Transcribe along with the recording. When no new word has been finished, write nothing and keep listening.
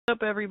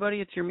up,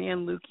 everybody? It's your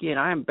man, Lukey, and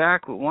I am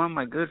back with one of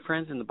my good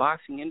friends in the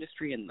boxing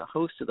industry and the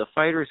host of the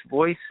Fighter's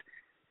Voice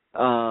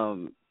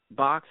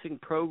boxing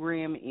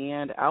program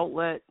and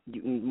outlet.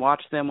 You can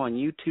watch them on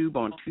YouTube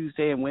on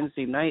Tuesday and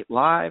Wednesday night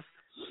live.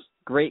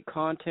 Great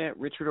content.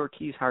 Richard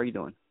Ortiz, how are you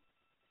doing?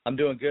 I'm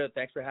doing good.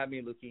 Thanks for having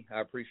me, Lukey.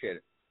 I appreciate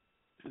it.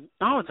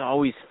 Oh, it's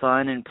always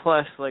fun, and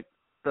plus, like,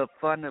 the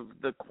fun of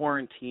the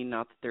quarantine,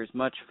 not that there's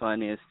much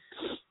fun, is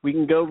we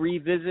can go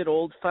revisit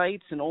old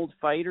fights and old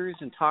fighters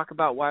and talk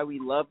about why we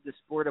love the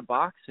sport of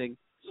boxing.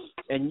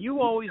 And you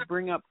always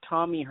bring up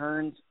Tommy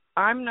Hearns.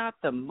 I'm not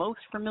the most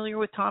familiar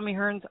with Tommy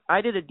Hearns.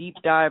 I did a deep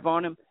dive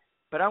on him,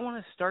 but I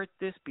want to start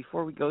this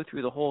before we go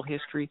through the whole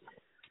history.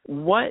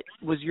 What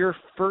was your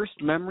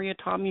first memory of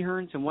Tommy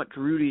Hearns, and what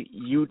drew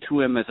you to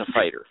him as a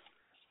fighter?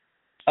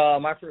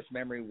 My first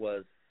memory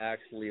was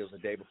actually, it was the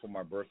day before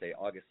my birthday,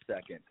 August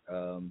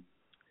 2nd.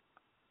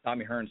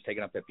 Tommy Hearns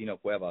taking up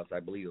Pepino Cuevas, I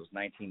believe it was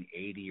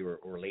 1980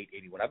 or late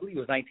 81. I believe it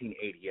was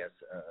 1980, yes,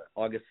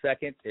 August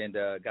 2nd, and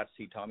got to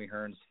see Tommy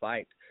Hearns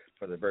fight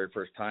for the very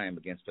first time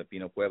against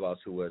Pepino Cuevas,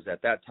 who was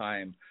at that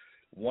time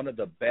one of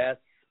the best.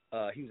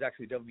 He was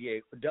actually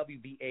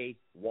WBA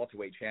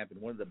welterweight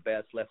champion, one of the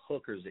best left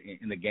hookers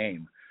in the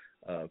game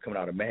coming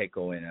out of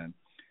Mexico. And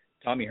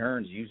Tommy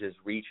Hearns used his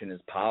reach and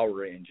his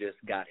power and just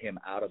got him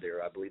out of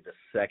there, I believe, the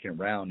second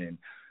round. And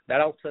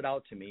that all stood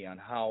out to me on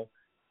how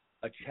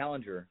a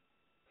challenger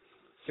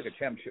took a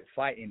championship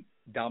fight and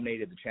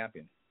dominated the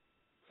champion.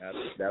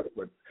 That's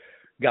what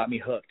got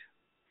me hooked.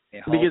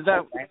 And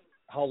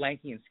how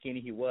lanky and skinny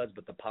he was,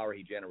 but the power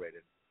he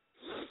generated.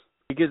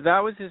 Because that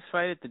was his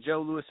fight at the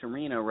Joe Louis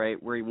Arena,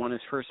 right, where he won his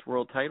first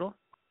world title?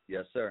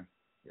 Yes, sir.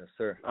 Yes,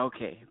 sir.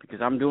 Okay,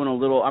 because I'm doing a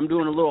little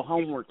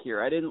homework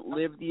here. I didn't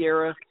live the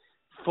era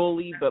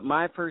fully, but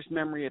my first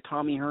memory of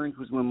Tommy Hearns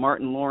was when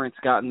Martin Lawrence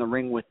got in the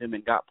ring with him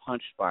and got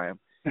punched by him.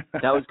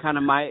 That was kind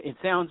of it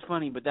sounds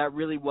funny, but that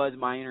really was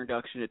my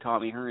introduction to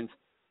Tommy Hearns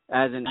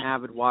as an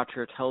avid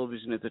watcher of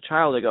television as a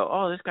child. I go,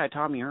 oh, this guy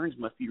Tommy Hearns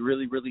must be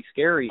really, really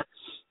scary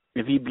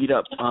if he beat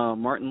up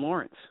Martin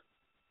Lawrence.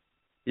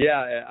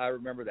 Yeah, I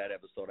remember that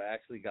episode. I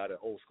actually got an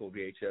old school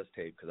VHS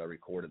tape because I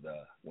recorded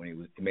when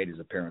he made his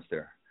appearance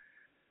there.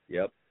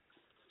 Yep.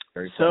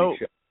 Very funny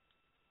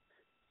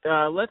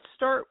show. Let's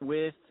start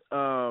with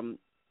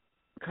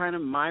kind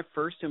of my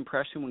first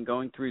impression when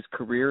going through his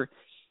career.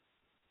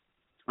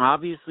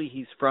 Obviously,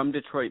 he's from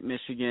Detroit,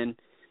 Michigan.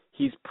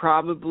 He's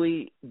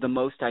probably the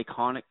most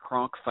iconic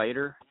Kronk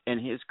fighter,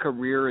 and his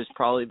career is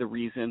probably the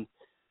reason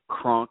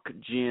Kronk,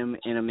 Jim,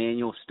 and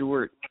Emmanuel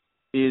Stewart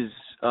is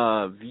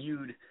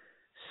viewed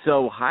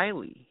so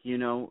highly. You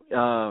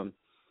know,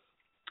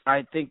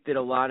 I think that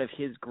a lot of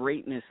his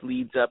greatness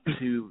leads up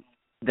to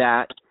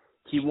that.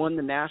 He won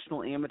the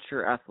National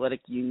Amateur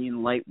Athletic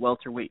Union light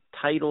welterweight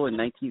title in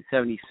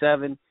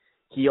 1977.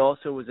 He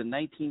also was a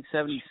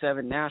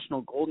 1977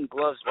 National Golden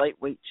Gloves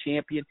lightweight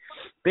champion.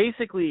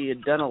 Basically, he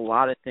had done a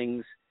lot of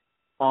things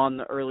on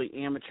the early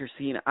amateur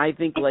scene. I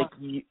think,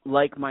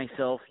 like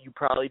myself, you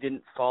probably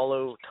didn't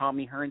follow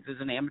Tommy Hearns as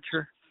an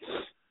amateur.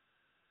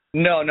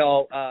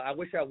 No. I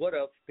wish I would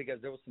have,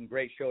 because there was some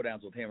great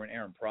showdowns with him and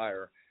Aaron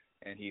Pryor,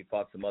 and he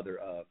fought some other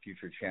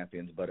future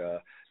champions. But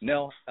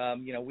no,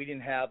 we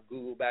didn't have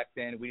Google back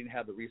then. We didn't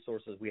have the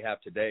resources we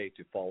have today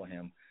to follow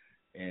him.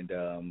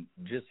 And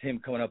just him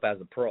coming up as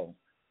a pro,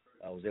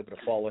 I was able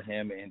to follow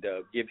him and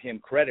give him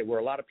credit where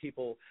a lot of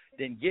people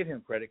didn't give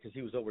him credit because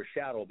he was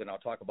overshadowed. And I'll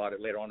talk about it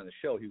later on in the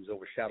show. He was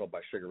overshadowed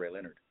by Sugar Ray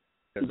Leonard.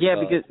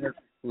 Because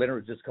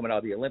Leonard was just coming out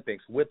of the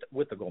Olympics with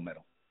the gold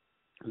medal.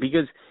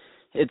 Because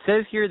it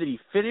says here that he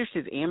finished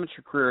his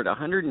amateur career at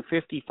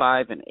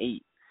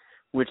 155-8,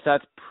 which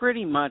that's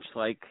pretty much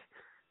like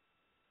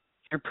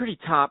you're pretty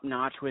top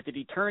notch with it.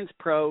 He turns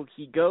pro.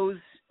 He goes.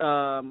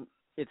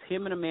 It's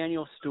him and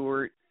Emmanuel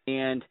Stewart.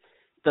 And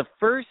the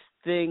first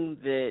thing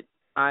that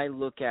I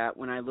look at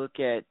when I look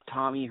at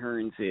Tommy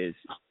Hearns is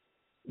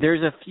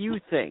there's a few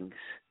things.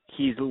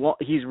 He's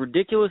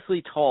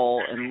ridiculously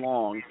tall and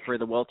long for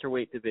the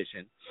welterweight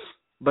division,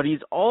 but he's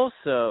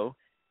also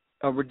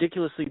a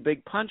ridiculously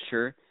big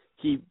puncher.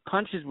 He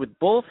punches with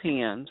both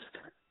hands,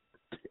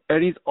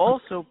 and he's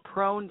also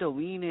prone to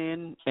lean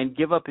in and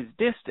give up his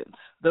distance.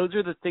 Those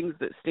are the things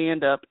that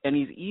stand up, and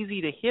he's easy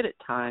to hit at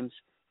times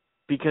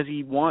because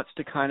he wants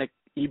to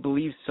he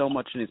believes so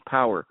much in his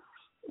power.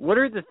 What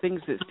are the things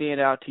that stand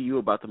out to you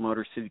about the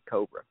Motor City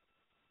Cobra?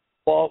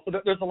 Well,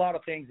 there's a lot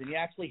of things, and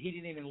he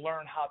didn't even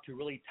learn how to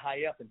really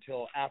tie up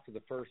until after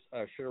the first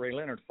Sugar Ray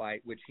Leonard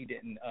fight, which he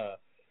didn't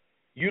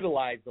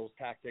utilize those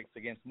tactics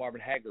against Marvin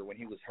Hagler when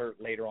he was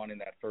hurt later on in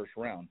that first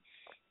round.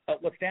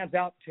 What stands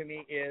out to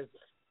me is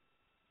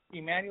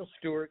Emmanuel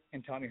Stewart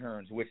and Tommy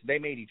Hearns, which they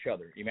made each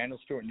other. Emmanuel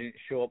Stewart didn't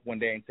show up one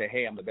day and say,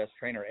 hey, I'm the best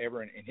trainer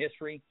ever in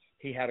history.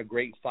 He had a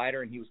great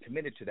fighter, and he was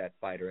committed to that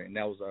fighter, and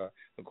that was,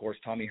 of course,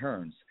 Tommy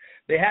Hearns.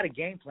 They had a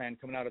game plan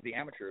coming out of the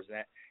amateurs,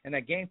 and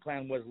that game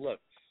plan was, look,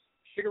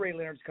 Sugar Ray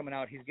Leonard's coming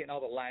out. He's getting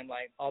all the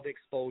limelight, all the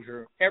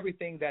exposure,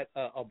 everything that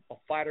a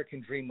fighter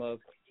can dream of,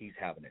 he's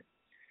having it.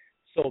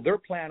 So their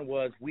plan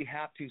was we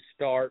have to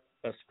start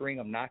a string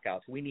of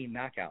knockouts. We need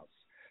knockouts.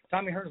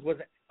 Tommy Hearns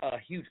wasn't a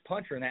huge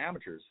puncher in the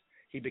amateurs.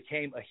 He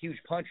became a huge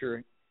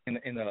puncher in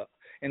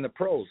the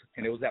pros,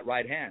 and it was that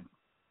right hand.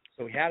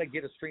 So he had to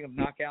get a string of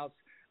knockouts.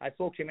 I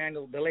spoke to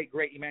the late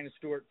great Emmanuel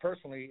Stewart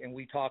personally, and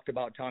we talked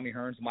about Tommy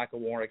Hearns, Michael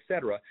Warren,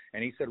 etc.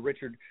 And he said,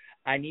 Richard,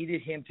 I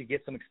needed him to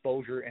get some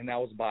exposure, and that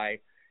was by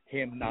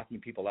him knocking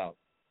people out.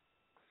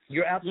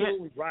 You're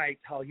absolutely right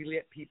how he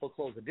let people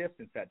close the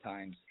distance at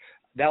times.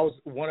 That was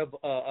one of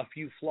a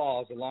few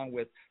flaws, along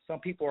with some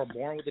people are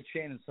born with a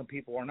chin and some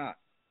people are not.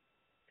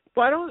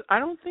 Well, I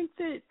don't think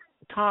that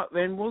Tom,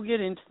 and we'll get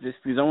into this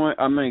because we're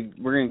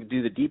gonna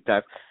do the deep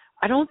dive.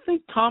 I don't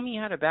think Tommy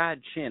had a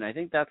bad chin. I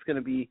think that's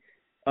gonna be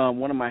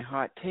one of my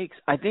hot takes.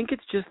 I think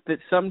it's just that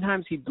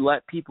sometimes he'd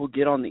let people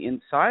get on the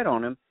inside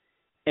on him,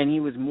 and he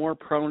was more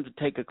prone to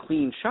take a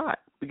clean shot.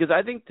 Because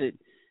I think that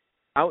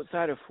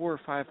outside of 4 or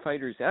 5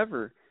 fighters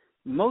ever,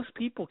 most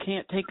people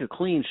can't take a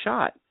clean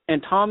shot.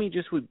 And Tommy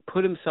just would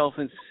put himself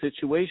in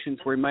situations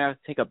where he might have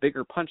to take a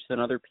bigger punch than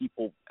other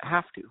people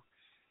have to.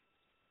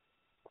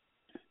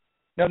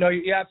 No,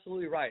 you're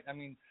absolutely right. I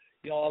mean,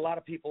 a lot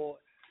of people,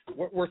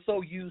 we're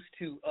so used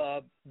to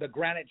the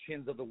granite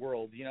chins of the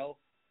world,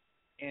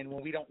 and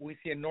when we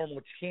see a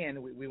normal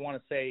chin, we want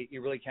to say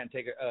you really can't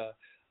take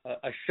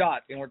a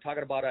shot. And we're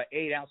talking about an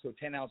 8-ounce or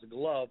 10-ounce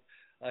glove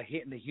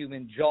hitting the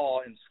human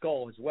jaw and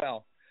skull as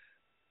well.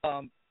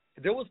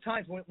 There was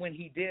times when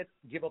he did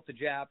give up the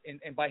jab,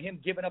 and by him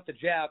giving up the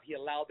jab, he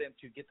allowed them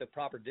to get the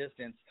proper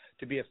distance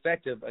to be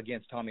effective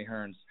against Tommy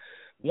Hearns.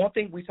 One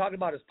thing we talked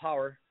about is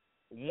power.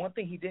 One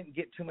thing he didn't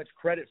get too much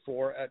credit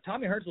for,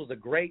 Tommy Hearns was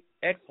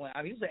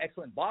he was an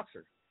excellent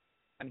boxer.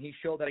 I mean, he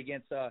showed that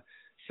against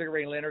Sugar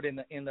Ray Leonard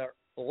in the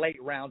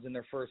late rounds in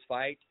their first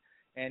fight,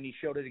 and he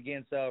showed it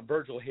against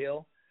Virgil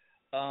Hill.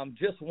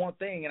 Just one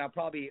thing, and I'm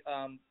probably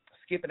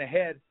skipping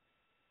ahead,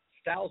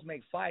 styles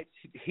make fights.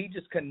 He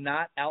just could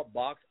not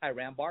outbox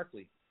Iran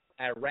Barkley.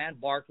 Iran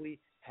Barkley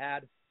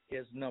had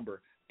his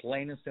number,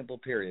 plain and simple,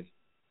 period.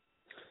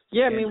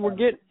 Yeah, I mean, we're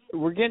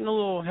getting a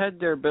little ahead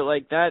there, but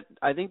like that,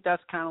 I think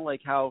that's kind of like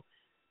how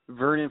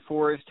Vernon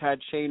Forrest had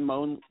Shane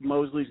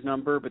Mosley's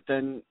number, but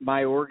then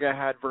Mayorga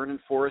had Vernon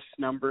Forrest's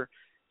number.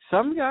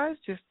 Some guys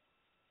just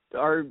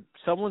are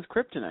someone's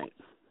kryptonite.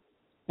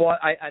 Well,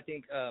 I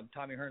think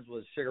Tommy Hearns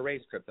was Sugar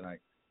Ray's kryptonite.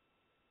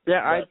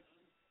 Yeah,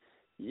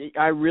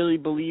 I really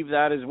believe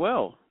that as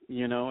well,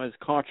 as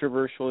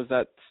controversial as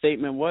that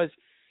statement was.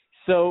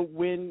 So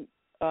when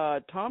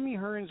Tommy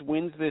Hearns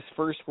wins this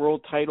first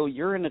world title,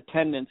 you're in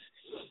attendance,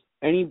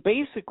 and he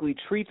basically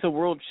treats a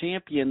world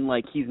champion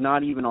like he's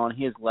not even on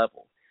his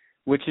level,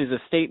 which is a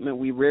statement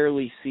we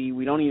rarely see.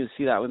 We don't even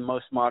see that with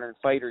most modern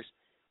fighters.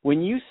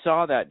 When you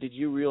saw that, did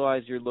you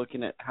realize you're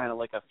looking at kind of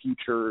like a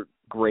future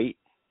great?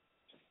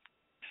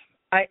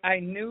 I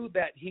knew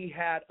that he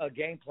had a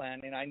game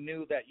plan, and I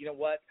knew that,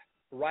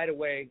 right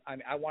away,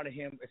 I wanted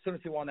him, as soon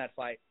as he won that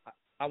fight,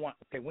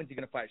 when's he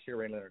going to fight Sugar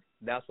Ray Leonard?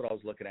 That's what I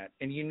was looking at.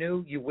 And you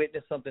knew you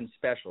witnessed something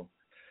special.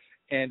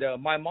 And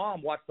my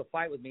mom watched the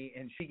fight with me,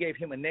 and she gave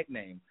him a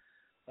nickname.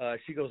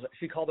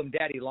 She called him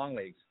Daddy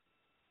Longlegs,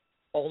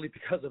 only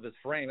because of his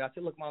frame. I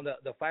said, look, Mom,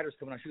 the fighter's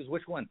coming on. She goes,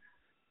 which one?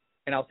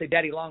 And I'll say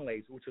Daddy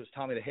Longlegs, which was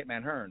Tommy the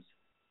Hitman Hearns,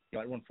 at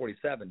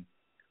 147.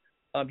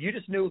 You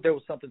just knew there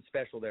was something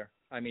special there.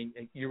 I mean,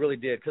 you really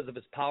did, because of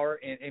his power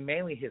and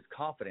mainly his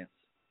confidence.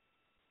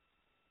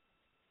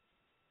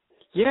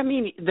 Yeah, I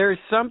mean, there's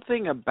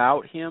something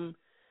about him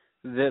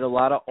that a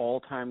lot of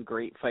all-time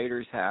great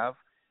fighters have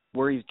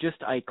where he's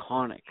just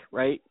iconic,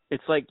 right?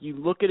 It's like you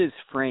look at his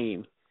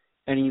frame,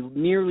 and he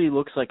nearly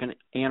looks like an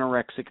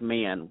anorexic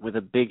man with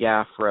a big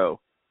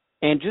afro.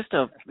 And just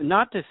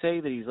not to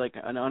say that he's like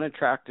an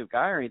unattractive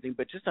guy or anything,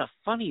 but just a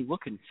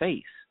funny-looking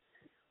face.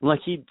 Like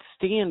he'd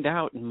stand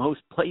out in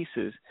most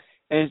places.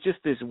 And it's just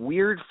this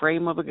weird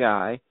frame of a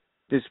guy,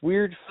 this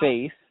weird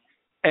face,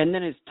 and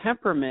then his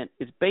temperament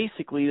is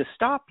basically to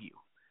stop you.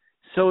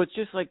 So it's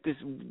just like this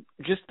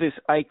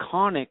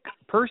iconic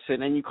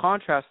person, and you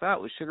contrast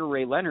that with Sugar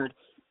Ray Leonard,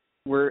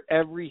 where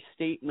every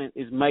statement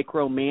is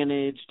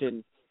micromanaged,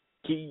 and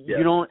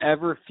you don't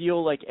ever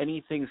feel like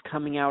anything's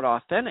coming out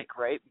authentic,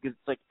 right? Because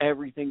it's like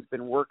everything's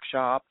been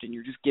workshopped, and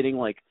you're just getting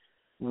like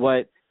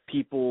what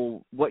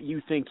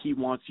you think he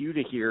wants you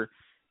to hear.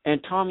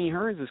 And Tommy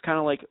Hearns is kind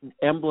of like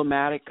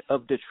emblematic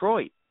of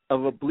Detroit,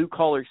 of a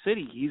blue-collar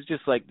city. He's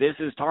just like, this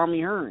is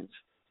Tommy Hearns.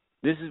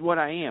 This is what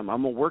I am.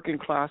 I'm a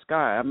working-class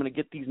guy. I'm going to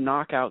get these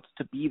knockouts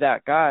to be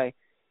that guy.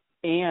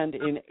 And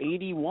in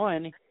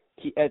 81,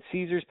 at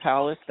Caesar's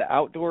Palace, the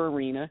outdoor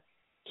arena,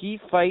 he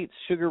fights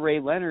Sugar Ray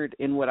Leonard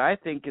in what I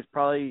think is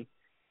probably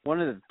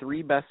one of the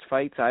 3 best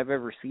fights I've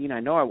ever seen.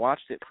 I know I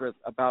watched it for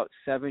about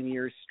 7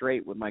 years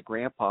straight with my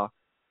grandpa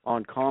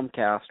on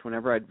Comcast.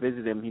 Whenever I'd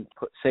visit him, he'd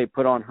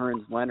put on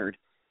Hearns Leonard,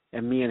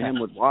 and me and him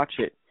would watch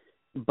it.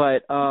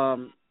 But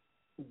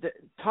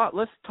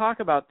let's talk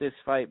about this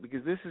fight,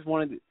 because this is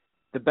one of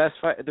the best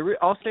fight.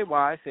 I'll say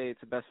why I say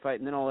it's the best fight,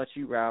 and then I'll let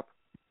you wrap.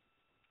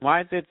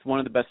 Why it's one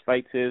of the best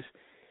fights is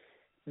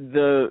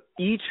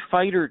each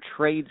fighter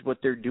trades what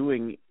they're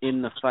doing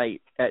in the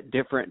fight at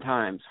different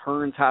times.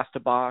 Hearns has to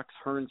box,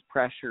 Hearns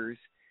pressures,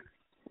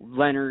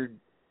 Leonard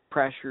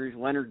pressures,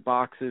 Leonard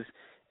boxes,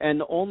 and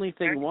the only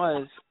thing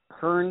was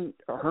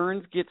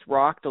Hearns gets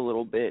rocked a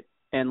little bit,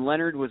 and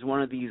Leonard was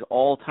one of these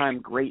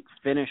all-time great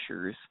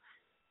finishers,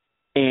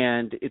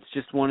 and it's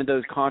just one of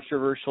those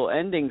controversial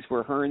endings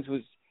where Hearns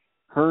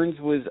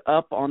was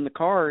up on the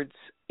cards,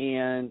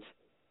 and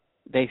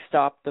they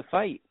stopped the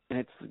fight, and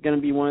it's going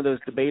to be one of those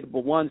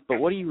debatable ones. But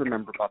what do you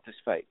remember about this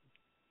fight?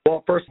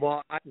 Well, first of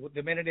all,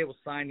 the minute it was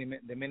signed,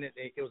 the minute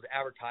it was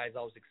advertised,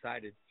 I was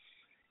excited.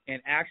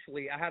 And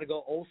actually, I had to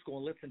go old school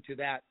and listen to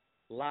that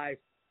live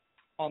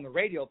on the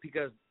radio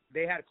because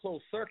they had a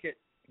closed circuit,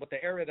 but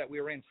the area that we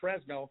were in,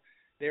 Fresno,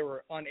 they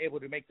were unable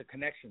to make the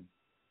connection.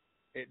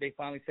 They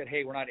finally said,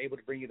 hey, we're not able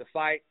to bring you the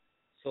fight,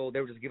 so they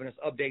were just giving us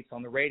updates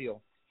on the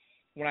radio.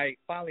 When I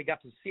finally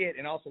got to see it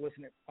and also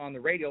listen on the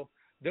radio,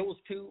 there was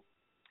 2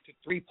 to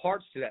 3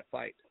 parts to that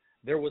fight.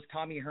 There was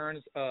Tommy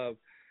Hearns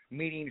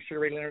meeting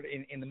Sugar Ray Leonard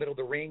in the middle of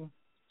the ring.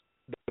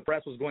 The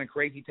press was going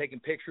crazy taking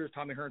pictures.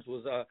 Tommy Hearns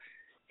was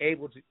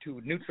able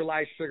to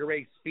neutralize Sugar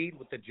Ray's speed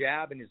with the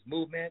jab and his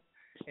movement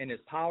and his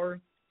power.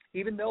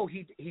 Even though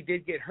he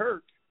did get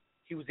hurt,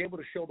 he was able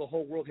to show the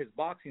whole world his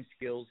boxing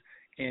skills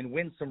and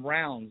win some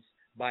rounds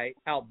by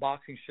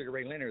outboxing Sugar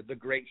Ray Leonard, the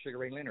great Sugar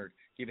Ray Leonard,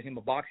 giving him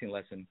a boxing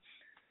lesson.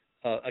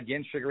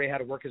 Again, Sugar Ray had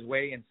to work his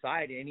way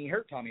inside, and he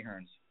hurt Tommy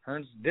Hearns.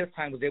 Hearns this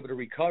time was able to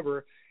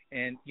recover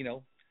and,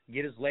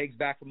 get his legs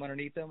back from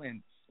underneath him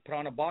and put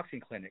on a boxing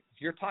clinic.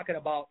 You're talking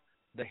about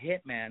the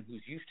hitman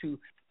who's used to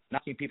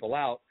knocking people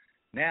out.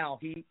 Now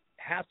he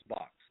has to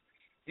box.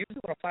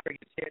 Usually when a fighter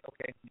gets hit,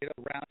 okay, get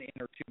a round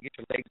in or two, get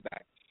your legs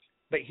back.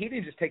 But he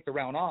didn't just take the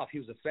round off. He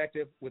was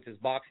effective with his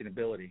boxing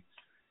ability.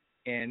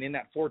 And in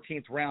that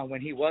 14th round,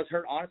 when he was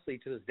hurt, honestly,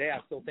 to this day,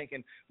 I'm still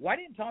thinking, why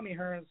didn't Tommy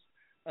Hearns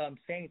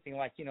say anything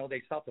like,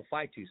 they stopped the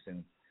fight too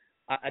soon?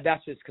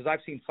 That's just because I've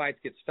seen fights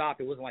get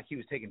stopped. It wasn't like he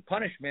was taking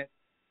punishment,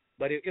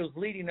 but it was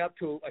leading up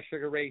to a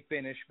Sugar Ray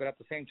finish. But at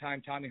the same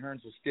time, Tommy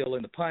Hearns was still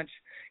in the punch.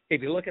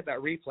 If you look at that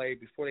replay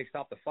before they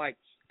stopped the fight,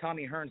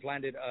 Tommy Hearns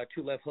landed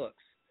 2 left hooks.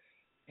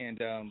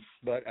 And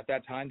but at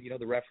that time,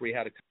 the referee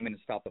had to come in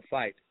and stop the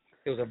fight.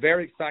 It was a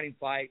very exciting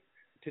fight.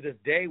 To this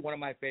day, one of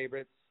my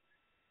favorites.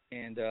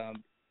 And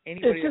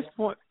anybody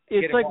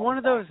it's like one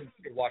of those.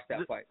 Watch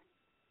that fight.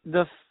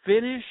 The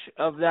finish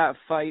of that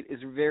fight is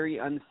very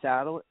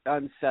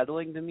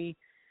unsettling to me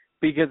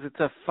because it's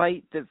a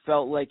fight that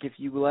felt like if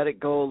you let it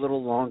go a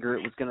little longer,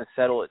 it was going to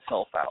settle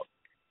itself out.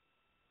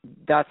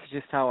 That's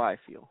just how I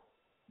feel.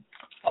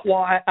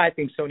 Well, I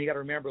think so. And you got to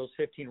remember those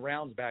 15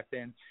 rounds back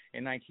then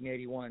in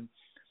 1981.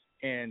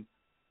 And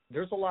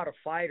there's a lot of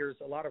fighters,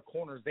 a lot of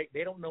corners.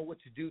 They don't know what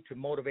to do to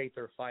motivate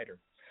their fighter.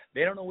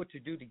 They don't know what to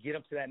do to get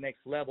them to that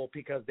next level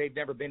because they've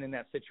never been in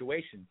that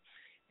situation.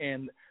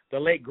 And the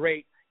late,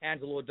 great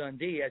Angelo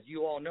Dundee, as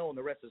you all know, and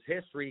the rest is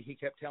history, he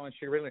kept telling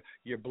Sugar Ray Leonard,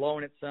 you're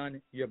blowing it,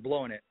 son, you're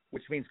blowing it,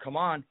 which means, come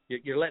on,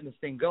 you're letting this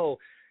thing go.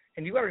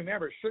 And you got to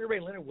remember, Sugar Ray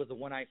Leonard was a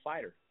one-eye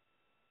fighter.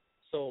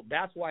 So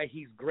that's why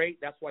he's great.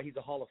 That's why he's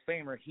a Hall of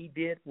Famer. He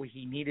did what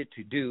he needed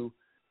to do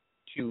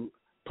to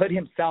put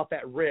himself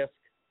at risk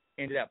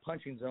into that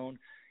punching zone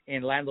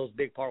and land those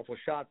big, powerful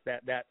shots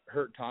that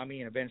hurt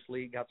Tommy and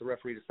eventually got the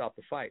referee to stop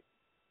the fight.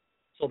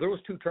 So there was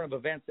 2 turn of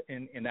events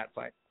in that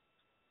fight.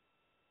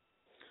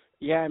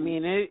 Yeah, I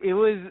mean, it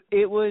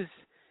was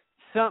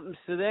something.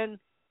 So then,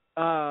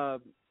 not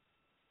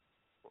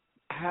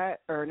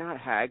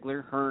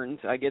Hagler,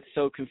 Hearns. I get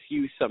so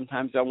confused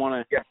sometimes. I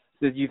want to.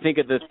 Yeah. You think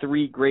of the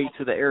 3 greats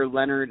of the era: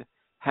 Leonard,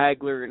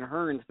 Hagler, and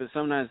Hearns. But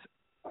sometimes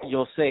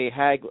you'll say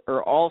Hagler,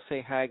 or I'll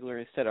say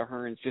Hagler instead of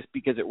Hearns, just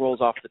because it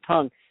rolls off the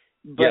tongue.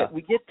 But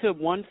we get to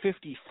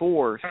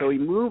 154, so he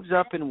moves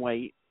up in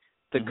weight.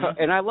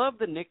 And I love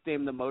the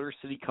nickname, the Motor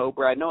City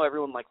Cobra. I know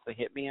everyone likes the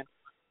Hitman.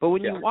 But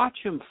when you watch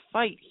him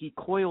fight, he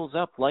coils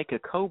up like a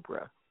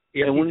cobra.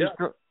 Yeah, and when he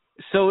does.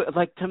 So,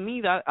 to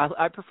me, that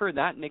I prefer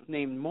that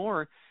nickname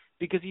more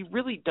because he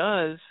really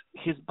does.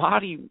 His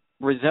body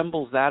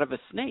resembles that of a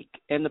snake,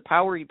 and the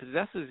power he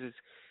possesses is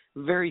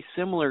very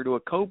similar to a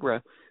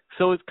cobra.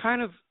 So it's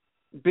kind of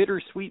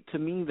bittersweet to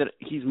me that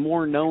he's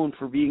more known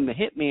for being the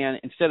Hitman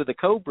instead of the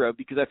Cobra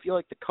because I feel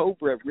like the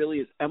Cobra really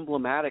is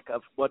emblematic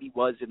of what he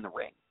was in the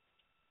ring.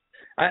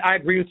 I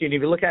agree with you. And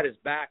if you look at his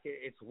back,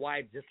 it's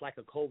wide, just like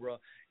a cobra.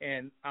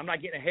 And I'm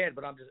not getting ahead,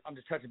 but I'm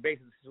just touching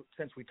bases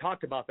since we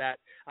talked about that.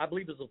 I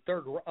believe it was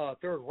the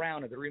third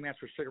round of the rematch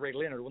for Sugar Ray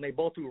Leonard when they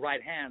both threw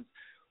right hands.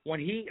 When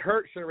he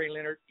hurt Sugar Ray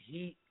Leonard,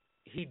 he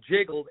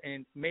jiggled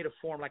and made a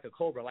form like a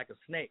cobra, like a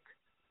snake.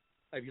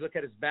 If you look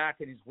at his back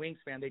and his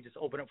wingspan, they just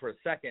opened up for a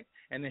second,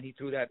 and then he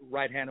threw that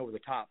right hand over the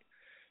top.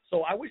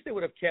 So I wish they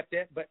would have kept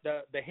it, but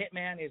the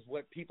Hitman is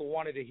what people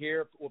wanted to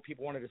hear, what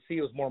people wanted to see.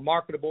 It was more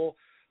marketable.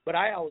 But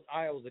I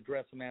always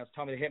address him as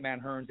Tommy the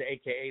Hitman Hearns,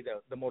 a.k.a.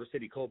 the Motor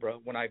City Cobra,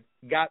 when I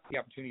got the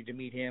opportunity to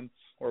meet him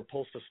or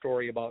post a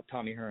story about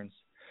Tommy Hearns.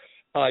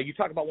 You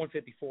talk about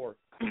 154.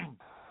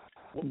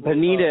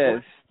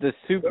 Benitez, the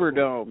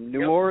Superdome,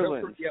 New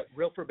Orleans.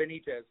 Wilfred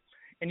Benitez.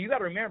 And you got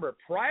to remember,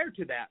 prior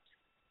to that,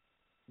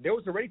 there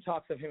was already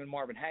talks of him and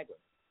Marvin Hagler.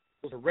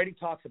 There was already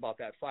talks about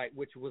that fight,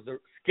 which was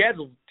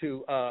scheduled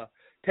to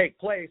take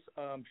place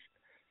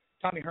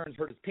Tommy Hearns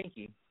hurt his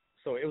pinky,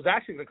 so it was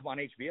actually going to come on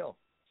HBO,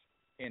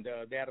 and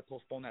they had to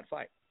postpone that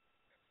fight.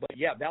 But,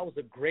 yeah, that was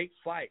a great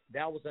fight.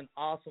 That was an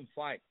awesome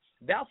fight.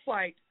 That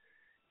fight,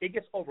 it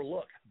gets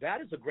overlooked.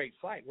 That is a great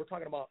fight. We're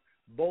talking about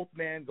both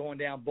men going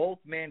down, both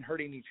men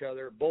hurting each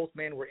other. Both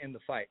men were in the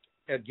fight.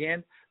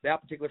 Again,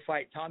 that particular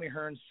fight, Tommy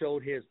Hearns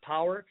showed his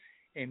power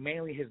and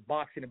mainly his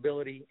boxing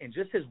ability and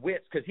just his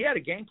wits, because he had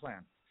a game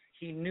plan.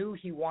 He knew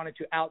he wanted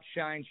to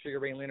outshine Sugar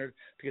Ray Leonard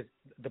because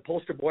the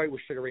poster boy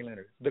was Sugar Ray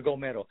Leonard, the gold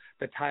medal,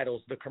 the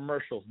titles, the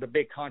commercials, the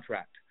big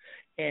contract.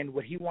 And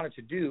what he wanted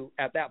to do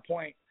at that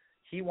point,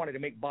 he wanted to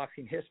make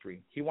boxing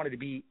history. He wanted to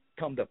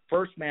become the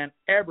first man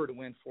ever to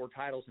win 4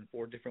 titles in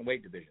 4 different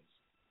weight divisions.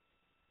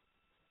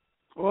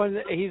 Well,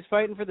 he's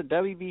fighting for the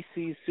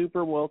WBC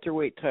super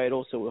welterweight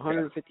title, so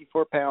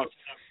 154 pounds.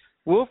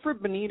 Wilfred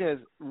Benitez,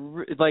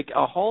 like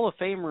a Hall of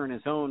Famer in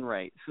his own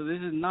right. So this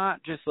is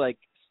not just like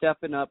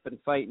stepping up and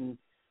fighting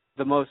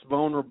the most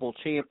vulnerable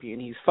champion.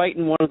 He's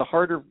fighting one of the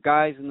harder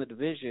guys in the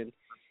division.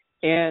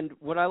 And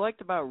what I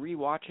liked about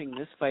rewatching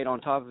this fight on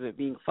top of it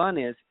being fun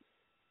is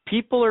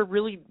people are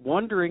really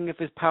wondering if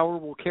his power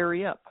will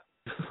carry up.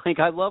 Like,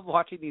 I love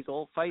watching these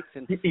old fights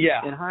in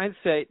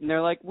hindsight, and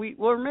they're like,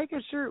 we're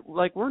making sure,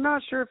 like, we're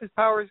not sure if his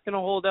power is going to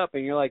hold up.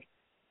 And you're like,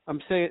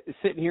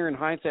 sitting here in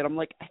hindsight, I'm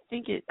like, I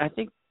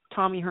think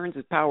Tommy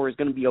Hearns' power is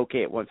going to be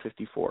okay at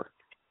 154.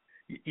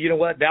 You know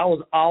what? That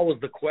was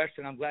always the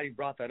question. I'm glad you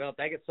brought that up.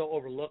 That gets so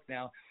overlooked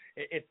now.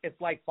 It's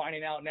like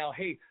finding out now,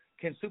 hey,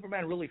 can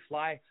Superman really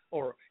fly?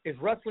 Or is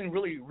wrestling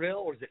really real,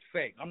 or is it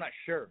fake? I'm not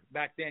sure.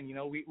 Back then,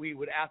 we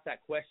would ask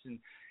that question,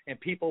 and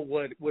people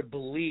would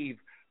believe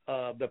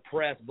the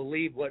press,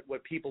 believe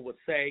what people would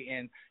say.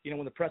 And,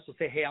 when the press would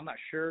say, hey, I'm not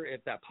sure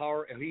if that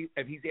power,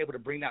 if he's able to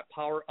bring that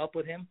power up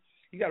with him,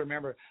 you got to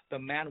remember the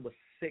man was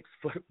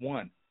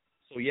 6'1".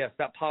 So, yes,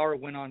 that power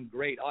went on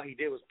great. All he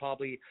did was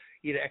probably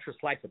eat an extra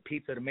slice of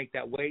pizza to make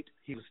that weight.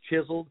 He was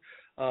chiseled,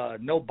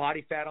 no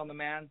body fat on the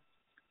man.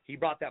 He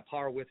brought that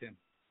power with him.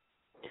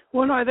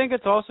 Well, no, I think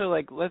it's also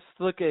like, let's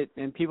look at,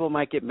 and people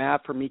might get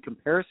mad for me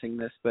comparing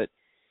this, but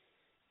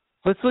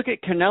let's look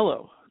at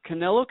Canelo.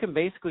 Canelo can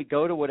basically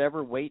go to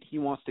whatever weight he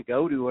wants to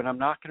go to, and I'm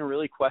not going to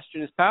really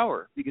question his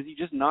power because he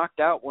just knocked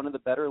out one of the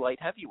better light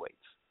heavyweights.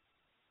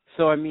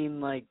 So, I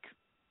mean, like,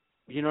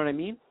 you know what I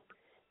mean?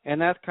 And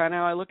that's kind of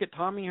how I look at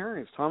Tommy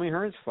Hearns. Tommy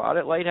Hearns fought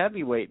at light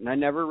heavyweight, and I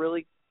never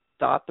really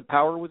thought the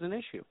power was an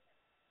issue.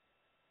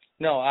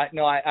 No,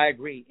 I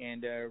agree.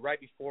 And right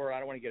before, I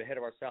don't want to get ahead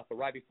of ourselves, but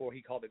right before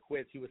he called it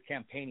quits, he was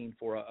campaigning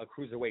for a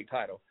cruiserweight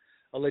title,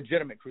 a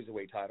legitimate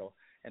cruiserweight title,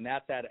 and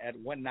that's at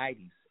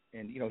 190s.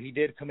 And, he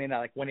did come in at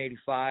like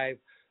 185.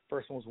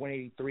 First one was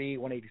 183,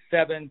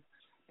 187.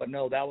 But,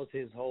 no, that was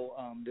his whole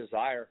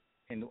desire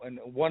and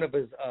one of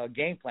his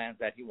game plans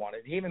that he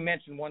wanted. He even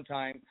mentioned one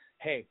time,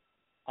 hey,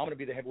 I'm going to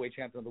be the heavyweight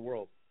champion of the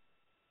world.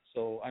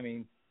 So, I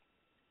mean,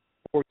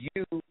 for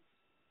you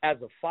as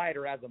a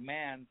fighter, as a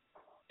man,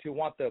 to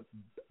want the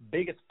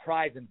biggest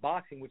prize in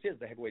boxing, which is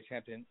the heavyweight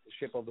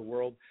championship of the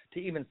world, to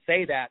even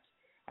say that,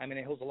 I mean,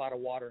 it holds a lot of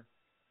water.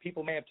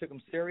 People may have took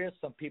him serious.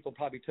 Some people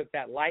probably took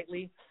that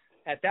lightly.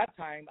 At that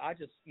time, I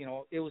just,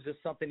 it was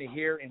just something to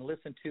hear and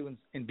listen to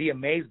and be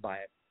amazed by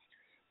it.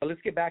 But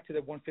let's get back to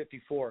the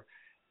 154.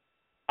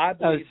 I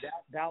believe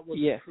that was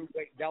a true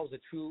weight. That was a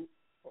true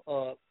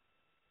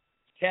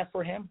test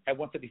for him at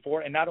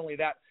 154. And not only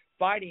that,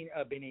 fighting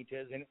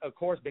Benitez, and of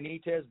course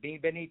Benitez, being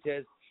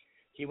Benitez,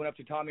 he went up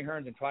to Tommy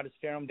Hearns and tried to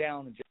stare him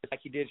down, just like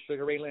he did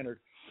Sugar Ray Leonard.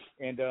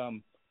 And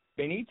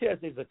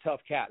Benitez is a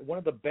tough cat, one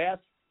of the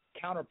best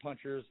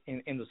counterpunchers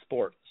in the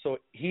sport. So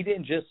he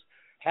didn't just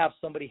have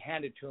somebody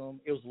handed to him.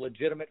 It was a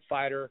legitimate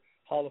fighter,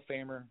 Hall of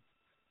Famer,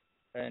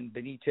 and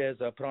Benitez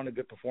put on a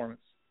good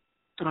performance.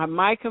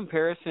 My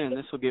comparison, and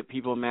this will get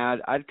people mad,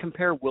 I'd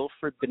compare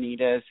Wilfred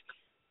Benitez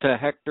to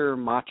Hector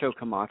Macho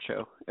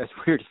Camacho, as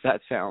weird as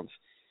that sounds.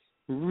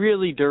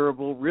 Really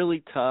durable,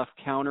 really tough,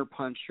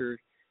 counterpuncher,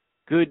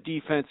 good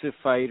defensive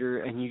fighter,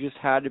 and you just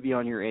had to be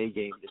on your A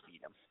game to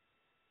beat him.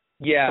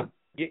 Yeah.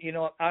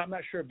 I'm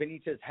not sure if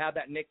Benitez had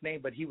that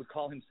nickname, but he would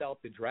call himself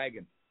the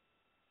Dragon.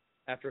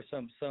 After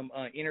some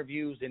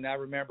interviews, and I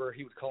remember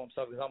he would call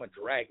himself, I'm a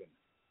dragon.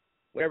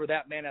 Whatever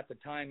that meant at the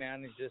time,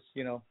 man, is just,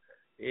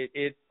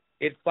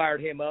 it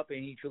fired him up, and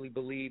he truly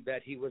believed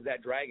that he was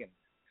that dragon.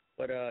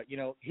 But,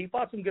 he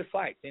fought some good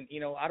fights. And,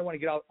 I don't want to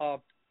get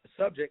off the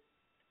subject.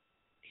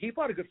 He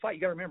fought a good fight.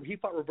 You got to remember, he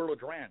fought Roberto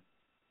Duran,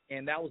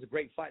 and that was a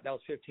great fight. That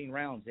was 15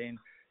 rounds, and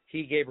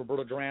he gave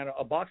Roberto Duran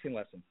a boxing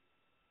lesson.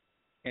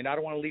 And I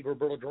don't want to leave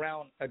Roberto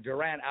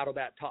Duran out of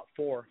that top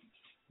 4.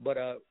 But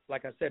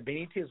like I said,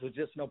 Benitez was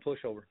just no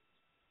pushover.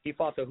 He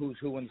fought the who's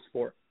who in the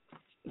sport.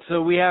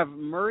 So we have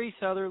Murray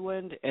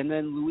Sutherland and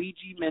then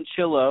Luigi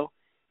Mancillo,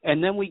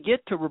 and then we get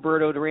to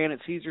Roberto Duran at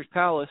Caesar's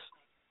Palace.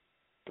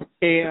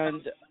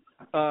 And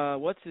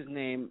what's his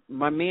name?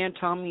 My man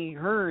Tommy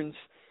Hearns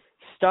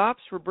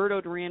stops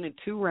Roberto Duran in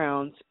 2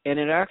 rounds, and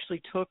it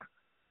actually took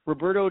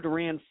Roberto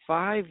Duran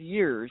 5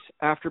 years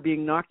after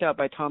being knocked out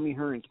by Tommy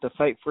Hearns to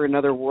fight for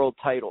another world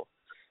title.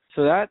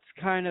 So that's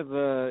kind of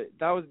that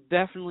was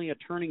definitely a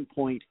turning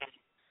point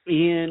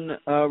in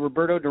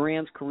Roberto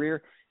Duran's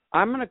career.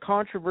 I'm going to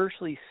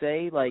controversially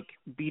say, like,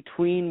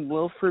 between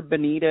Wilfred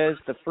Benitez,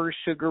 the first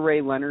Sugar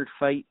Ray Leonard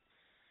fight,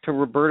 to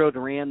Roberto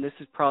Duran, this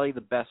is probably the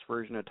best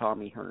version of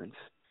Tommy Hearns.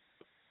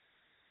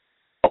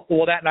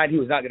 Well, that night he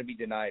was not going to be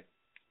denied.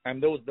 I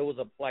mean, there was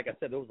a, like I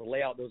said, there was a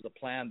layout, there was a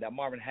plan. That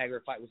Marvin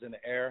Hagler fight was in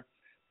the air.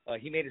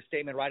 He made a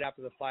statement right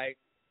after the fight.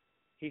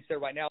 He said,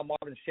 right now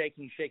Marvin's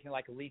shaking. He's shaking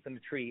like a leaf in a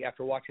tree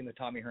after watching the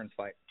Tommy Hearns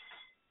fight.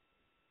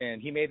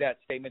 And he made that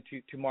statement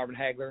to Marvin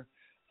Hagler.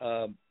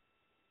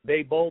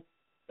 They both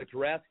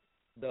addressed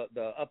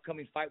the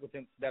upcoming fight with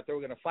him, that they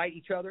were going to fight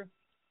each other.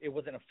 It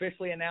wasn't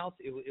officially announced.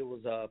 It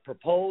was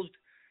proposed,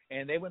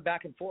 and they went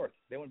back and forth.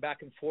 They went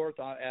back and forth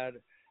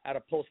at a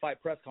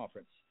post-fight press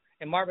conference.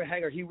 And Marvin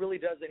Hagler, he really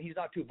doesn't. He's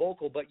not too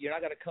vocal, but you're not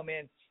going to come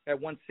in at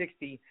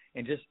 160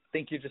 and just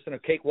think you're just going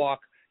to cakewalk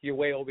your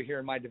way over here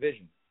in my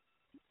division.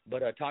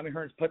 But Tommy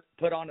Hearns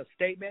put on a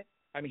statement.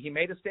 I mean, he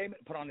made a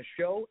statement, put on a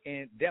show,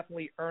 and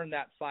definitely earned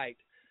that fight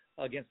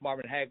against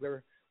Marvin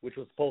Hagler, which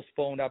was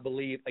postponed, I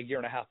believe, a year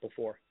and a half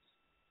before.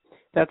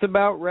 That's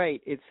about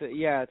right. It's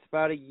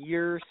about a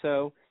year or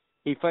so.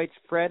 He fights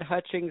Fred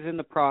Hutchings in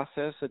the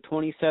process, a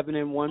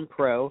 27-1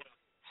 pro,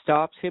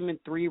 stops him in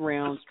 3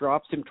 rounds,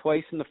 drops him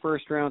twice in the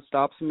first round,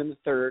 stops him in the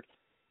third,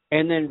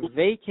 and then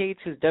vacates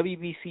his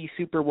WBC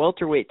super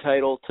welterweight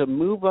title to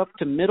move up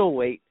to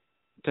middleweight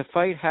to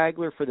fight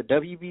Hagler for the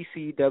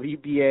WBC,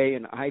 WBA,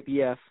 and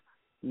IBF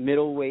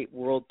middleweight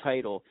world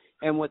title.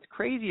 And what's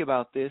crazy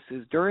about this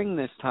is during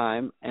this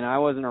time, and I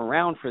wasn't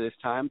around for this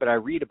time, but I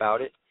read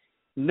about it,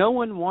 no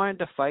one wanted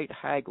to fight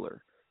Hagler.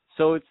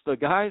 So it's the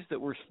guys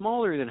that were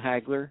smaller than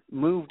Hagler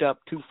moved up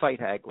to fight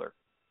Hagler.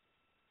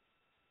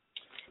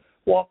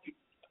 Well,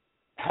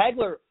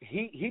 Hagler,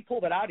 he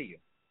pulled it out of you.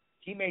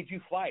 He made you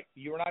fight.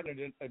 You were not going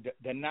to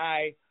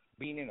deny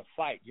being in a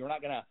fight. You're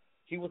not going to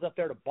 – he was up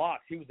there to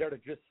box. He was there to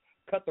just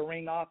cut the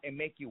ring off and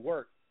make you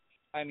work.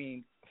 I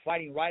mean,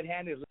 fighting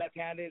right-handed,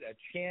 left-handed, a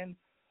chin.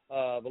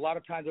 A lot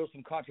of times there were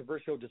some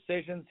controversial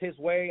decisions his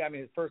way. I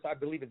mean, first, I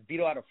believe it's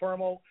Vito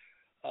Adafermo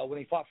when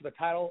he fought for the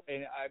title,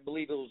 and I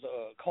believe it was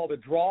called a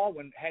draw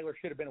when Hagler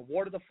should have been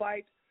awarded the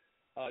fight.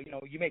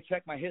 You may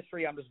check my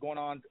history. I'm just going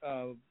on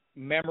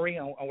memory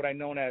on what I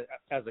known as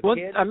a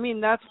kid. I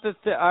mean, that's the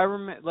thing. I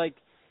remember, like,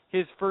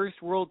 his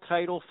first world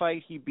title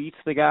fight, he beats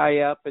the guy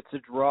up. It's a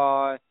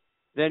draw.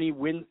 Then he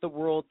wins the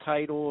world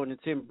title, and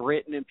it's in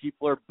Britain, and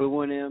people are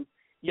booing him.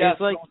 Yeah,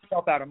 it's like,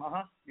 help at him.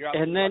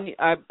 And then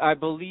I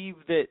believe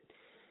that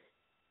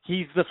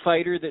he's the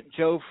fighter that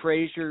Joe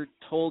Frazier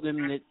told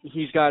him that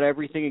he's got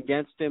everything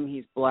against him.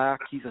 He's black,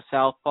 he's a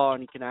southpaw,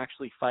 and he can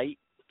actually fight.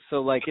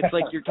 So, like, it's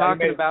like you're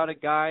talking about a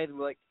guy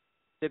like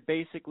that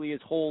basically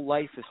his whole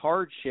life is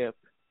hardship,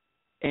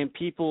 and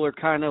people are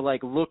kind of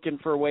like looking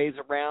for ways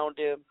around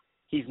him.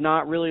 He's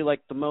not really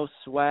like the most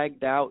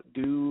swagged out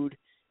dude.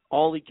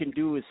 All he can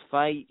do is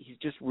fight. He's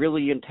just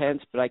really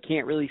intense, but I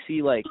can't really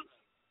see like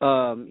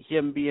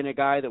him being a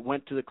guy that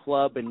went to the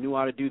club and knew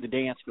how to do the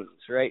dance moves,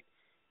 right?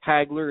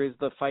 Hagler is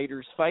the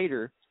fighter's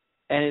fighter,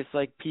 and it's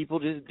like people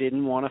just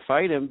didn't want to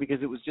fight him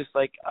because it was just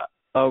like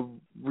a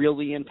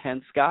really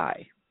intense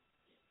guy.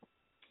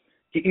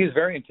 He was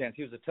very intense.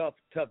 He was a tough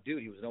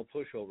dude. He was no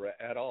pushover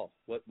at all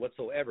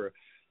whatsoever.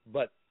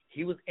 But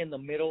he was in the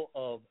middle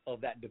of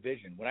that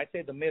division. When I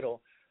say the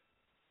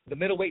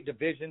middleweight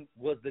division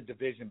was the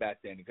division back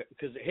then.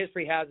 Because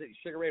history has it,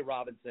 Sugar Ray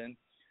Robinson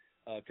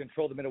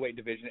controlled the middleweight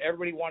division.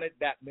 Everybody wanted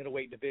that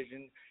middleweight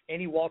division.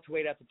 Any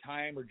welterweight at the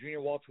time or junior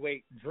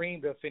welterweight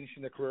dreamed of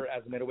finishing their career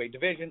as a middleweight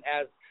division,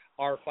 as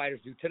our fighters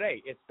do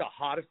today. It's the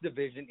hottest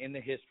division in the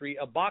history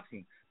of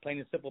boxing, plain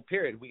and simple,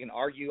 period. We can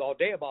argue all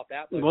day about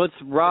that. But it's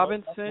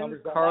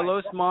Robinson,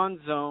 Carlos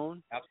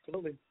Monzon.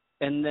 Absolutely.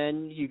 And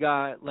then you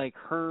got like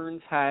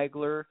Hearns,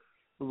 Hagler,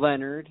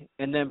 Leonard,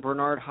 and then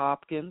Bernard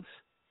Hopkins,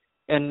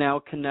 and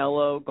now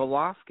Canelo,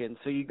 Golovkin.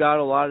 So you got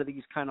a lot of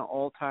these kind of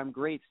all-time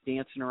greats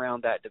dancing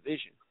around that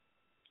division.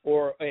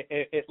 Or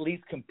at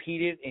least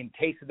competed and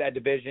tasted that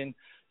division,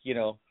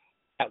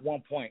 at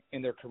one point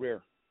in their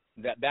career.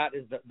 That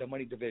is the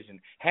money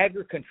division.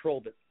 Hagler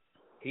controlled it.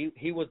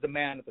 He was the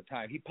man at the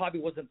time. He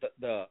probably wasn't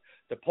the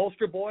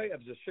poster boy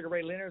of the Sugar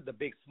Ray Leonard, the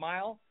big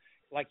smile.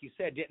 Like you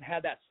said, didn't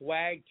have that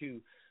swag to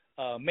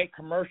make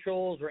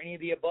commercials or any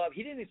of the above.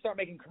 He didn't even start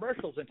making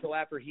commercials until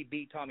after he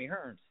beat Tommy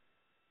Hearns.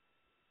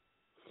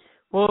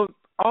 Well,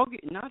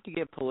 not to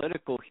get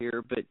political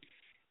here, but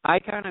I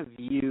kind of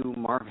view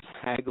Marvin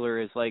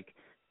Hagler as like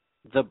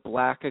the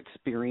black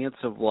experience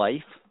of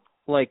life,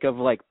 like of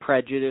like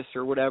prejudice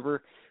or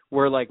whatever,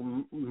 where like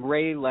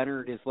Ray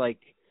Leonard is like,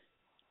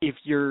 if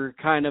you're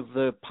kind of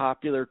the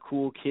popular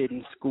cool kid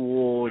in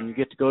school and you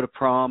get to go to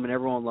prom and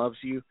everyone loves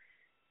you,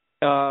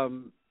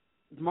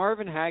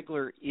 Marvin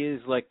Hagler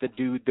is like the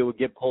dude that would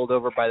get pulled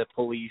over by the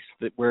police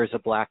that wears a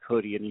black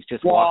hoodie and he's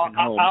just walking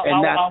home.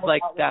 And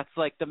that's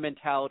like the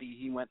mentality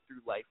he went through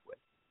life with.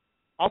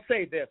 I'll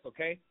say this,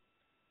 okay?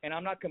 And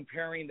I'm not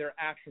comparing their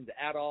actions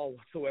at all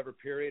whatsoever,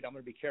 period. I'm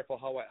going to be careful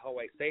how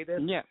I say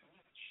this. Yeah.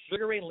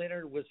 Sugar Ray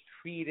Leonard was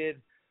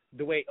treated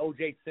the way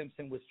O.J.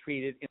 Simpson was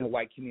treated in the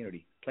white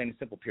community, plain and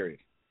simple, period.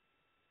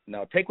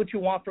 Now, take what you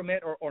want from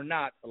it or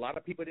not. A lot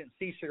of people didn't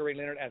see Sugar Ray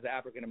Leonard as an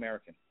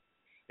African-American.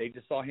 They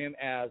just saw him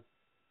as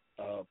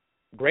a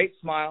great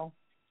smile,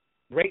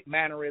 great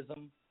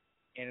mannerism,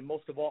 and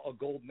most of all, a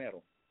gold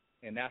medal.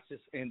 And that's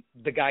just – and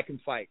the guy can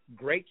fight.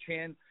 Great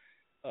chin,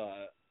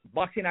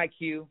 boxing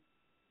IQ,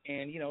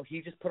 and, you know,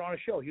 he just put on a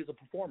show. He was a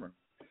performer.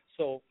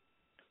 So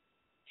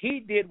he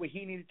did what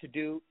he needed to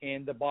do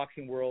in the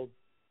boxing world.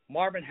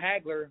 Marvin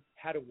Hagler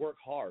had to work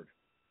hard,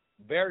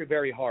 very,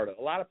 very hard.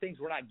 A lot of things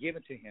were not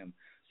given to him.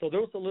 So there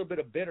was a little bit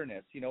of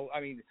bitterness. You know, I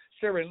mean,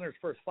 Sugar Ray Leonard's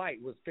first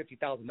fight was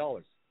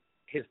 $50,000,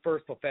 his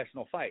first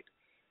professional fight.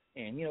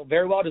 And, you know,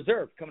 very well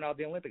deserved coming out of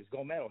the Olympics,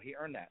 gold medal. He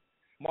earned that.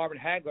 Marvin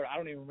Hagler, I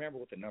don't even remember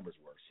what the numbers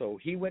were. So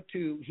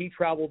he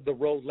traveled the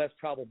road less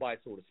traveled by,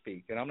 so to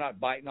speak. And I'm not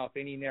biting off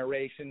any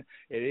narration.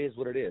 It is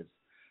what it is.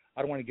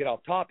 I don't want to get off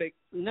topic.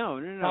 No.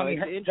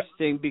 It's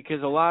interesting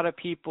because a lot of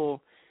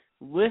people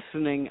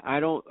listening,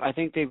 I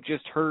think they've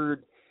just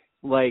heard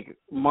like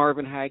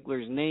Marvin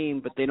Hagler's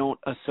name, but they don't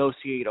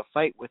associate a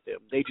fight with him.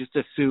 They just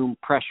assume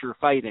pressure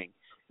fighting.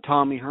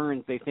 Tommy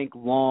Hearns, they think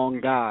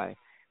long guy.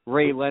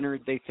 Ray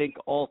Leonard, they think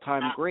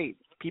all-time great.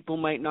 People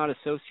might not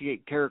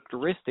associate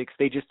characteristics;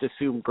 they just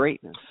assume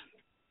greatness.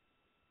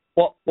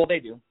 Well, they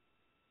do.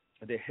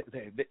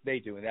 They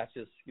do, and that's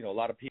just, you know, a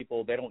lot of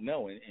people, they don't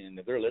know, and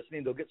if they're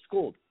listening, they'll get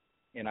schooled.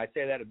 And I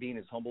say that of being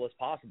as humble as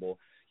possible.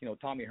 You know,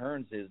 Tommy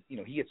Hearns is, you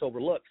know, he gets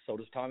overlooked. So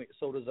does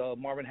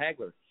Marvin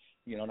Hagler.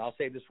 You know, and I'll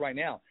say this right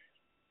now,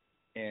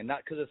 and not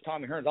because it's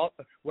Tommy Hearns.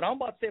 What I'm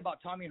about to say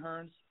about Tommy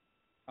Hearns,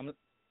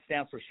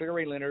 stands for Sugar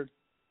Ray Leonard,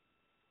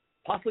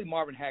 possibly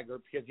Marvin Hagler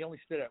because he only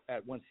stood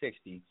at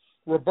 160.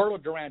 Roberto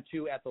Duran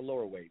too at the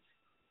lower weights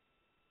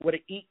would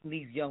have eaten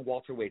these young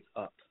welterweights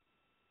up.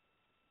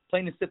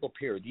 Plain and simple,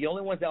 period. The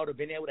only ones that would have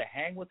been able to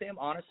hang with him,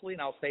 honestly,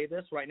 and I'll say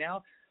this right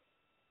now,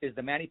 is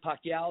the Manny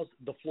Pacquiao's,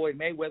 the Floyd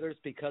Mayweathers,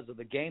 because of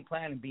the game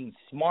plan and being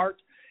smart,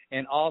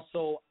 and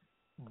also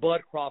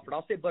Bud Crawford.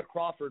 I'll say Bud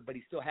Crawford, but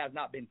he still has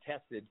not been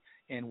tested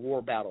in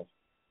war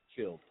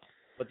battlefield.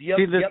 But the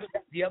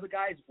other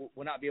guys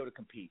will not be able to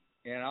compete.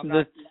 And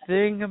the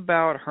thing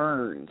about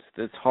Hearns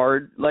that's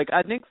hard, like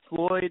I think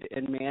Floyd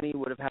and Manny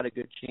would have had a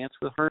good chance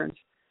with Hearns,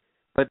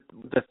 but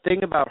the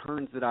thing about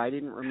Hearns that I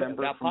didn't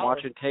remember from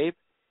watching tape,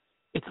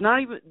 it's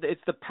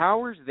the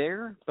power's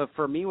there, but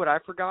for me what I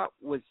forgot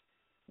was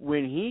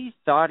when he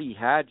thought he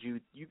had you,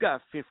 you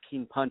got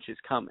 15 punches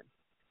coming.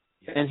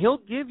 Yeah. And he'll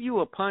give you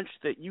a punch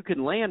that you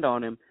can land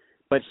on him,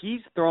 but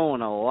he's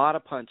throwing a lot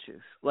of punches.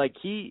 Like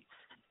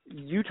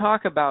you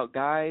talk about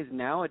guys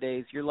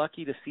nowadays, you're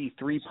lucky to see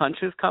 3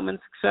 punches come in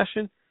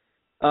succession.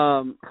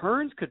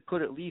 Hearns could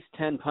put at least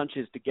 10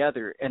 punches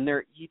together, and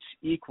they're each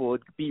equal.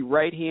 It could be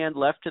right hand,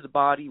 left to the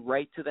body,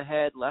 right to the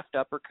head, left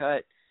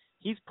uppercut.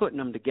 He's putting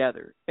them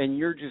together, and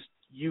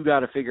you got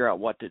to figure out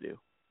what to do.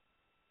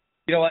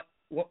 You know what?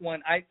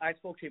 When I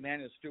spoke to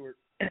Emmanuel Stewart,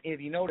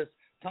 if you notice,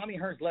 Tommy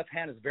Hearns' left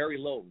hand is very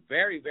low,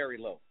 very, very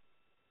low.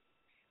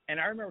 And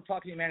I remember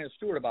talking to Emmanuel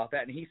Stewart about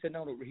that, and he said,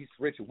 no, he's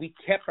Richard, we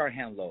kept our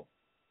hand low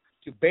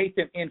to bait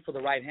them in for the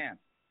right hand.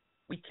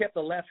 We kept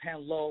the left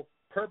hand low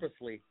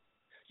purposely.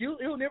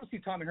 You'll never see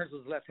Tommy Hearns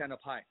with his left hand up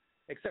high,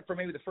 except for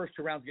maybe the first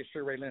 2 rounds against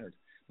Sugar Ray Leonard.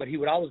 But he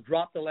would always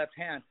drop the left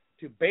hand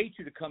to bait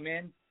you to come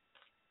in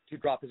to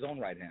drop his own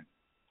right hand.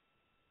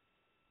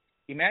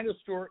 Emmanuel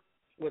Stewart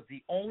was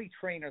the only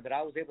trainer that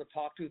I was able to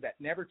talk to that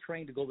never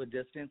trained to go the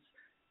distance.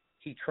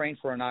 He trained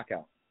for a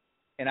knockout.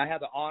 And I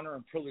had the honor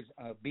and privilege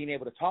of being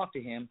able to talk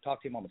to him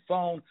on the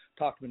phone,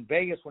 talk to him in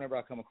Vegas whenever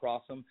I come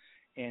across him.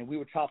 And we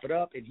would chop it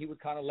up, and he would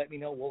kind of let me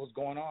know what was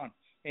going on.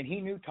 And he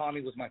knew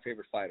Tommy was my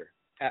favorite fighter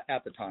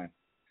at the time.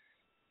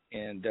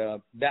 And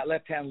that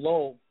left hand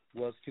low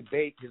was to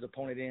bait his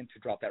opponent in to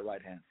drop that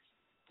right hand.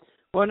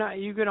 Well, now,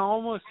 you can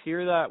almost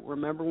hear that.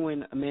 Remember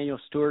when Emmanuel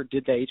Stewart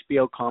did the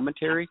HBO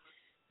commentary?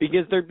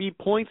 Because there'd be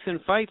points in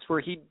fights where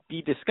he'd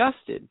be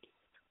disgusted,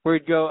 where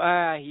he'd go,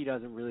 he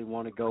doesn't really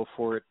want to go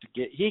for it.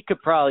 He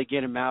could probably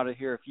get him out of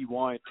here if he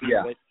wanted to.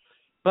 Yeah.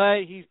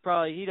 But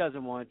he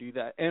doesn't want to do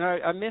that. And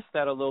I miss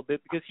that a little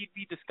bit because he'd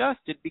be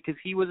disgusted because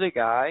he was a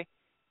guy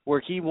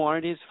where he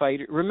wanted his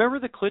fighter. Remember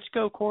the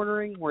Klitschko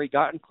cornering where he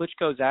got in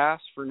Klitschko's ass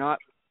for not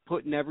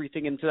putting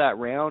everything into that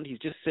round? He's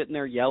just sitting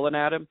there yelling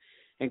at him,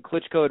 and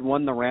Klitschko had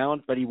won the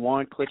round, but he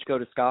wanted Klitschko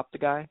to stop the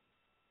guy?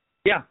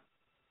 Yeah,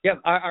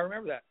 I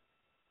remember that.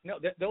 No,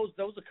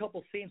 those a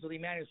couple scenes with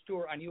Emmanuel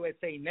Stewart on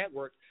USA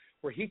Network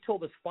where he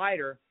told his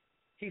fighter,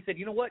 he said,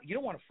 you know what? You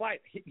don't want to fight.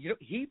 You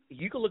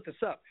can look this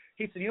up.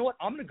 He said, you know what?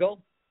 I'm going to go.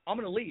 I'm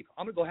going to leave.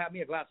 I'm going to go have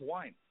me a glass of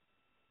wine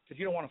because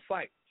you don't want to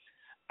fight.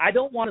 I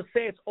don't want to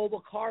say it's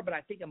Obakar, but I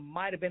think it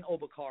might have been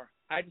Obakar.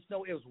 I just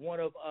know it was one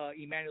of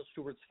Emmanuel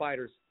Stewart's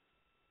fighters.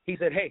 He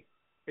said, hey,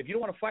 if you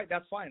don't want to fight,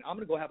 that's fine. I'm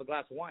going to go have a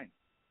glass of wine.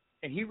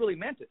 And he really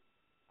meant it.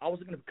 I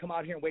wasn't going to come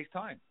out here and waste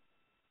time.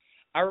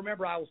 I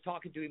remember I was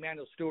talking to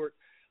Emmanuel Stewart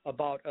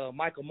about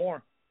Michael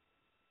Moore.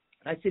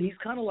 And I said, he's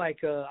kind of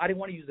like, I didn't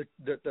want to use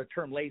the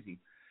term lazy.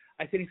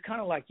 I said, he's kind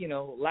of like,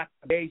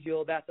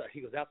 lackadaisical.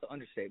 He goes, that's an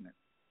understatement.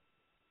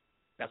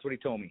 That's what he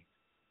told me.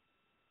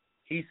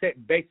 He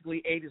said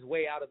basically ate his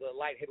way out of the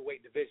light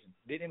heavyweight division.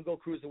 Didn't even go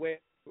cruiserweight.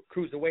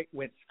 cruiserweight,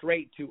 went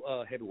straight to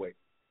heavyweight.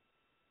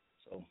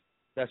 So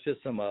that's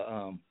just some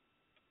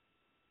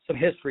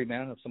history,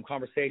 man, of some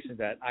conversations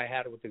that I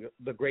had with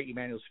the great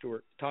Emmanuel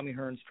Stewart, Tommy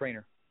Hearns'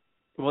 trainer.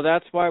 Well,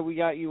 that's why we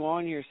got you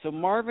on here. So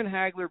Marvin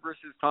Hagler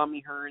versus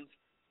Tommy Hearns,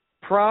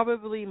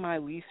 probably my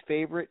least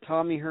favorite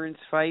Tommy Hearns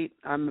fight.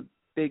 I'm a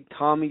big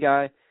Tommy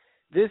guy.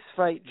 This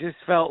fight just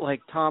felt like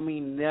Tommy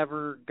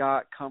never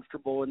got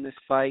comfortable in this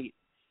fight.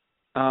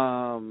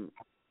 And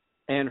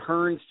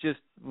Hearns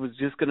was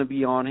going to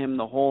be on him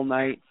the whole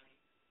night.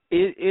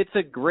 It's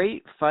a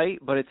great fight,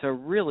 but it's a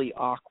really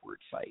awkward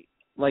fight.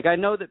 Like, I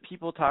know that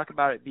people talk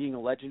about it being a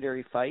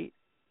legendary fight,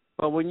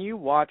 but when you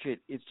watch it,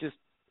 it's just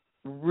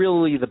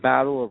really the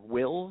battle of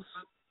wills.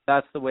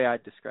 That's the way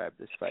I'd describe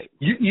this fight.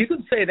 You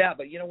can say that,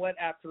 but you know what?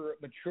 After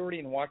maturity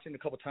and watching a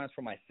couple times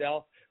for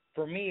myself,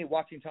 for me,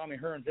 watching Tommy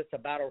Hearns, it's a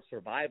battle of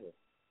survival.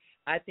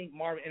 I think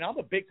Marvin, and I'm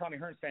a big Tommy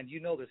Hearns fan.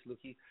 You know this,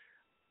 Lukey.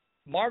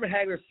 Marvin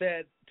Hagler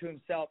said to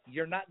himself,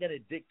 you're not going to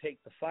dictate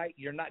the fight.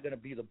 You're not going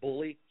to be the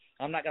bully.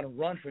 I'm not going to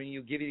run from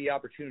you, give you the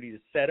opportunity to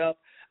set up.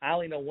 I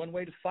only know one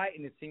way to fight,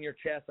 and it's in your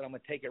chest, and I'm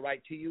going to take it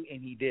right to you,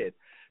 and he did.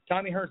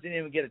 Tommy Hearns didn't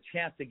even get a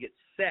chance to get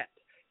set.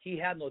 He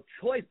had no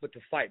choice but to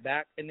fight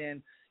back, and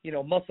then,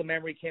 muscle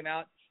memory came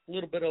out. A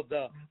little bit of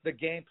the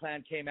game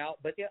plan came out,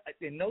 but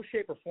in no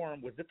shape or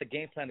form was it the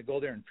game plan to go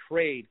there and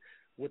trade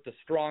with the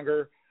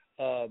stronger,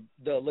 the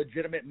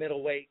legitimate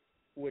middleweight,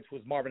 which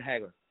was Marvin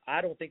Hagler. I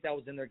don't think that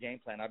was in their game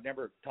plan. I've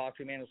never talked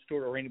to Emmanuel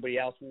Stewart or anybody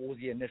else. What was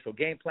the initial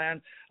game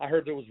plan? I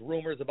heard there was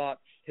rumors about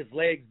his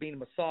legs being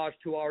massaged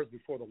 2 hours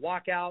before the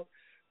walkout,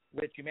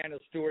 which Emmanuel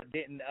Stewart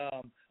didn't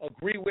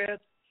agree with.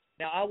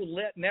 Now, I would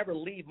never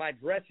leave my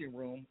dressing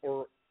room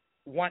or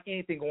want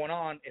anything going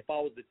on if I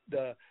was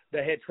the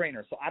head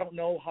trainer. So I don't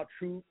know how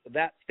true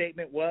that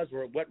statement was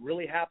or what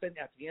really happened.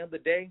 At the end of the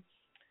day,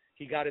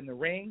 he got in the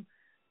ring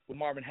with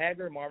Marvin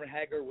Hagler. Marvin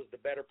Hagler was the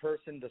better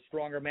person, the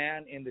stronger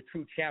man, and the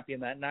true champion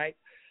that night.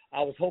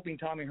 I was hoping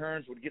Tommy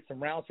Hearns would get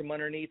some rounds from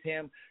underneath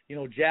him,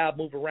 jab,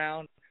 move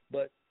around,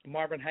 but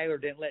Marvin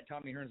Hagler didn't let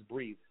Tommy Hearns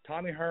breathe.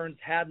 Tommy Hearns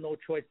had no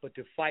choice but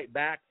to fight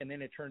back, and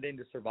then it turned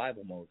into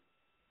survival mode.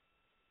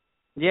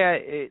 Yeah,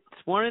 it's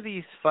one of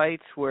these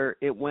fights where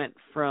it went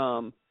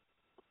from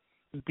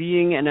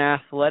being an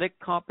athletic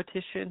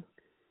competition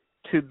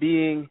to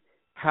being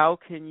how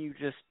can you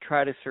just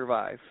try to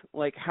survive?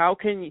 Like, how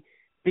can you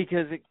 –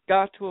 because it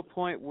got to a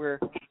point where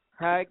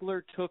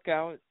Hagler took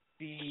out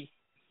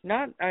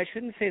I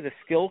shouldn't say the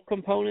skill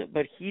component,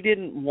 but he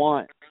didn't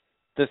want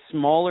the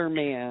smaller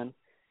man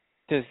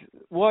to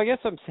 – well, I guess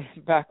I'm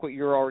saying back what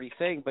you're already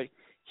saying, but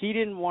he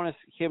didn't want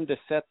him to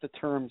set the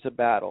terms of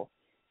battle.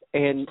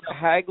 And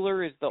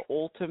Hagler is the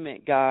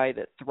ultimate guy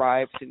that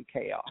thrives in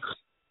chaos.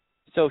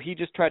 So he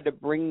just tried to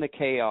bring the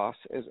chaos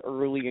as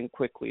early and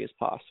quickly as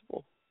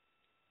possible.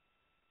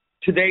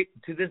 To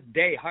this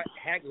day,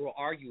 Hagler will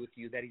argue with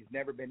you that he's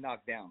never been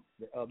knocked down.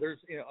 There's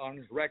on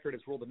his record,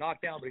 it's ruled a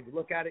knockdown, but if you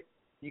look at it,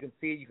 you can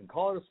see you can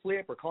call it a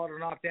slip or call it a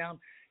knockdown.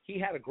 He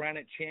had a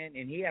granite chin,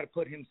 and he had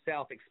to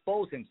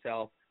expose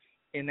himself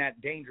in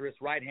that dangerous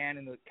right hand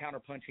and the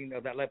counter-punching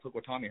of that left hook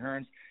with Tommy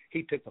Hearns.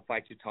 He took the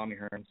fight to Tommy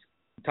Hearns.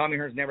 Tommy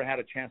Hearns never had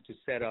a chance to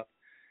set up.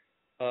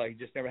 He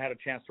just never had a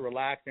chance to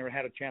relax, never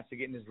had a chance to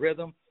get in his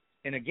rhythm.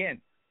 And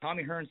again,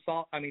 Marvin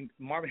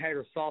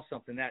Hagler saw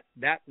something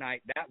that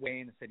night, that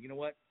way, and said, you know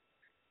what?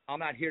 I'm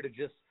not here to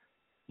just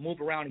move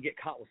around and get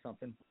caught with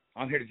something.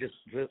 I'm here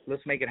to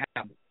let's make it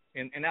happen.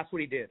 And that's what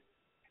he did.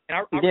 And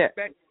I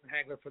respect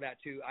Hagler for that,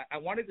 too. I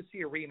wanted to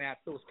see a rematch.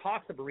 There was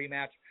talks of a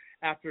rematch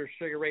after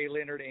Sugar Ray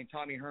Leonard and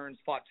Tommy Hearns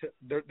fought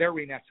their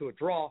rematch to a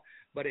draw,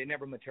 but it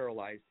never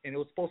materialized. And it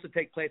was supposed to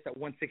take place at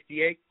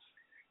 168.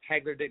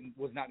 Hagler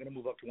was not going to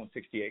move up to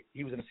 168.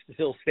 He was going to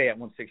still stay at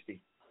 160.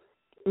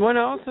 What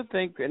I also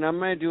think, and I'm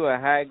going to do a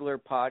Hagler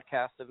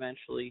podcast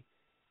eventually,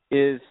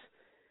 is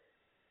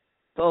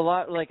a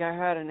lot like I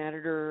had an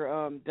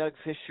editor, Doug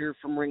Fisher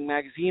from Ring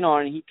Magazine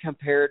on, and he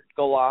compared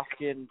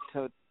Golovkin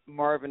to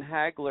Marvin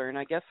Hagler, and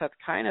I guess that's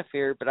kind of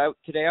fair, but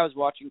today I was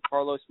watching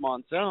Carlos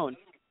Monzon,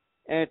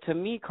 and to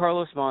me,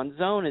 Carlos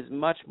Monzon is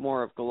much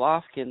more of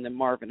Golovkin than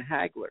Marvin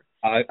Hagler.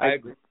 I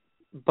agree.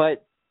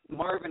 But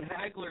Marvin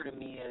Hagler to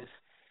me is,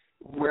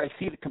 where I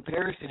see the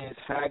comparison is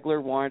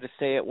Hagler wanted to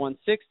stay at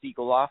 160,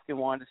 Golovkin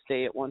wanted to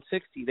stay at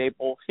 160. They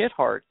both hit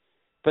hard.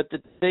 But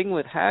the thing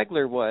with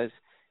Hagler was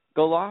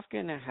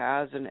Golovkin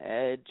has an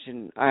edge,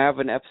 and I have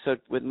an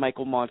episode with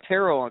Michael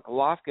Montero on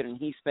Golovkin, and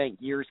he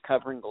spent years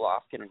covering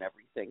Golovkin and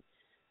everything.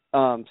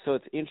 So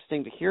it's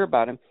interesting to hear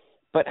about him.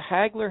 But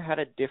Hagler had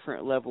a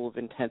different level of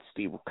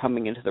intensity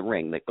coming into the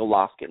ring that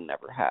Golovkin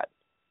never had,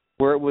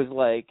 where it was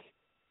like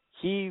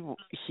he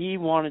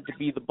wanted to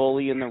be the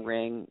bully in the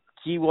ring.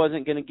 He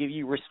wasn't going to give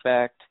you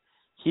respect.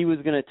 He was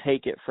going to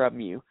take it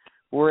from you.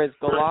 Whereas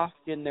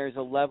Golovkin, there's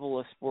a level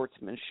of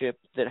sportsmanship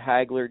that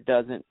Hagler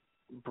doesn't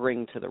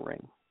bring to the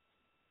ring.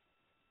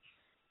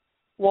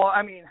 Well,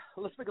 I mean,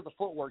 let's look at the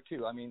footwork,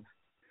 too. I mean,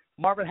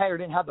 Marvin Hagler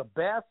didn't have the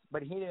best,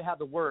 but he didn't have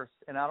the worst.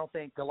 And I don't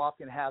think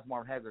Golovkin has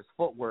Marvin Hagler's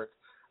footwork.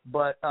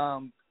 But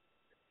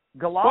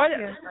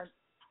Golovkin...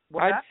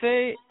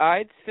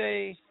 I'd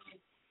say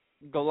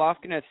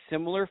Golovkin has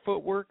similar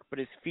footwork, but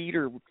his feet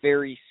are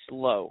very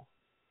slow.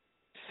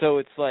 So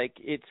it's like,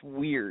 it's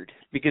weird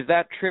because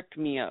that tripped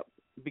me up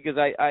because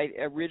I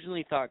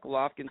originally thought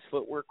Golovkin's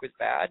footwork was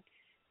bad,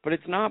 but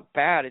it's not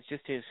bad. It's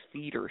just his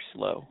feet are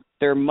slow.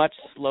 They're much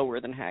slower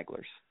than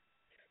Hagler's.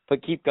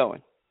 But keep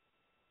going.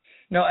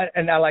 No,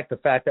 and I like the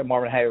fact that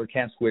Marvin Hagler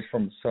can switch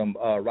from some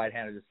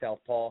right-handed to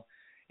southpaw,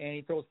 and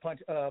he throws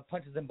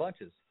punches and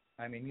bunches.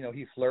 I mean,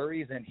 he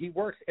flurries, and he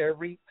works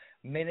every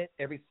minute,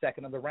 every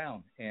second of the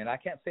round. And I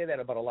can't say that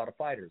about a lot of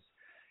fighters,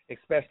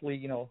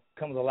 especially,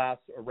 come to the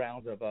last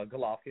rounds of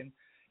Golovkin.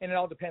 And it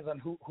all depends on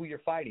who you're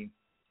fighting.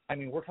 I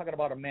mean, we're talking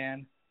about a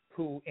man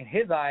who, in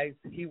his eyes,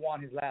 he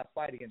won his last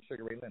fight against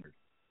Sugar Ray Leonard.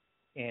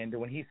 And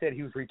when he said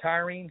he was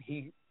retiring,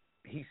 he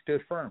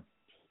stood firm,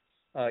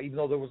 even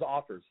though there was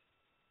offers.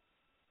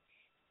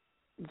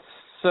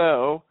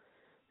 So,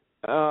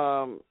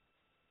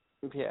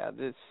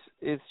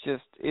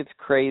 it's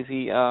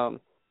crazy.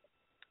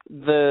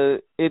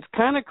 It's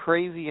kind of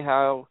crazy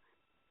how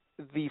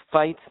the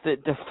fights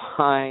that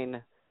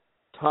define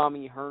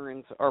Tommy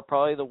Hearns are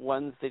probably the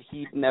ones that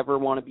he'd never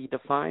want to be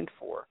defined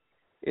for.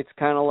 It's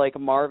kind of like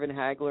Marvin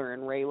Hagler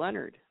and Ray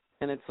Leonard.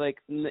 And it's like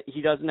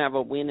he doesn't have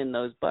a win in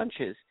those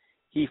bunches.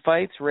 He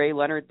fights Ray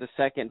Leonard the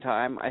second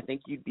time. I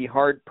think you'd be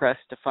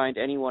hard-pressed to find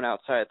anyone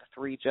outside the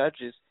three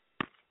judges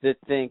that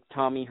think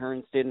Tommy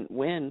Hearns didn't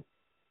win,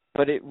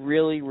 but it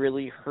really,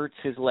 really hurts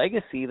his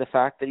legacy, the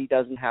fact that he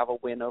doesn't have a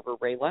win over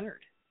Ray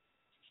Leonard.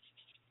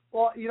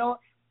 Well,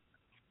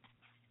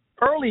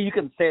 early you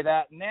can say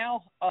that.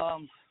 Now,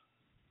 I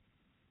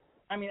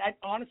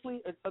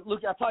honestly,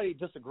 look, I probably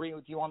disagree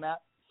with you on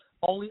that,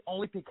 only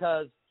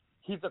because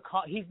he's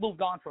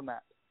moved on from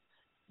that.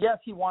 Yes,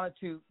 he wanted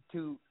to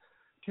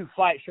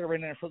fight Sugar Ray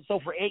Leonard.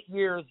 So for 8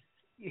 years,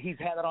 he's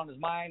had that on his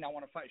mind. I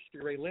want to fight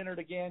Sugar Ray Leonard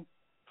again.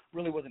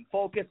 Really wasn't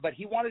focused, but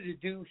he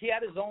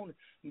had his own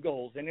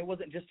goals, and it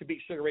wasn't just to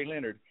beat Sugar Ray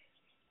Leonard.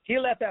 He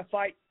left that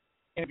fight,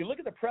 and if you look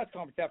at the press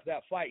conference after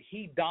that fight,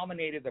 he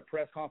dominated the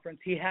press conference.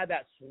 He had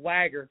that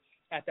swagger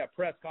at that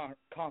press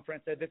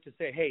conference as if to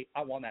say, hey,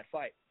 I won that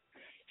fight.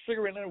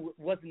 Sugar Ray Leonard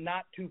was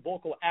not too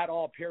vocal at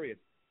all, period.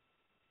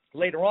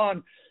 Later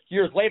on,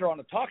 years later on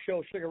the talk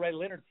show, Sugar Ray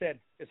Leonard said,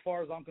 as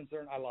far as I'm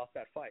concerned, I lost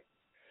that fight.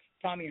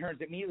 Tommy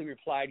Hearns immediately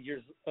replied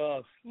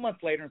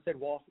months later and said,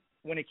 well,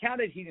 when it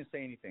counted, he didn't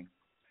say anything.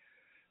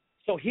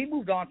 So he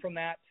moved on from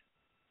that,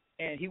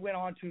 and he went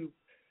on to,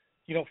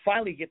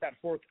 finally get that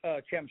fourth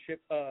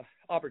championship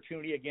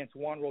opportunity against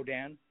Juan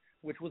Rodin,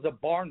 which was a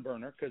barn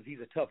burner because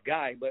he's a tough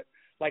guy. But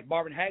like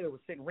Marvin Hagler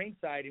was sitting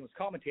ringside and was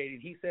commentating,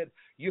 he said,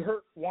 you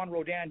hurt Juan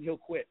Rodin, he'll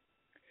quit.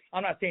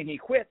 I'm not saying he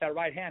quit. That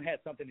right hand had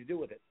something to do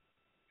with it.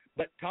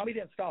 But Tommy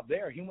didn't stop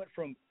there. He went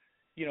from,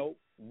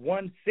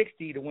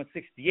 160 to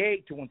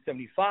 168 to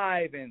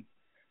 175, and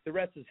the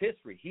rest is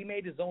history. He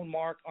made his own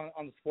mark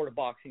on the sport of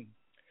boxing.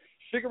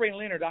 Sugar Ray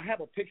Leonard, I have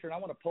a picture, and I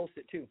want to post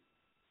it too.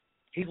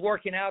 He's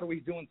working out or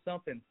he's doing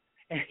something,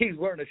 and he's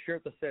wearing a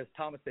shirt that says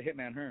Thomas the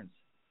Hitman Hearns.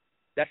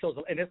 That shows,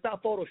 and it's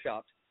not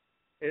photoshopped.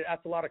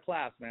 That's a lot of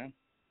class, man.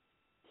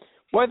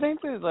 Well, I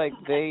think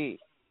that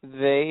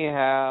they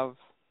have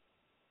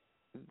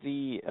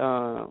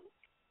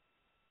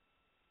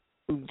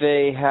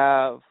they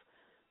have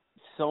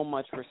so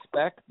much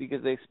respect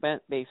because they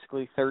spent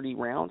basically 30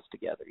 rounds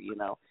together,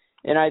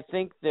 And I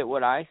think that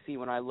what I see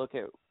when I look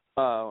at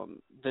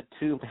the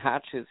two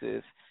matches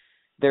is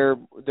they're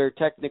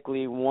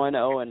technically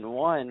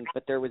 1-0-1,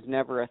 but there was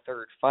never a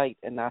third fight,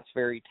 and that's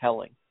very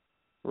telling,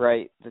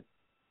 right?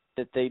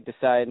 That they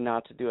decided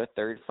not to do a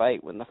third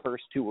fight when the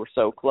first two were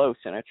so close,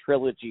 and a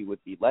trilogy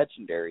would be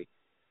legendary,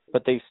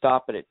 but they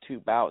stop it at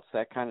 2 bouts.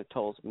 That kind of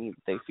tells me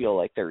that they feel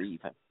like they're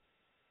even.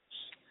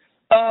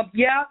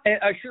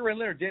 Sugar Ray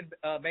Leonard did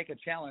make a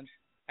challenge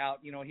out.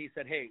 He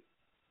said, hey,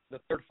 the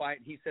third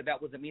fight, he said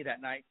that wasn't me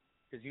that night.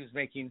 Because he was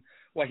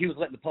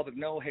letting the public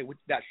know, hey,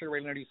 that Sugar Ray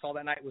Leonard you saw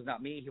that night was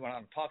not me. He went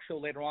on a talk show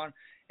later on,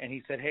 and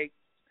he said, hey,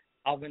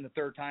 I'll win the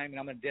third time, and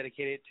I'm going to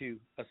dedicate it to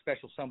a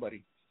special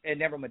somebody. It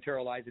never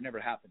materialized. It never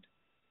happened.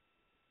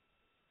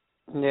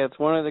 Yeah, it's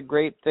one of the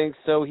great things.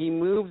 So he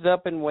moves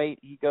up in weight.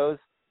 He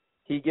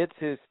gets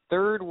his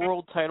third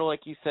world title,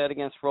 like you said,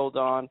 against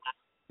Roldan.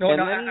 I'm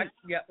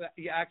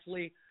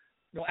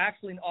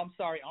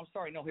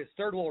sorry. No, his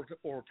third world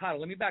title.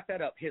 Let me back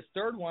that up. His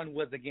third one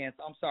was against,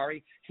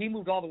 he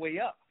moved all the way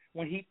up.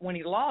 When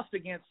he lost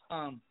against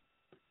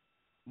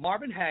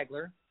Marvin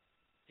Hagler,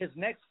 his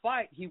next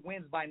fight, he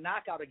wins by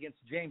knockout against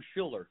James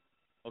Schuller.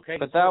 Okay?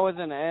 But that was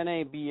an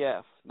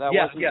NABF. That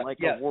wasn't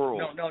a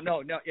world.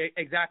 No,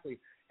 exactly.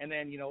 And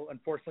then,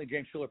 unfortunately,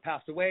 James Schuller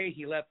passed away.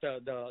 He left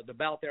the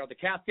belt there on the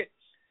casket.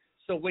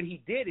 So what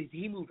he did is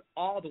he moved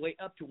all the way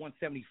up to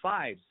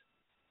 175s.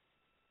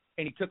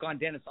 And he took on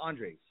Dennis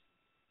Andres.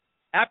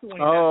 And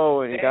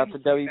he got the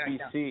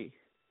WBC.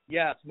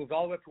 Yes, moved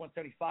all the way up to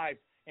 175,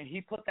 and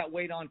he put that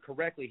weight on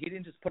correctly. He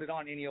didn't just put it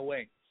on any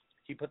way.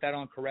 He put that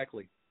on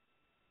correctly.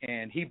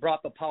 And he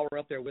brought the power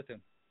up there with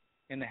him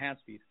in the hand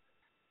speed.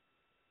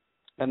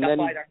 And that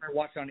fight I remember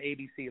watching on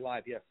ABC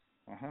Live, yes.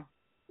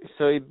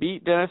 So he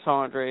beat Dennis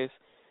Andres.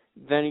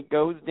 Then he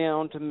goes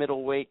down to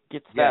middleweight,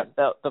 gets Yeah. that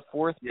belt, the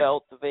fourth Yeah.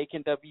 belt, the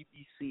vacant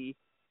WBC.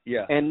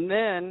 Yeah. And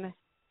then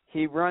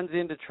he runs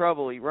into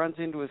trouble. He runs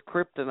into his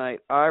kryptonite,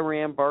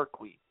 Iran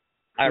Barkley.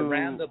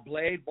 Iran the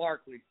Blade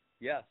Barkley.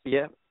 Yes.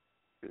 Yeah.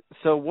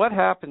 So what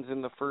happens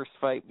in the first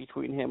fight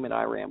between him and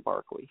Iran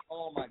Barkley?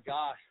 Oh my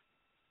gosh.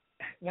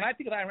 When I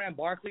think of Iran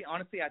Barkley,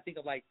 honestly, I think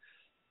of like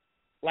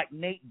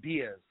Nate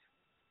Diaz.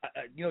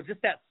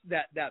 Just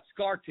that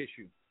scar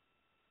tissue.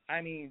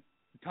 I mean,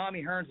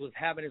 Tommy Hearns was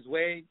having his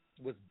way,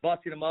 was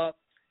busting him up.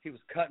 He was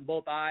cutting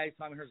both eyes.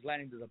 Tommy Hearns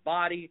landing to the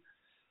body.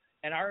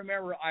 And I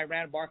remember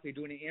Iran Barkley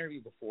doing an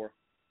interview before,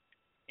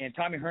 and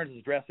Tommy Hearns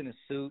was dressed in his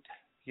suit.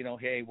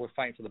 Hey, we're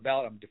fighting for the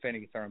belt. I'm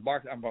defending against Iran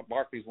Barkley.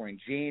 Barkley's wearing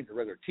jeans, a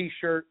regular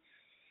T-shirt,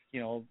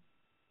 and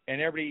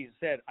everybody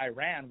said,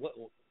 Iran,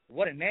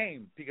 what a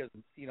name, because,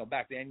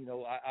 back then,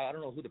 I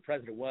don't know who the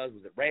president was.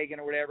 Was it Reagan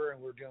or whatever,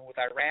 and we were dealing with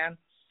Iran?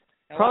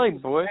 And Probably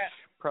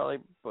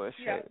Bush,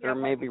 yeah, or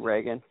maybe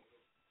Reagan.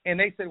 And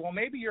they said, well,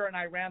 maybe you're an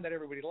Iran that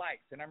everybody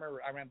likes. And I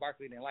remember Iran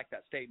Barkley didn't like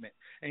that statement.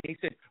 And he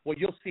said, well,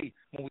 you'll see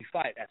when we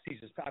fight at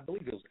Caesar's Palace. I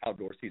believe it was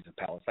outdoor Caesar's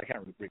Palace. I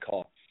can't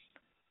recall.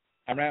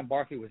 Iran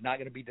Barkley was not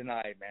going to be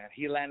denied, man.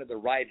 He landed the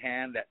right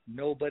hand that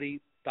nobody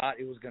thought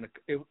it was going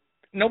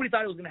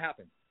to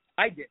happen.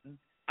 I didn't.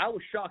 I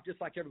was shocked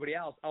just like everybody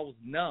else. I was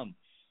numb.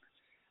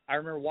 I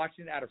remember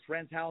watching it at a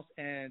friend's house,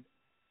 and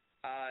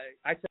I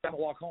said, I'm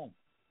going to walk home.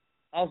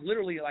 I was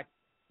literally like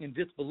in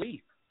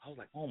disbelief. I was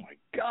like, oh, my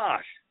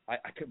gosh.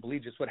 I couldn't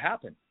believe just what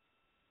happened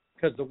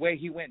because the way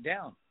he went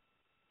down.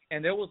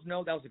 And that was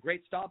a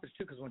great stoppage,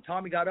 too, because when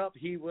Tommy got up,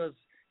 he was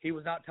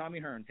not Tommy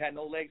Hearns. Had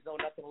no legs, no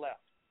nothing left.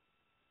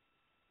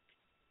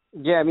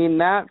 Yeah, I mean,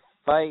 that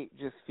fight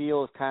just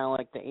feels kind of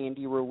like the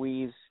Andy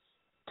Ruiz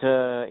to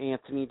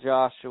Anthony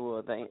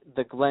Joshua,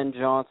 the Glenn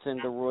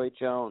Johnson to Roy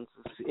Jones.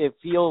 It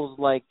feels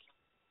like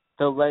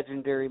the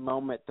legendary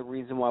moment, the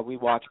reason why we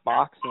watch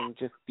boxing,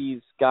 just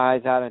these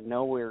guys out of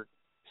nowhere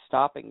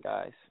stopping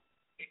guys.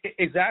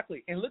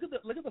 Exactly. And look at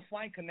the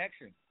flying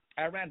connection.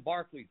 Iran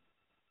Barkley,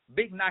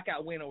 big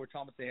knockout win over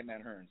Thomas the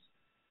Hitman Hearns.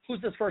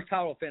 Who's his first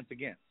title offense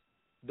against?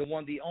 The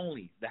one, the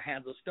only, the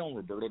Hands of Stone,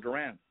 Roberto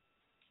Duran.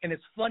 And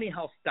it's funny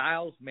how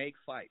styles make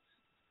fights.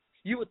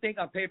 You would think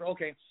on paper,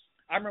 okay,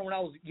 I remember when I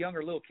was a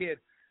younger little kid,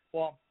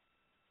 well,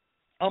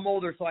 I'm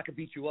older so I could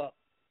beat you up.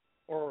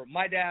 Or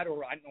my dad,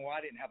 or I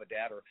didn't have a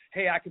dad, or,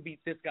 hey, I could beat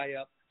this guy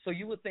up. So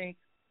you would think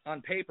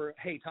on paper,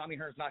 hey, Tommy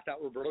Hearns knocked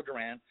out Roberto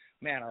Duran.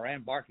 Man,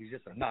 Iran Barkley's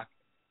just going to knock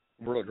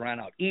Roberto Duran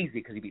out easy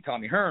because he beat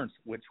Tommy Hearns,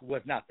 which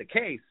was not the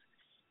case.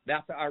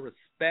 That's how I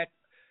respect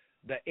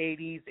the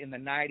 80s and the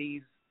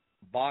 90s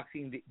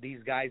boxing, these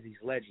guys, these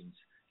legends.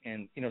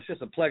 And, it's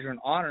just a pleasure and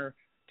honor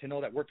to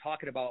know that we're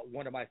talking about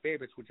one of my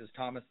favorites, which is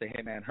Thomas the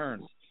Hitman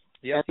Hearns.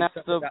 Yes, and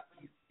that's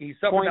he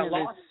suffered point that of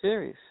loss this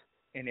series.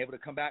 and able to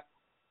come back.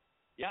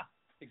 Yeah,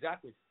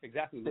 exactly.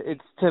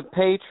 It's to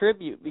pay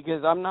tribute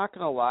because I'm not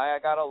going to lie, I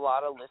got a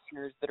lot of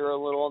listeners that are a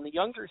little on the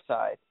younger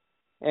side.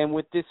 And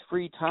with this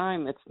free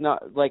time, it's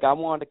not like I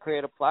wanted to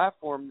create a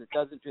platform that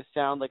doesn't just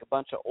sound like a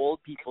bunch of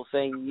old people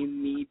saying you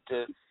need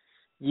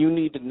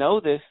to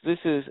know this. This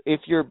is, if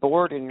you're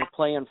bored and you're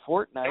playing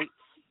Fortnite,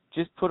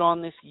 just put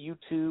on this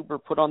YouTube or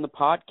put on the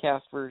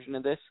podcast version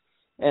of this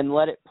and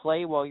let it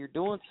play while you're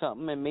doing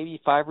something, and maybe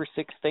 5 or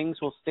 6 things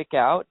will stick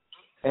out.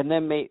 And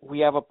then we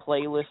have a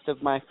playlist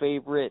of my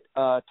favorite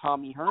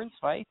Tommy Hearns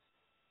fights.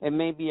 And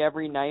maybe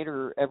every night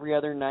or every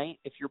other night,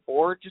 if you're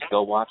bored, just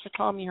go watch a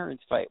Tommy Hearns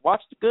fight.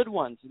 Watch the good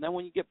ones. And then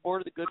when you get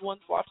bored of the good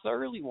ones, watch the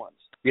early ones.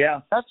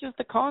 Yeah. That's just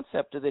the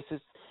concept of this is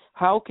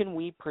how can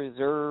we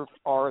preserve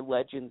our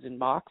legends in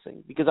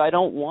boxing? Because I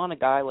don't want a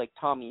guy like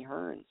Tommy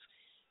Hearns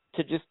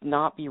to just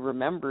not be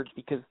remembered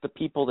because the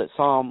people that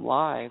saw him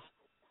live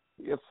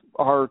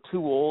are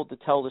too old to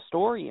tell the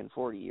story in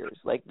 40 years.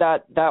 Like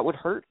that would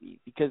hurt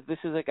me because this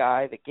is a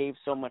guy that gave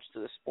so much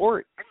to the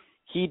sport.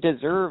 He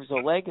deserves a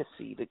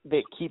legacy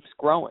that keeps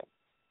growing.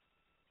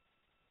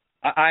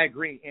 I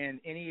agree. And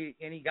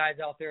any guys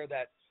out there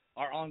that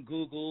are on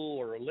Google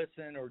or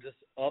listen or just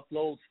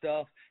upload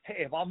stuff, hey,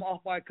 if I'm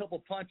off by a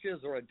couple punches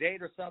or a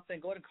date or something,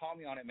 go ahead and call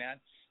me on it, man.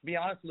 Be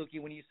honest, Lukey,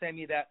 when you send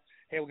me that,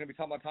 hey, we're going to be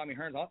talking about Tommy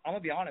Hearns, I'm going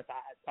to be honest.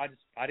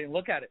 I didn't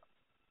look at it.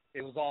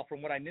 It was all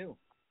from what I knew.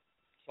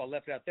 So I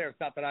left it out there. It's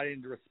not that I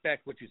didn't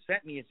respect what you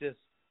sent me. It's just,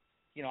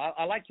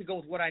 I like to go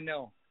with what I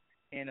know.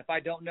 And if I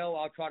don't know,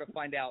 I'll try to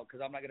find out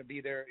because I'm not going to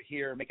be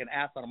here make an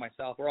ass out of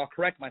myself, or I'll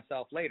correct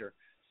myself later.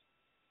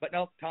 But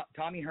no,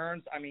 Tommy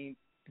Hearns, I mean,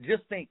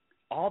 just think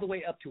all the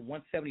way up to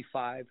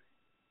 175,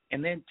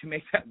 and then to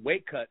make that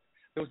weight cut,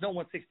 there was no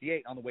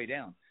 168 on the way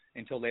down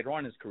until later on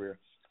in his career,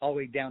 all the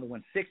way down to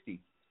 160.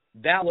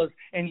 That was,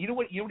 and you know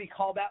what he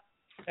called that?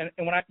 And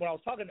when I was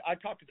talking, I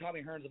talked to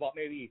Tommy Hearns about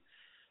maybe,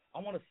 I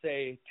want to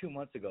say 2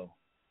 months ago,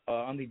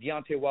 on the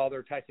Deontay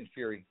Wilder Tyson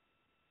Fury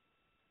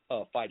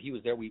fight. He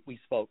was there. We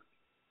spoke.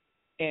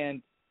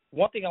 And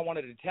one thing I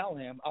wanted to tell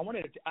him, I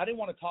didn't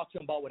want to talk to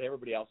him about what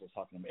everybody else was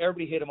talking to him.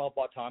 Everybody hit him up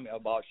about Tommy,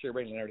 about Sugar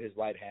Ray Leonard, his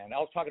right hand. I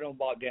was talking to him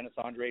about Dennis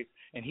Andres,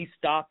 and he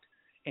stopped,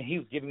 and he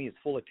was giving me his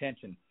full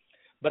attention.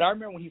 But I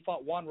remember when he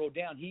fought Juan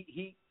Rodin,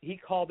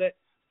 he called it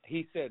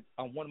he said,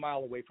 I'm 1 mile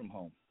away from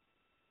home,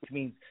 which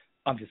means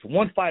I'm just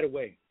one fight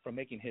away from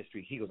making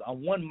history. He goes,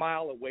 I'm 1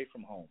 mile away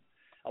from home.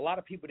 A lot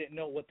of people didn't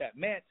know what that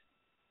meant.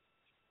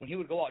 When he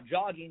would go out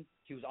jogging,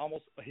 he was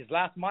almost, his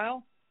last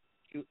mile,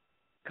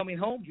 coming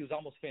home, he was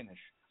almost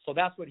finished. So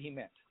that's what he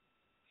meant.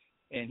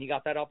 And he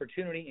got that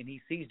opportunity, and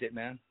he seized it,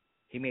 man.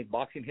 He made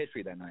boxing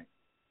history that night.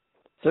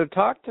 So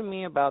talk to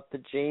me about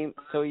the James.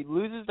 So he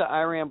loses to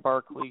Iran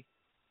Barkley,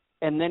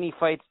 and then he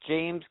fights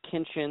James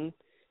Kinchin.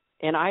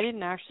 And I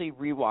didn't actually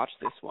rewatch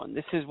this one.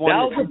 This is one.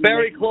 That was a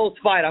very close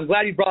fight. I'm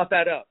glad you brought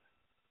that up.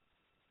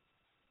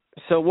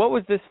 So what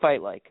was this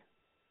fight like?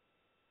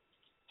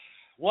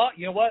 Well,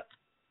 you know what?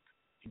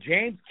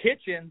 James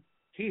Kitchen,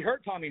 he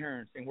hurt Tommy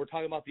Hearns. And we're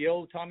talking about the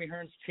old Tommy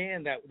Hearns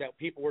chin that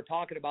people were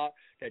talking about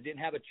that didn't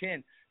have a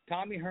chin.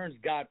 Tommy Hearns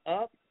got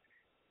up,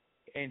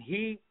 and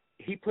he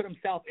put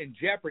himself in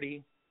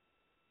jeopardy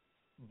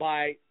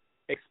by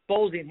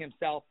exposing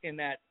himself in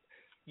that.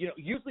 You know,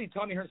 usually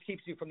Tommy Hearns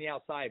keeps you from the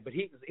outside, but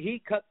he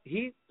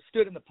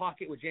stood in the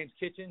pocket with James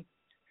Kitchen,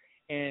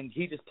 and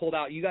he just pulled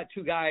out. You got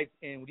two guys,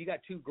 and when you got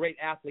two great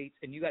athletes,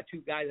 and you got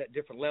two guys at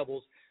different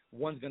levels,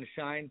 one's going to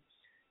shine,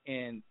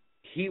 and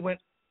he went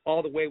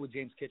all the way with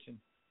James Kitchen.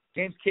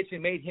 James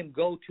Kitchen made him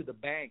go to the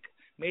bank,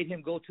 made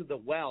him go to the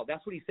well.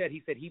 That's what he said.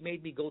 He said, he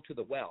made me go to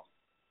the well,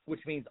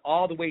 which means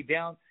all the way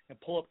down and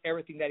pull up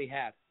everything that he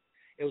had.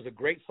 It was a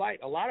great fight.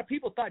 A lot of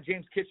people thought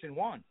James Kitchen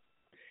won.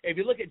 If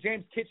you look at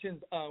James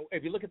Kitchen's,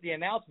 if you look at the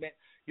announcement,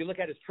 you look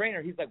at his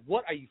trainer, he's like,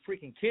 what, are you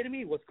freaking kidding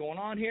me? What's going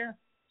on here?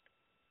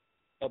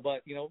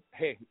 But, you know,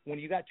 hey, when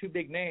you got two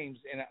big names,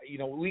 and, you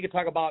know, we could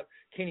talk about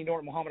Kenny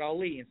Norton, Muhammad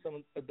Ali, and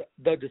some of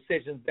the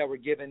decisions that were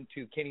given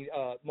to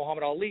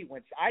Muhammad Ali,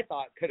 which I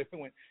thought could have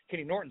went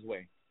Kenny Norton's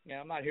way. You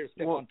know, I'm not here to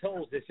step on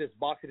toes. It's just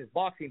boxing is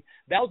boxing.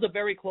 That was a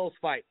very close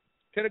fight.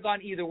 Could have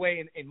gone either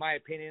way, in my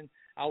opinion.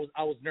 I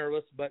was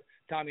nervous, but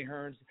Tommy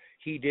Hearns,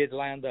 he did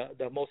land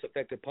the most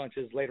effective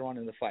punches later on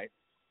in the fight.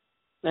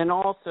 And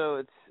also,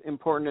 it's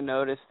important to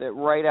notice that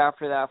right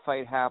after that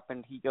fight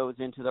happened, he goes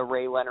into the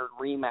Ray Leonard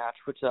rematch,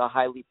 which is a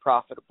highly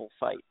profitable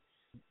fight,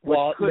 which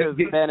could have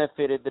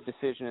benefited the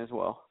decision as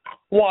well.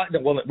 Well,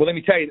 let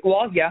me tell you.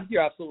 Well, yeah,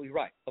 you're absolutely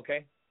right,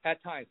 okay,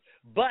 at times.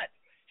 But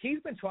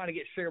he's been trying to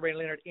get Sugar Ray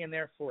Leonard in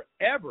there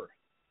forever.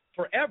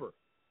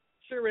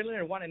 Sugar Ray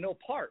Leonard wanted no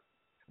part.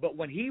 But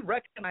when he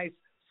recognized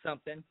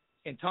something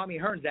in Tommy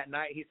Hearns that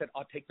night, he said,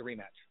 I'll take the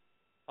rematch.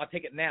 I'll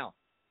take it now.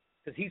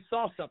 Because he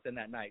saw something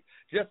that night.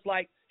 Just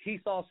like he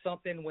saw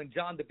something when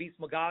John the Beast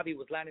Mugabe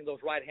was landing those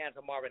right hands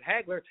on Marvin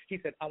Hagler. He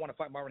said, I want to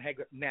fight Marvin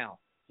Hagler now.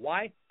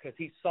 Why? Because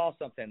he saw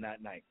something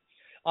that night.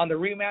 On the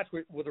rematch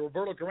with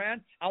Roberto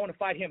Duran, I want to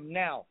fight him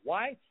now.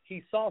 Why?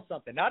 He saw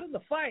something. Not in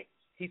the fight.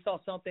 He saw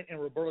something in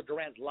Roberto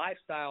Duran's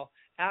lifestyle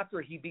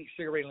after he beat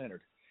Sugar Ray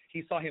Leonard.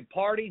 He saw him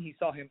partying. He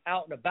saw him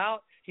out and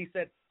about. He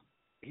said,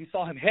 he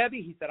saw him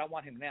heavy. He said, I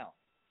want him now.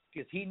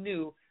 Because he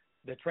knew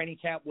the training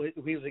camp,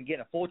 he was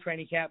getting a full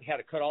training camp. He had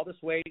to cut all this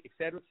weight, et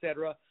cetera, et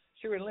cetera.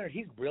 Sugar Ray Leonard,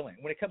 he's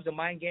brilliant. When it comes to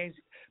mind games,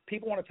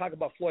 people want to talk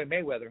about Floyd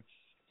Mayweather.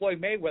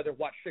 Floyd Mayweather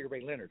watched Sugar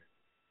Ray Leonard.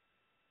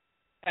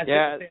 And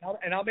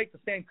I'll make the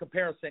same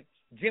comparison.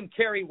 Jim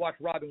Carrey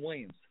watched Robin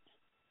Williams.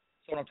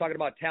 So when I'm talking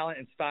about talent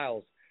and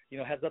styles, you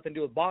know, has nothing to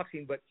do with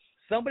boxing, but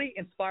somebody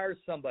inspires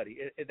somebody.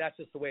 That's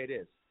just the way it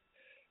is.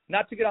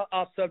 Not to get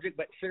off subject,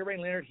 but Sugar Ray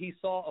Leonard, he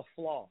saw a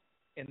flaw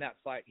in that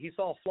fight. He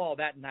saw a flaw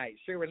that night.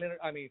 Sugar Ray Leonard,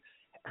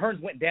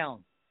 Hearns went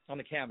down on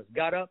the canvas,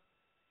 got up,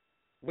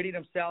 witted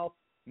himself,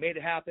 made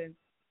it happen,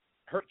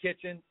 hurt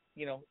Kitchen.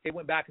 You know, it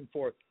went back and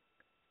forth.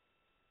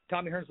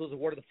 Tommy Hearns was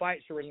awarded the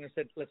fight. Sugar Ray Leonard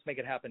said, let's make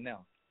it happen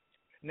now.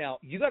 Now,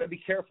 you got to be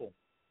careful.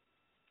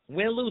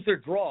 Win, lose, or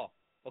draw,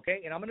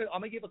 okay? And I'm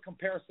gonna give a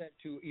comparison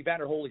to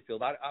Evander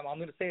Holyfield. I'm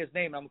going to say his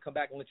name, and I'm going to come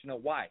back and let you know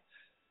why.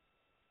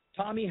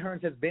 Tommy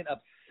Hearns has been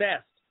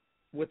obsessed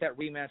with that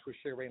rematch with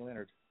Sugar Ray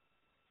Leonard.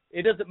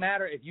 It doesn't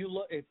matter if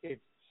you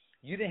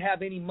didn't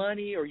have any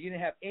money or you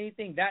didn't have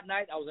anything that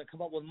night. I was going to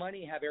come up with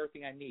money and have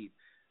everything I need.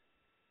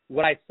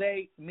 What I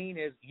mean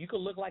is you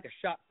could look like a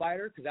shot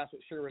fighter because that's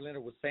what Sugar Ray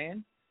Leonard was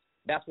saying.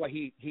 That's why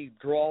he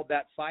drawled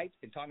that fight,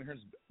 and Tommy Hearns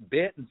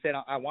bit and said,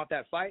 I want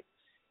that fight.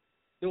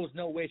 There was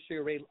no way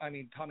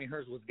Tommy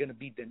Hearns was going to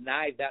be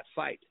denied that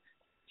fight.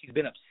 He's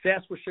been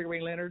obsessed with Sugar Ray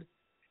Leonard.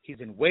 He's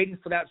been waiting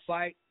for that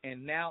fight,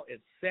 and now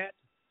it's set.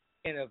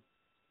 And if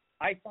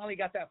I finally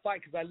got that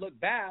fight because I look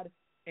bad,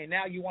 and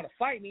now you want to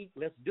fight me,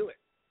 let's do it.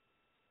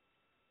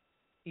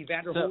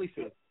 Evander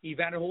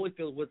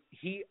Holyfield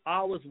he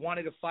always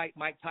wanted to fight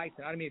Mike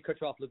Tyson. I didn't mean to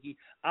cut you off, Lukey.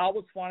 I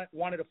always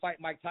wanted to fight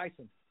Mike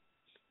Tyson.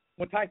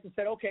 When Tyson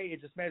said, okay,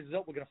 it just measures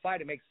up, we're going to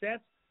fight, it makes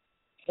sense,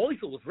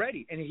 Holyfield was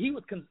ready. And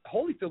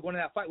Holyfield going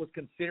to that fight was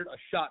considered a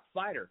shot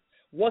fighter.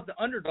 Was the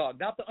underdog,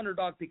 not the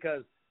underdog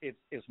because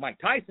it's Mike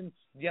Tyson,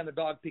 the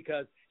underdog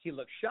because he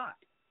looked shot.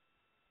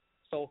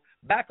 So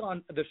back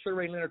on the Sugar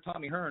Ray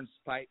Leonard-Tommy Hearns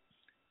fight,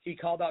 he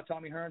called out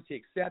Tommy Hearns. He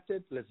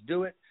accepted, let's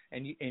do it.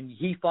 And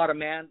he fought a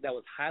man that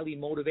was highly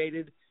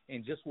motivated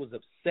and just was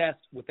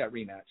obsessed with that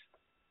rematch.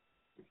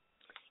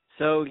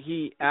 So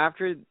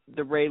after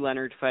the Ray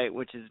Leonard fight,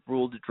 which is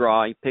ruled a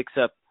draw, he picks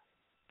up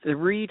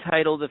 3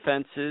 title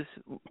defenses,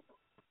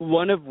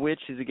 one of which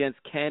is against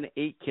Ken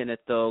Aitken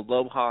at the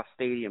Aloha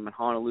Stadium in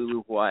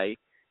Honolulu, Hawaii,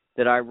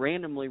 that I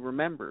randomly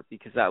remember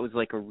because that was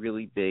like a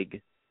really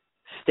big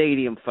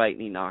stadium fight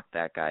and he knocked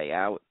that guy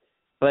out.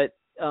 But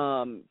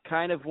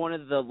kind of one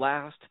of the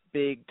last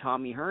big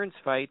Tommy Hearns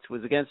fights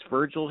was against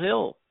Virgil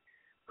Hill,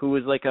 who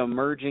was like an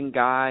emerging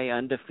guy,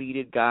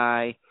 undefeated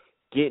guy,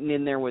 getting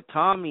in there with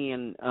Tommy,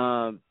 and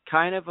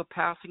kind of a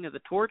passing of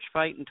the torch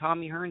fight, and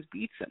Tommy Hearns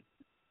beats him.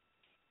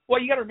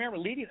 Well, you got to remember,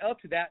 leading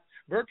up to that,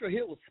 Virgil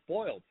Hill was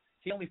spoiled.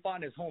 He only fought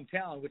in his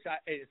hometown, which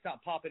it's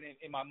not popping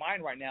in my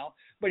mind right now,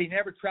 but he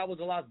never traveled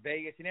to Las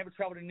Vegas. He never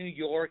traveled to New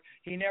York.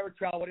 He never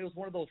traveled. It was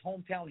one of those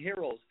hometown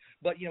heroes.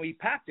 But, he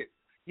packed it.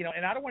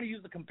 And I don't want to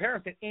use the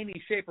comparison in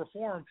any shape or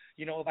form,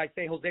 if I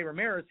say Jose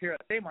Ramirez here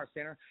at Seymour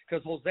Center,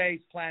 because Jose's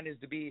plan is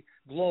to be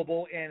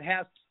global and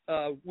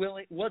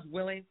was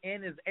willing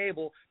and is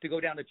able to go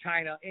down to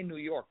China and New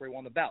York where he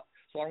won the bout.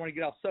 So I don't want to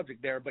get off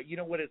subject there, but you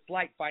know what it's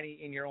like fighting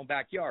in your own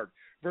backyard.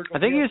 I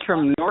think he was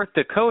from North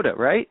Dakota,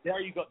 right?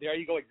 There you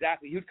go,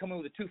 exactly. He would come in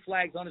with the 2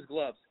 flags on his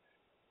gloves.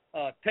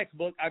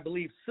 Textbook, I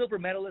believe, silver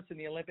medalist in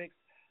the Olympics.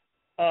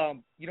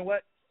 You know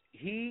what?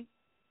 He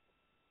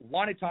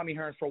wanted Tommy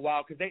Hearns for a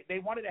while because they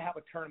wanted to have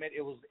a tournament.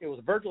 It was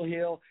Virgil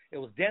Hill, it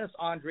was Dennis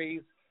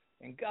Andres,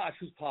 and gosh,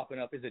 who's popping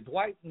up? Is it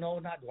Dwight? No,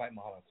 not Dwight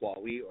Muhammad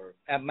Kwawi or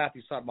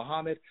Matthew Saad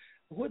Muhammad.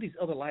 Who are these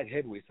other light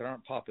heavyweights that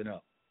aren't popping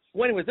up?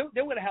 Well, anyways, they were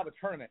going to have a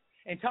tournament,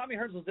 and Tommy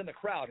Hearns was in the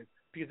crowd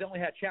because they only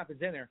had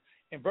champions in there,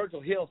 and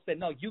Virgil Hill said,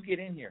 no, you get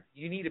in here.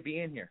 You need to be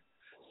in here.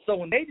 So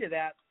when they did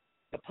that,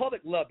 the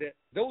public loved it.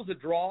 There was a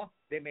draw.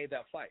 They made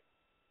that fight.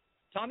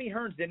 Tommy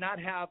Hearns did not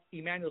have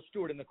Emmanuel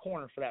Stewart in the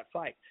corner for that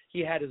fight. He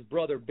had his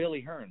brother,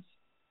 Billy Hearns.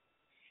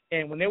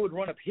 And when they would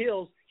run up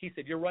hills, he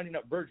said, you're running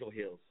up Virgil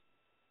Hills.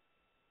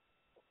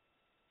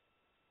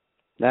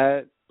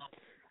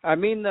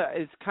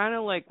 It's kind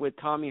of like with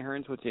Tommy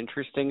Hearns, what's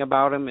interesting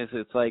about him is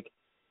it's like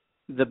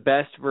the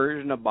best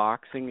version of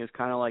boxing is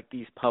kind of like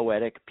these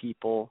poetic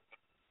people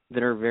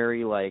that are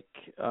very like,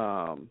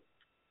 I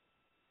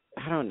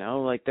don't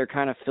know, like they're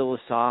kind of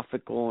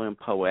philosophical and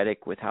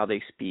poetic with how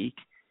they speak.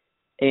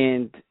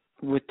 And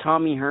with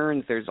Tommy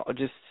Hearns, there's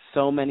just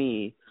so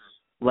many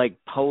like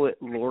poet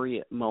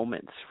laureate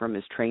moments from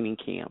his training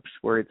camps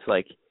where it's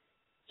like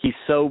he's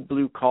so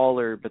blue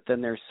collar, but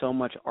then there's so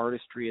much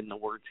artistry in the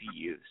words he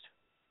used.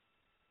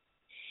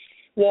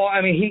 Well,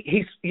 I mean,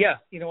 he's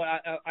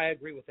I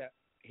agree with that.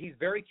 He's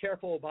very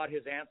careful about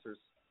his answers,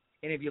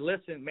 and if you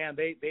listen, man,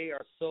 they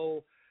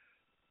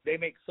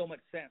make so much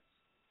sense.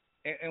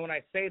 And when I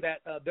say that,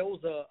 there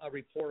was a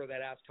reporter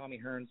that asked Tommy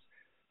Hearns,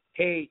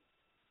 "Hey,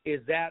 is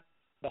that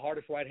the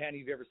hardest right hand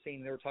you've ever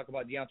seen?" They were talking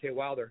about Deontay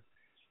Wilder,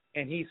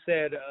 and he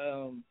said,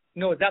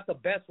 "No, is that the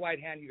best right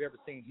hand you've ever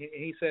seen?"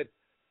 He said,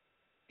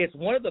 "It's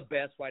one of the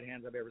best right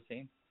hands I've ever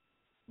seen,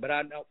 but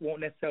I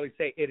won't necessarily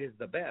say it is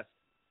the best."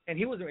 And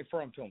he wasn't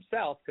referring to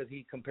himself because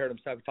he compared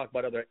himself. He talked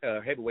about other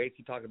heavyweights.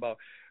 He talked about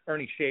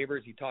Ernie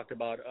Shavers. He talked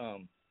about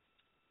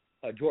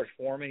George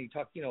Foreman. He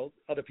talked,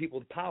 other people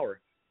with power.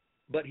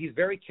 But he's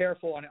very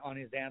careful on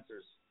his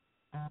answers.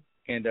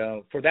 And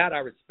for that, I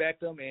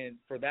respect him. And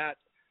for that,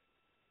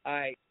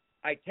 I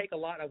take a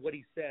lot of what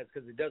he says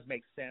because it does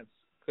make sense.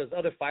 Because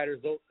other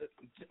fighters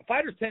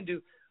tend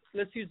to,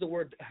 let's use the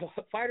word,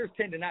 fighters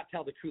tend to not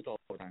tell the truth all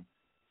the time.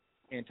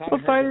 And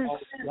Tommy Hearns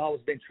has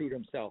always been true to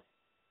himself.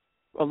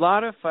 A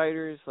lot of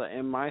fighters,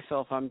 and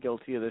myself, I'm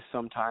guilty of this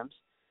sometimes.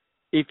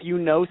 If you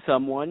know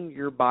someone,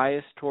 you're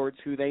biased towards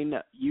who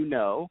you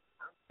know,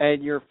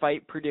 and your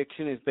fight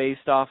prediction is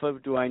based off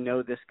of, do I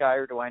know this guy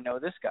or do I know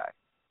this guy?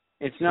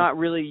 It's not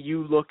really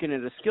you looking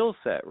at a skill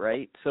set,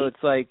 right? So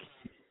it's like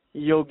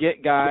you'll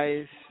get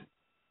guys,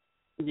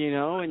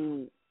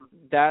 and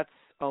that's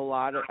a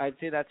lot of, I'd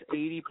say that's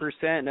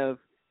 80% of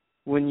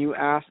when you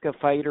ask a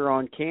fighter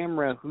on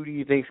camera, who do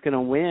you think's going to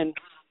win?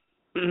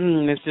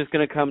 It's just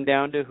going to come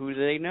down to who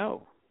they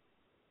know.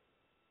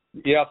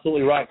 You're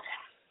absolutely right.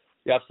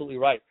 I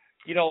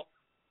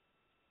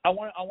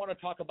want to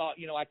talk about,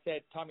 I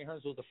said Tommy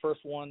Hearns was the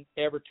first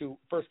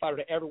fighter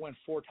to ever win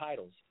 4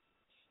 titles.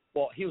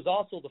 Well, he was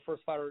also the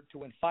first fighter to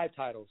win 5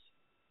 titles.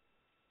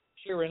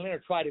 Sugar Ray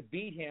Leonard tried to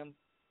beat him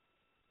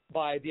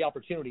by the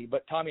opportunity,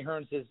 but Tommy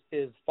Hearns,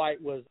 his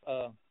fight was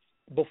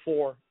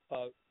before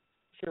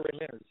Sugar Ray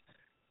Leonard's.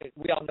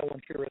 We all know when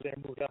Sugar Ray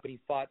Leonard moved up and he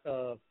fought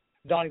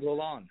Donnie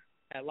Lalonde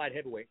at light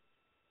heavyweight.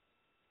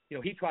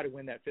 He tried to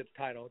win that 5th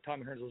title.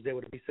 Tommy Hearns was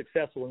able to be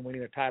successful in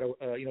winning a title,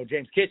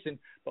 James Kitchen,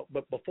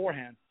 but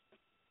beforehand.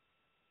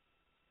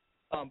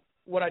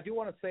 What I do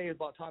want to say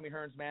about Tommy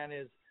Hearns, man,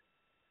 is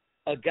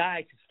a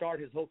guy could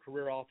start his whole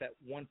career off at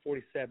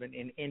 147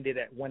 and ended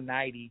at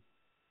 190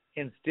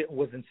 and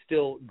was in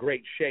still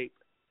great shape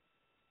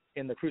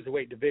in the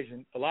cruiserweight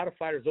division. A lot of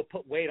fighters, they'll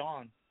put weight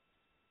on,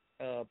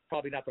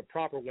 probably not the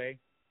proper way.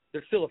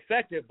 They're still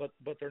effective, but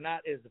they're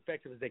not as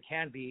effective as they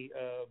can be.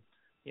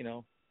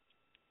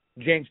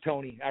 James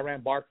Toney,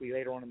 Iran Barkley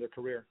later on in their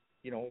career.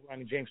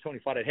 James Toney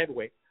fought at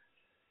heavyweight.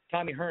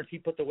 Tommy Hearns, he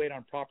put the weight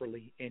on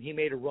properly, and he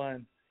made a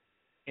run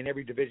in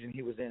every division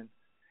he was in.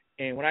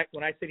 And when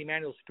I said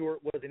Emmanuel Stewart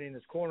wasn't in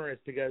his corner,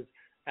 it's because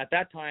at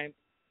that time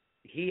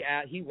he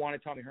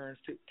wanted Tommy Hearns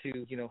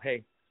to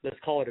hey, let's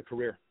call it a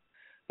career.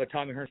 But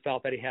Tommy Hearns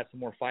felt that he had some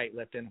more fight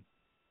left in him.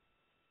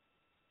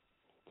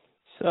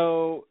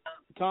 So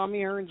Tommy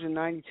Hearns in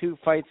 92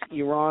 fights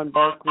Iran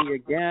Barkley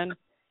again.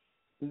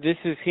 This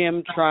is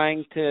him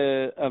trying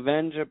to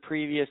avenge a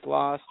previous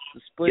loss,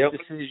 the split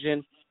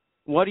decision.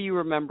 What do you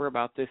remember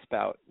about this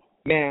bout?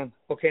 Man,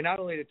 okay, not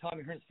only did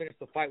Tommy Hearns finish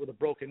the fight with a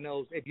broken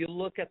nose, if you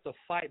look at the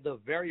fight, the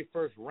very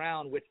first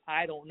round, which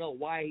I don't know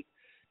why,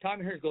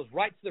 Tommy Hearns goes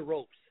right to the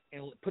ropes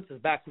and puts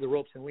his back to the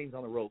ropes and leans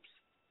on the ropes.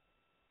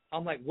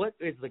 I'm like, what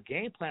is the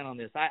game plan on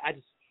this?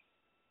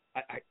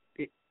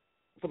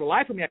 For the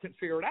life of me, I couldn't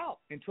figure it out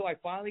until I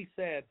finally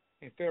said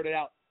and figured it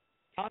out.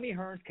 Tommy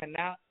Hearns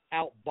cannot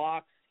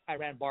outbox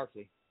Iran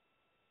Barkley.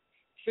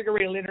 Sugar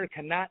Ray Leonard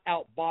cannot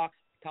outbox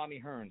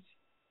Tommy Hearns.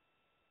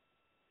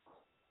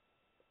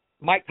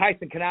 Mike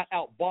Tyson cannot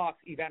outbox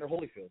Evander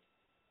Holyfield.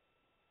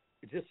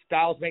 It's just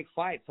styles make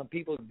fights. Some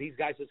people, these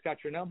guys just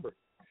got your number.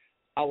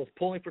 I was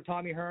pulling for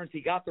Tommy Hearns. He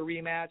got the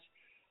rematch.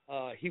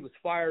 He was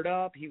fired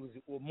up. He was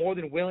more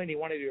than willing. He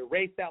wanted to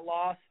erase that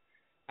loss.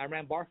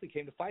 Iran Barkley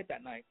came to fight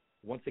that night.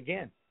 Once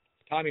again,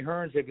 Tommy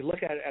Hearns, if you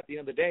look at it at the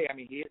end of the day, I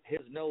mean,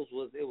 his nose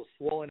was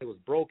swollen. It was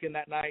broken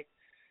that night.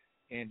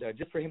 And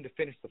just for him to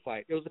finish the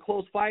fight. It was a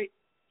close fight,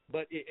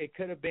 but it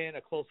could have been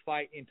a close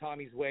fight in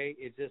Tommy's way.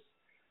 It just,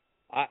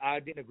 I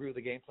didn't agree with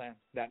the game plan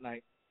that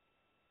night.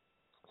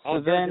 So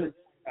then,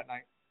 that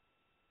night.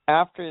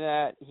 After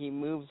that, he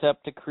moves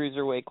up to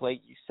cruiserweight,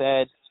 like you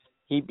said.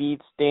 He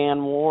beats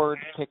Dan Ward,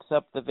 picks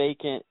up the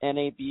vacant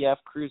NABF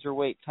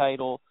cruiserweight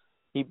title.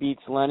 He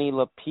beats Lenny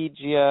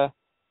LaPigia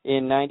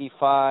in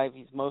 95.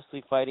 He's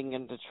mostly fighting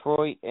in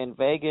Detroit and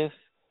Vegas.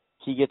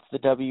 He gets the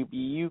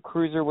WBU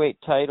cruiserweight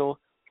title.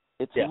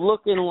 It's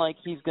looking like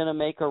he's going to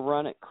make a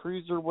run at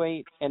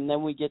cruiserweight, and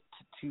then we get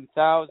to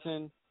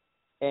 2000.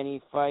 And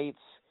he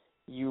fights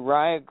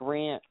Uriah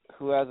Grant,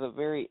 who has a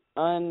very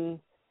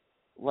an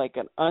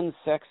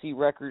unsexy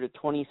record of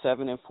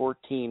 27-14.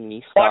 And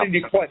he fought in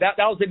Detroit. That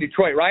was in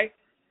Detroit, right?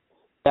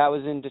 That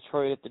was in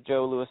Detroit at the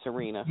Joe Louis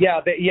Arena. Yeah,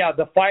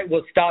 the fight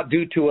was stopped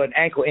due to an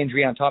ankle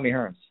injury on Tommy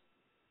Hearns.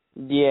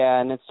 Yeah,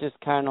 and it's just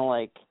kind of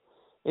like,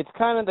 it's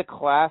kind of the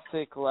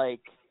classic, like,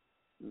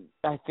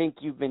 I think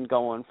you've been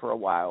going for a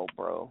while,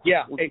 bro.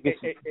 Yeah,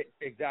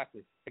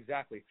 exactly.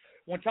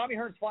 When Tommy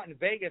Hearns fought in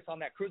Vegas on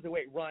that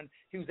cruiserweight run,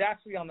 he was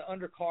actually on the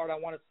undercard, I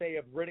want to say,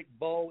 of Riddick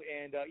Bowe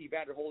and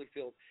Evander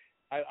Holyfield.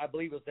 I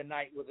believe it was the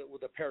night with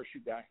a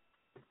parachute guy.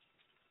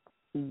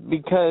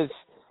 Because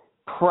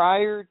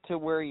prior to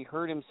where he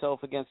hurt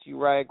himself against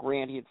Uriah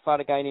Grant, he had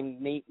fought a guy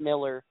named Nate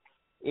Miller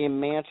in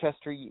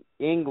Manchester,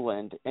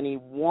 England, and he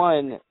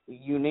won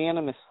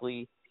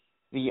unanimously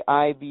the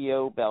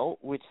IBO belt,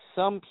 which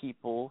some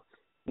people,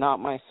 not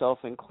myself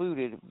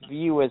included,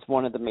 view as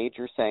one of the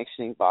major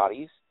sanctioning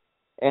bodies.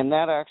 And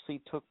that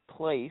actually took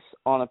place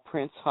on a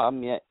Prince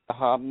Nazim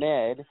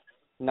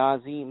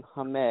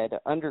Hamed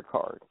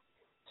undercard.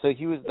 So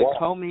he was the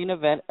co-main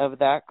event of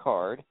that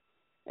card,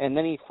 and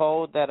then he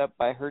followed that up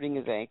by hurting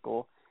his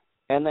ankle,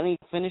 and then he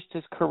finished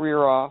his career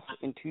off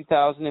in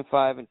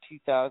 2005 and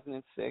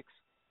 2006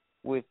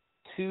 with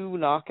 2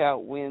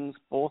 knockout wins,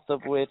 both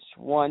of which,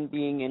 one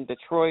being in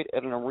Detroit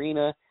at an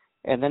arena,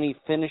 and then he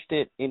finished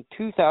it in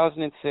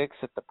 2006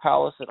 at the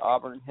Palace at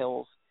Auburn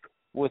Hills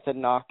with a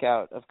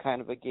knockout of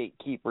kind of a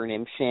gatekeeper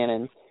named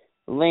Shannon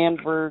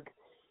Landberg.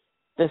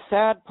 The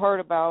sad part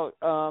about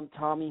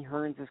Tommy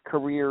Hearns'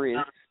 career is,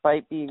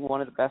 despite being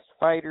one of the best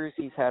fighters,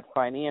 he's had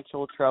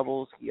financial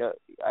troubles.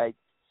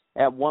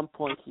 At one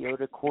point, he owed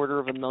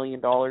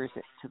 $250,000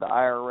 to the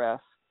IRS.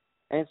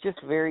 And it's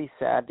just very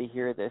sad to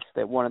hear this,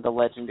 that one of the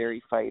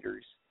legendary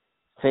fighters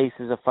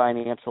faces a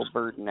financial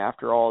burden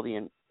after all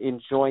the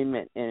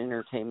enjoyment and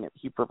entertainment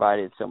he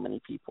provided so many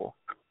people.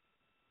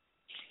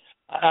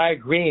 I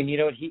agree. And,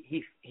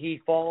 he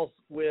falls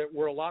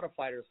where a lot of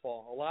fighters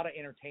fall, a lot of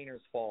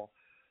entertainers fall.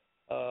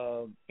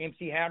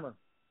 MC Hammer,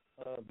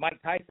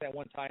 Mike Tyson at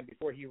one time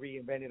before he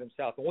reinvented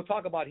himself. And we'll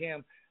talk about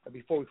him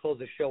before we close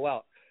the show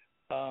out.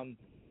 And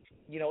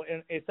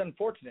it's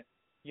unfortunate.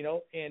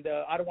 And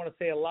I don't want to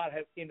say a lot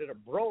have ended up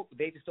broke.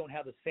 They just don't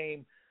have the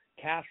same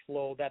cash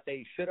flow that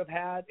they should have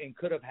had and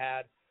could have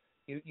had.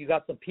 You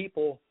got some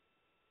people,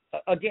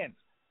 again,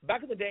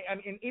 back in the day, I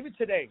mean, even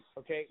today,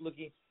 okay,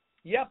 Lookie,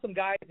 you have some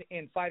guys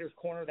in Fighters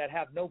Corner that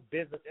have no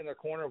business in their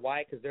corner.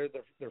 Why? Because they're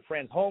their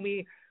friend's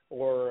homie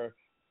or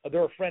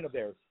they're a friend of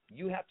theirs.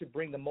 You have to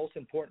bring the most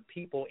important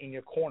people in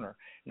your corner.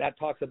 And that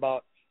talks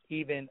about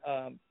even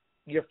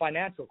your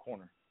financial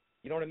corner.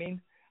 You know what I mean?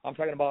 I'm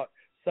talking about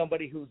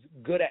somebody who's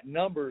good at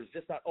numbers,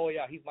 just not, oh,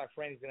 yeah, he's my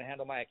friend, he's going to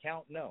handle my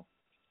account. No.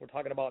 We're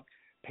talking about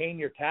paying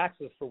your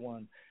taxes, for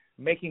one,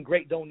 making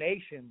great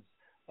donations,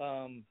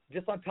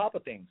 just on top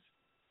of things.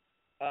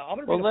 I'm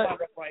going to bring a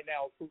fighter up right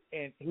now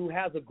who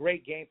has a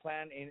great game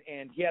plan,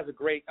 and he has a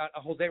great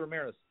Jose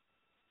Ramirez.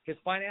 His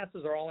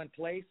finances are all in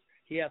place.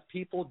 He has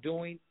people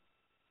doing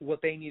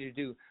what they need to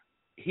do.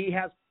 He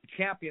has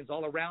champions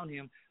all around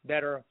him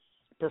that are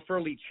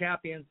preferably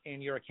champions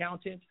in your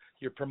accountant,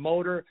 your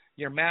promoter,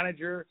 your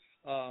manager,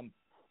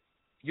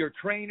 your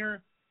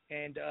trainer,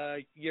 and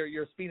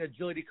your speed and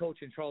agility coach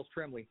in Charles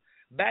Tremblay.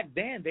 Back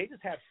then, they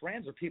just had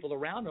friends or people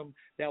around them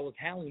that was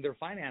handling their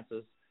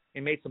finances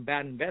and made some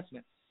bad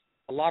investments.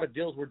 A lot of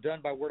deals were done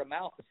by word of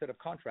mouth instead of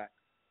contract.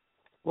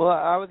 Well,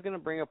 I was going to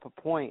bring up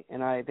a point,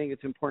 and I think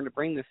it's important to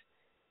bring this.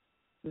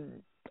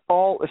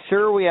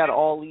 Sure, we had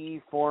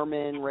Ali,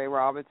 Foreman, Ray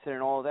Robinson,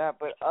 and all of that,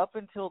 but up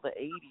until the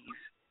 80s,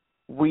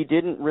 we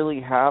didn't really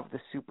have the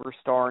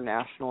superstar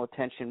national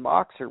attention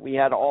boxer. We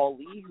had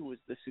Ali, who was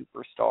the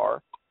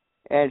superstar,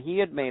 and he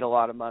had made a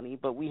lot of money,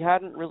 but we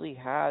hadn't really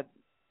had,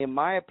 in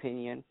my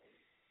opinion,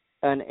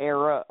 an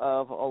era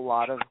of a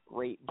lot of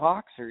great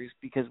boxers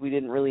because we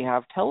didn't really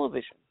have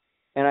television.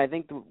 And I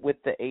think with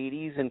the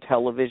 80s and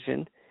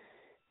television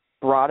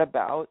brought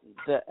about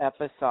the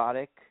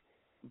episodic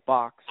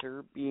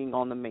boxer being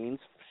on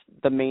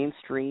the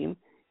mainstream,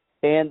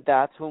 and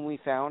that's when we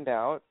found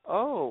out,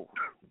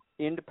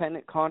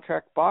 independent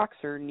contract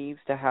boxer needs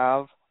to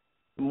have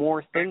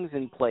more things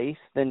in place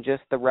than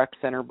just the rec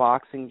center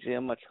boxing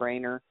gym, a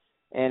trainer,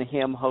 and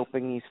him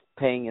hoping he's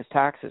paying his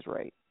taxes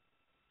right.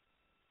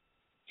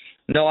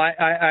 No,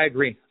 I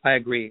agree.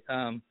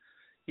 Sugar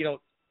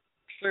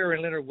Ray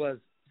Leonard was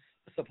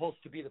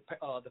supposed to be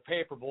the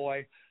paper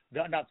boy,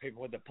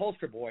 the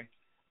poster boy,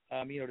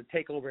 to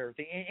take over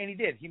everything, and he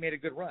did. He made a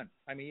good run.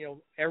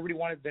 Everybody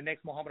wanted the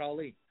next Muhammad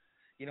Ali.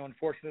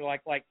 Unfortunately,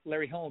 like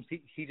Larry Holmes,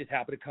 he just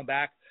happened to come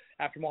back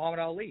after Muhammad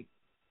Ali.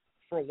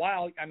 For a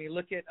while,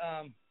 look at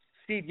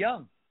Steve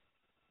Young.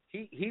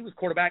 He was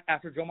quarterback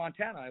after Joe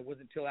Montana. It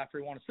wasn't until after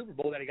he won a Super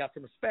Bowl that he got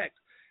some respect.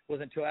 It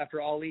wasn't until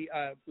after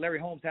Larry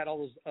Holmes had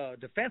all those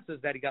defenses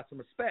that he got some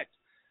respect.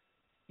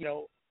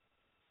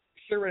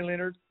 Sugar Ray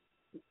Leonard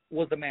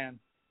was the man.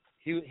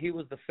 He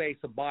was the face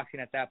of boxing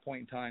at that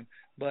point in time.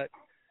 But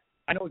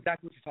I know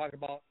exactly what you're talking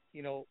about.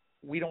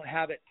 We don't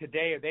have it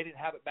today, or they didn't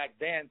have it back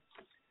then.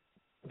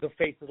 The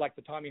faces like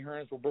the Tommy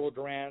Hearns, Roberto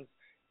Duran's,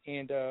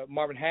 and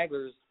Marvin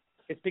Hagler's.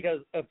 It's because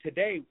of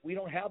today we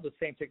don't have the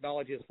same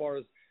technology as far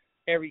as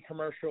every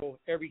commercial,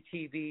 every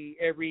TV,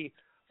 every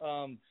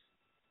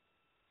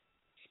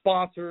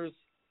sponsors.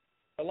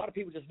 A lot of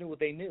people just knew what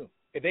they knew.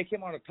 If they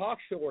came on a talk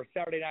show or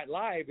Saturday Night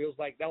Live, it was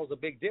like that was a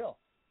big deal.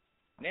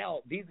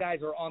 Now, these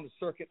guys are on the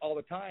circuit all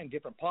the time,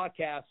 different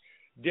podcasts,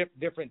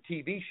 different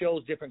TV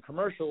shows, different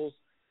commercials.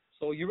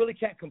 So you really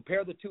can't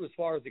compare the two as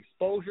far as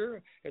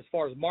exposure, as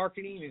far as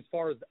marketing, as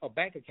far as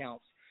bank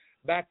accounts.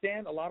 Back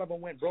then, a lot of them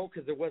went broke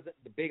because there wasn't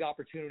the big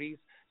opportunities.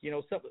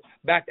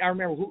 I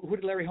remember, who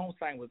did Larry Holmes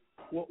sign with?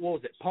 What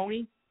was it,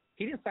 Pony?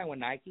 He didn't sign with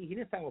Nike. He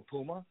didn't sign with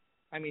Puma.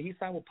 He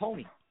signed with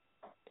Pony.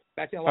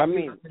 Back then, a lot of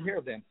people didn't hear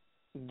of them.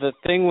 The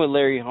thing with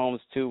Larry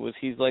Holmes, too, was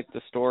he's like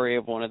the story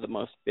of one of the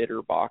most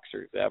bitter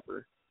boxers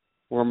ever,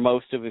 where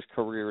most of his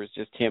career is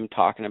just him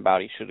talking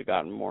about he should have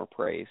gotten more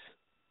praise.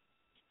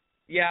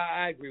 Yeah,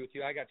 I agree with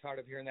you. I got tired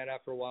of hearing that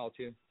after a while,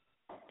 too.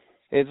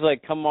 It's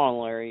like, come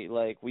on, Larry.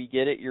 Like, we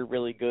get it, you're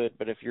really good,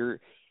 but if you're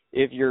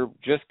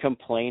just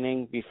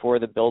complaining before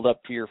the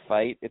build-up to your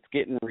fight, it's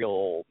getting real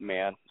old,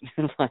 man.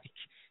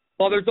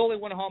 Well, there's only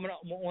one Muhammad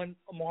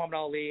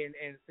Ali,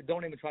 and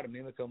don't even try to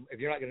mimic him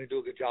if you're not going to do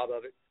a good job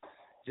of it.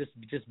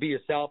 Just be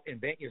yourself,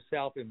 invent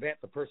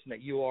the person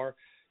that you are.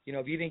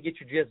 If you didn't get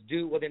your just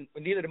due, well, then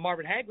neither did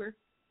Marvin Hagler,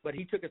 but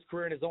he took his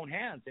career in his own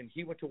hands, and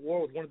he went to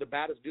war with one of the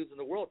baddest dudes in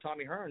the world,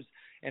 Tommy Hearns,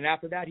 and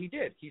after that he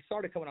did. He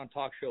started coming on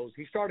talk shows.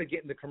 He started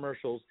getting the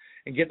commercials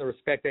and getting the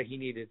respect that he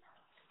needed.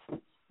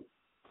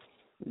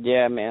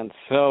 Yeah, man.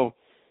 So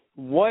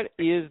what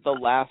is the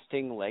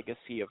lasting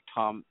legacy of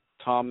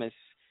Thomas,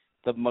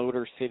 the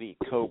Motor City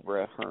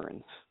Cobra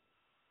Hearns?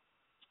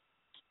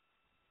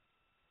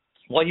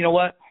 Well, you know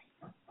what?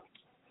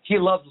 He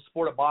loves the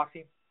sport of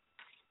boxing.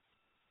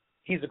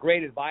 He's a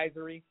great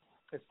advisory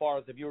as far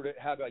as if you were to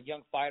have a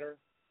young fighter,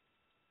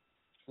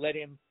 let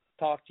him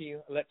talk to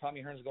you. Let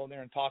Tommy Hearns go in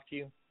there and talk to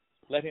you.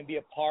 Let him be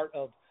a part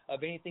of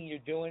anything you're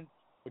doing,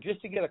 or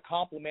just to get a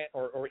compliment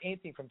or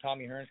anything from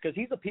Tommy Hearns, because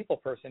he's a people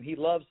person. He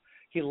loves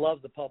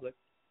the public.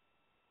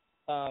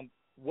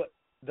 What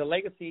the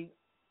legacy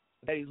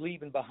that he's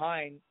leaving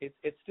behind,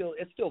 it's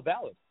still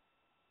valid.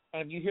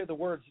 You hear the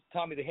words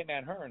Tommy the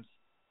Hitman Hearns.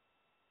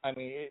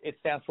 It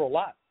stands for a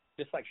lot.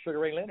 Just like Sugar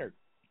Ray Leonard,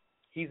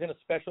 he's in a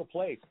special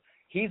place.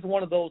 He's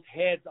one of those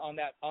heads on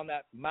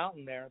that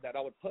mountain there that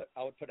I would put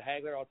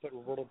Hagler, I would put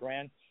Roberto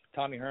Duran,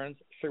 Tommy Hearns,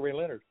 Sugar Ray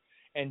Leonard,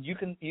 and you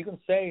can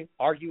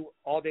argue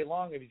all day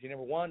long if he's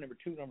number 1, number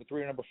 2, number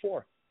 3, or number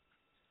 4.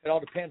 It all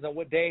depends on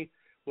what day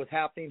was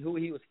happening, who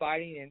he was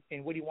fighting,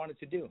 and what he wanted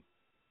to do.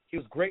 He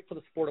was great for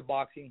the sport of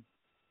boxing.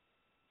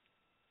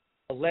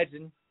 A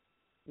legend,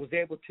 was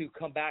able to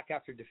come back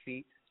after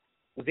defeat,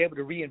 was able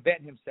to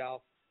reinvent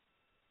himself,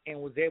 and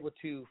was able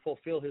to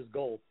fulfill his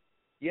goal.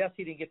 Yes,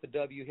 he didn't get the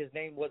W. His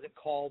name wasn't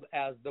called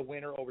as the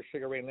winner over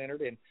Sugar Ray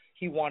Leonard, and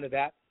he wanted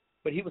that.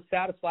 But he was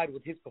satisfied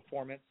with his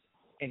performance,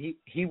 and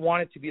he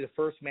wanted to be the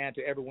first man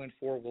to ever win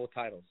 4 world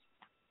titles.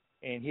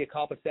 And he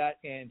accomplished that,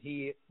 and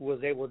he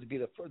was able to be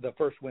the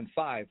first to win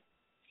 5.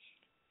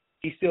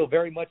 He's still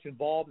very much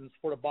involved in the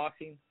sport of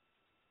boxing.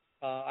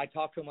 I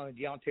talked to him on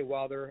the Deontay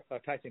Wilder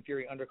Tyson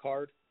Fury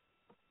undercard.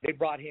 They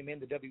brought him in.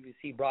 The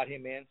WBC brought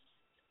him in.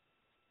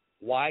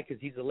 Why?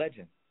 Because he's a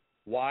legend.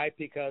 Why?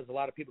 Because a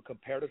lot of people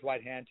compared his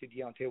right hand to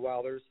Deontay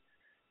Wilder's.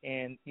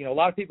 And, you know, a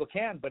lot of people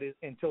can, but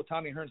until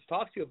Tommy Hearns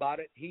talks to you about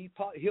it,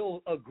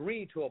 he'll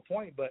agree to a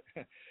point, but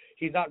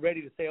he's not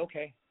ready to say,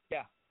 okay,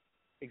 yeah,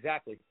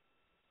 exactly.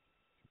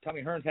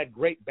 Tommy Hearns had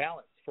great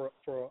balance for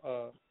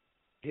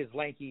his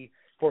lanky,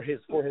 for his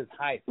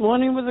height. Well,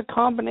 and he was a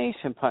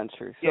combination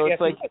puncher. So yeah,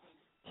 it's like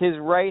his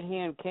right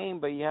hand came,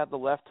 but you had the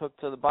left hook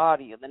to the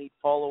body, and then he'd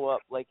follow up.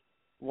 Like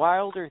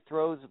Wilder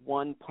throws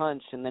one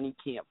punch, and then he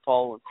can't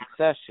follow in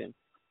succession.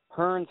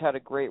 Hearns had a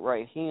great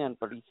right hand,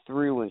 but he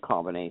threw in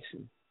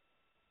combination.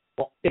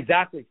 Well,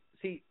 exactly.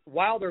 See,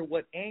 Wilder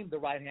would aim the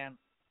right hand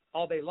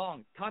all day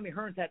long. Tommy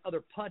Hearns had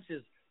other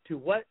punches to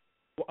what,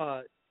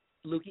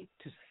 Lukey?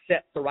 To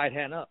set the right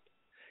hand up.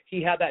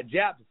 He had that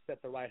jab to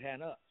set the right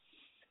hand up.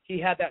 He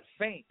had that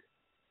feint.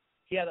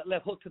 He had that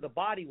left hook to the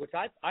body, which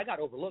I got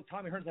overlooked.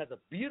 Tommy Hearns has a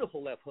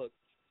beautiful left hook.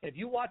 If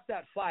you watch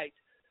that fight,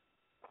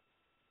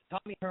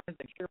 Tommy Hearns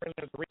and Kieran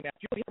in the rematch,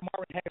 you'll hear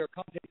Marvin Hagler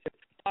commentate say,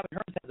 Tommy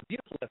Hearns has a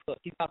beautiful left hook.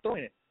 He's not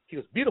throwing it. He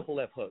goes, beautiful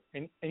left hook.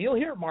 And you'll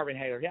hear Marvin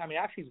Hagler. Yeah, I mean,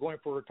 actually, he's going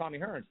for Tommy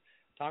Hearns.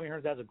 Tommy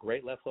Hearns has a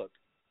great left hook.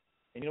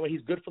 And you know what?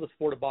 He's good for the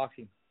sport of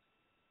boxing.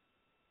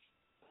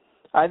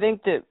 I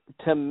think that,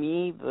 to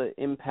me, the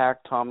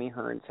impact Tommy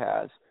Hearns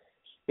has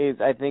is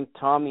I think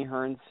Tommy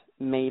Hearns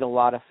made a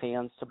lot of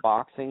fans to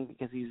boxing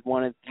because he's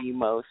one of the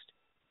most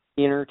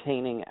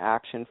entertaining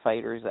action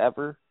fighters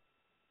ever.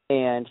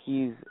 And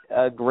he's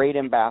a great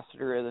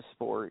ambassador of the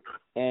sport.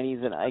 And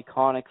he's an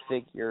iconic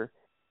figure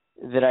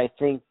that I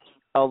think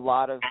a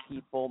lot of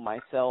people,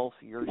 myself,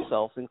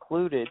 yourself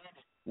included,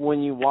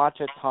 when you watch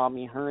a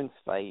Tommy Hearns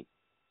fight,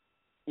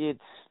 it's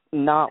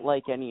not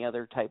like any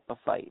other type of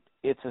fight.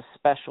 It's a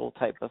special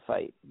type of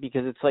fight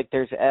because it's like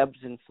there's ebbs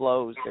and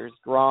flows, there's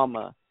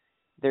drama,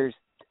 there's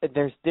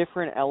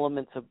different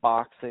elements of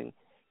boxing,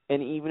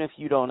 and even if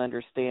you don't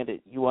understand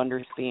it, you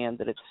understand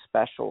that it's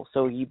special.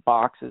 So he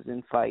boxes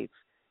and fights.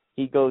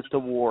 He goes to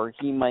war.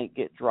 He might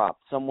get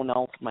dropped. Someone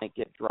else might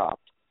get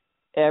dropped.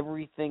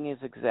 Everything is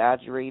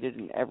exaggerated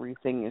and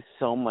everything is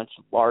so much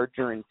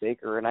larger and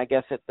bigger. And I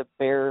guess at the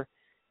bare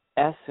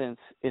essence,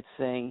 it's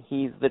saying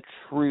he's the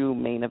true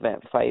main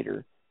event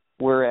fighter,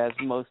 whereas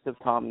most of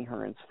Tommy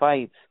Hearns'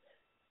 fights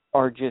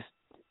are just,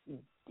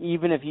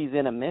 even if he's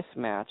in a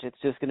mismatch,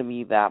 it's just going to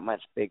be that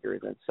much bigger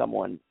than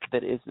someone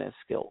that isn't as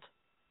skilled.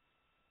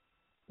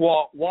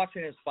 Well,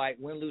 watching his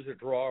fight, win, lose, or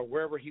draw, or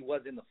wherever he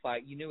was in the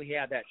fight, you knew he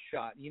had that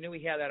shot. You knew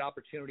he had that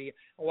opportunity.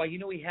 Well, you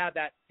knew he had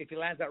that, if he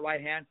lands that right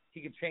hand,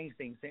 he could change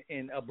things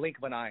in a blink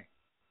of an eye.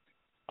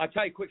 I'll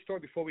tell you a quick story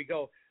before we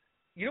go.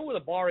 You know where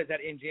the bar is at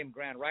MGM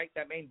Grand, right?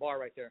 That main bar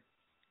right there.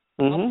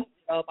 Mm-hmm.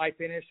 I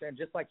finished, and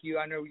just like you,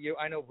 I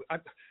know.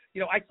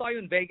 I saw you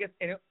in Vegas,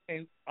 and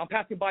I'm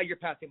passing by, you're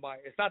passing by.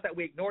 It's not that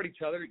we ignored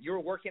each other. You were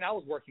working, I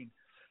was working.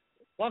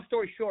 Long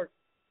story short,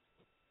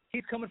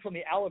 he's coming from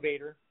the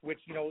elevator, which,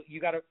 you know, you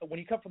got to, when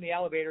you come from the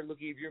elevator, look,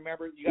 if you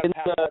remember, you got to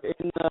pass.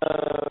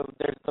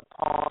 There's the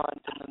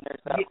pond, and then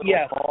there's that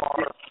little bar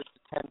with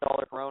the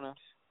 $10 Corona.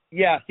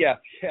 Yeah,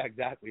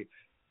 exactly.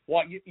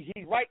 Well,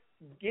 he's right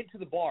into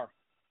the bar,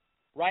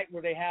 right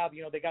where they have,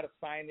 you know, they got a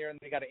sign there, and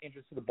they got an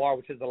entrance to the bar,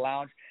 which is the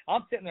lounge.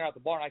 I'm sitting there at the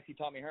bar, and I see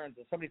Tommy Hearns,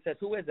 and somebody says,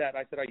 who is that?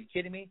 I said, are you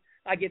kidding me?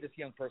 I give this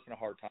young person a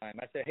hard time.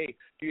 I said, hey,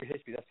 do your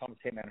history. That's Thomas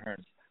Hitman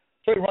Hearns.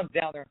 So he runs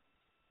down there.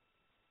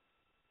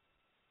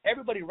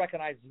 Everybody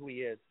recognizes who he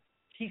is.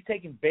 He's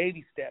taking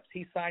baby steps.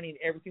 He's signing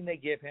everything they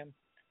give him.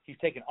 He's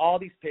taking all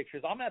these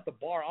pictures. I'm at the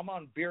bar. I'm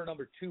on beer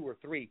number 2 or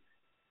 3.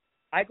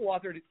 I go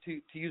out there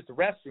to use the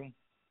restroom.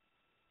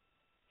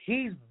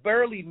 He's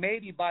barely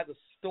maybe by the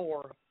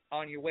store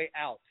on your way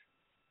out.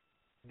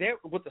 There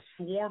with a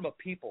swarm of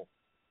people.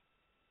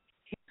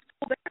 He's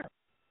still there.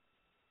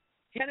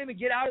 He can't even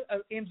get out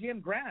of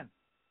MGM Grand.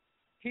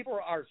 People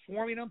are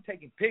swarming him,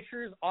 taking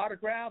pictures,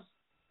 autographs,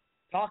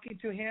 talking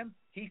to him.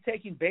 He's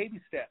taking baby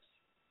steps.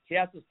 He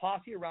has his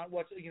posse around.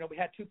 We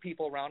had 2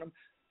 people around him,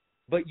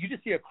 but you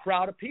just see a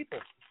crowd of people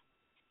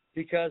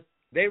because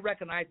they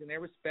recognize and they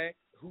respect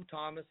who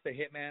Thomas the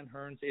Hitman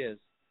Hearns is,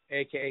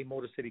 a.k.a.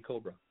 Motor City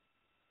Cobra.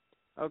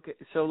 Okay,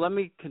 so let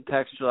me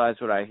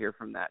contextualize what I hear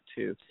from that,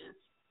 too.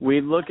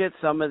 We look at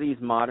some of these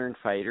modern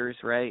fighters,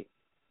 right,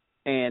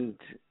 and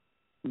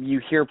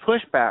you hear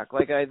pushback.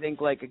 Like, I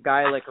think, like, a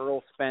guy like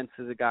Earl Spence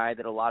is a guy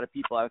that a lot of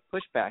people have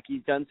pushback.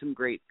 He's done some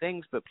great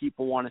things, but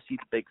people want to see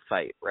the big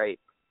fight, right?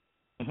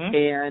 Mm-hmm.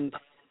 And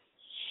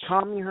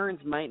Tommy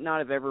Hearns might not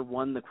have ever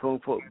won the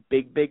quote-unquote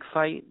big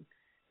fight,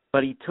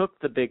 but he took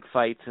the big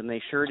fights, and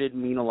they sure did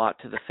mean a lot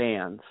to the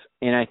fans.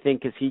 And I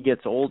think as he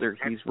gets older,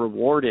 he's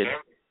rewarded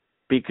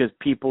because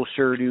people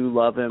sure do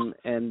love him,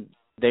 and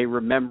they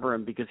remember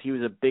him because he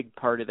was a big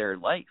part of their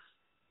life.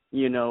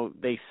 You know,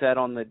 they said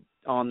on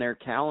their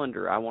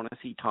calendar, I want to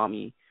see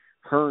Tommy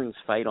Hearns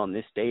fight on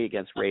this day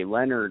against Ray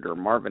Leonard or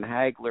Marvin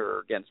Hagler or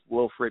against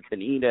Wilfred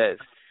Benitez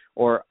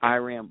or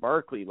Iran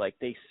Barkley. Like,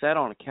 they said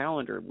on a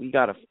calendar, we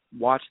got to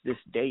watch this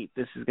date.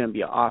 This is going to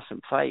be an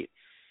awesome fight.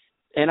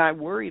 And I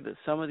worry that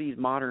some of these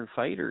modern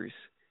fighters,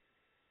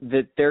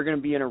 that they're going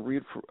to be in a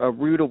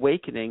rude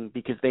awakening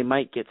because they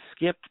might get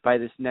skipped by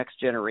this next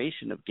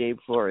generation of Gabe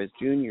Flores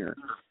Jr.,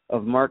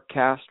 of Mark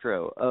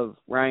Castro, of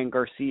Ryan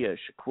Garcia,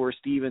 Shakur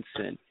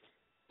Stevenson,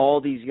 all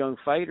these young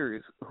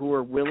fighters who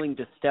are willing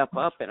to step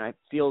up, and it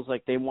feels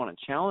like they want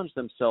to challenge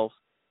themselves.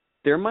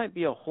 There might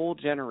be a whole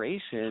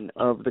generation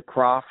of the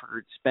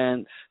Crawford,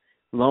 Spence,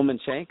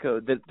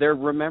 Lomachenko that they're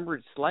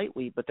remembered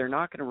slightly, but they're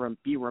not going to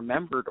be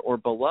remembered or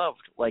beloved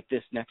like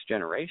this next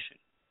generation.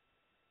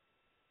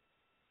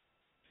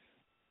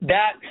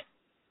 There's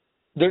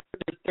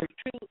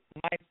two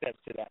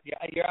mindsets to that. Yeah,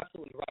 you're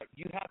absolutely right.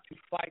 You have to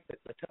fight the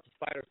toughest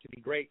fighters to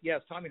be great.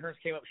 Yes, Tommy Hearns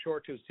came up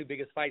short to his two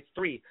biggest fights,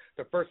 3.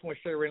 The first one was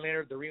Sugar Ray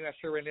Leonard, the rematch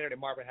Sugar Ray Leonard and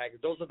Marvin Hagler.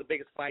 Those are the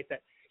biggest fights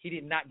that he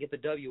did not get the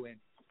W in.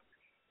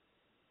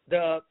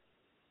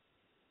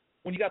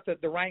 When you got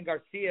the Ryan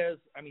Garcias,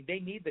 I mean, they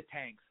need the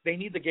tanks. They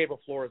need the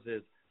Gabriel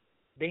Floreses.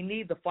 They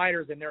need the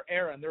fighters in their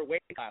era and their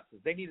weight classes.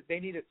 They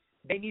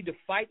need to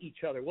fight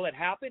each other. Will it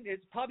happen?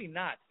 It's probably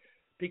not,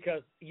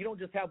 because you don't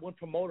just have one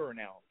promoter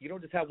now. You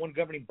don't just have one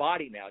governing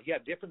body now. You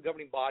have different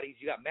governing bodies.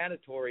 You got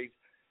mandatories.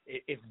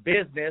 It's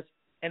business,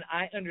 and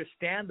I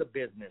understand the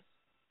business.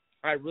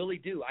 I really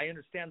do. I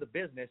understand the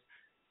business.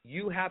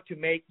 You have to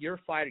make your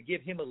fighter,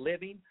 give him a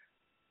living,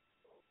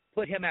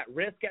 put him at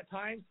risk at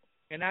times,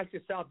 and ask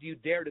yourself, do you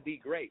dare to be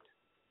great?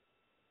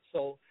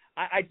 So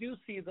I do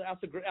see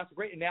that's a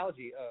great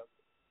analogy,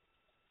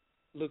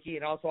 Lukey,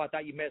 and also I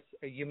thought you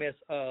miss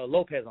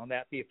Lopez on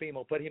that,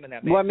 Teofimo, put him in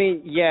that mix. Well, I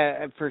mean,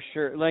 yeah, for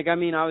sure. Like, I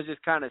mean, I was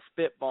just kind of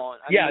spitballing.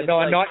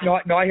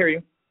 I hear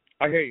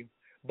you.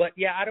 But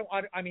yeah, I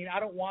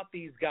don't want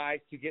these guys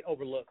to get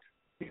overlooked.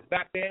 Because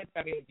back then,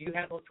 I mean, you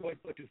had no choice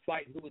but to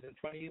fight who was in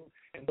front of you,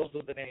 and those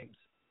are the names.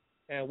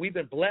 And we've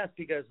been blessed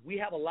because we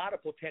have a lot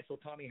of potential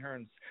Tommy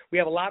Hearns. We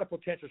have a lot of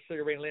potential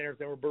Sugar Ray Leonards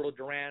and Roberto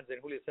Duran's and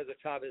Julio Cesar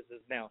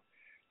Chavez's now.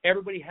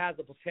 Everybody has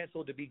the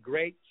potential to be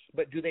great,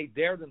 but do they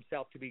dare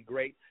themselves to be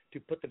great,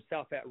 to put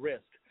themselves at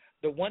risk?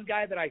 The one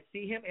guy that I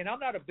see him, and I'm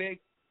not a big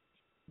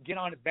get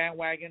on a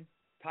bandwagon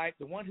type,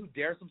 the one who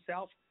dares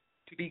himself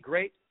to be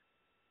great,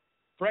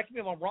 correct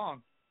me if I'm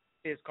wrong,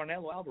 is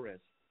Canelo Alvarez.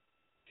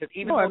 Because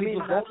even though he's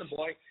a golden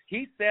boy,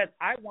 he says,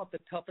 I want the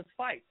toughest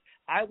fights.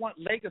 I want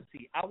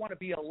legacy. I want to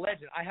be a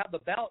legend. I have the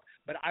belt,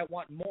 but I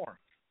want more.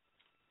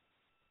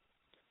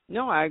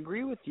 No, I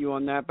agree with you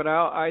on that, but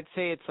I'd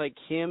say it's like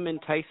him and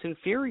Tyson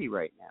Fury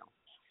right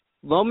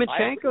now.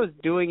 Lomachenko's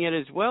doing it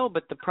as well,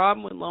 but the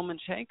problem with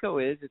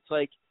Lomachenko is it's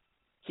like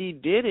he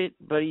did it,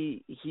 but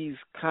he's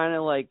kind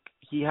of like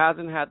he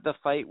hasn't had the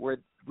fight where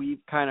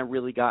we've kind of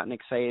really gotten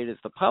excited as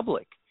the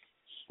public.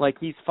 Like,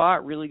 he's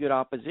fought really good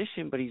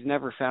opposition, but he's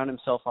never found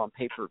himself on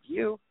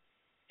pay-per-view.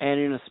 And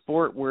in a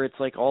sport where it's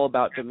like all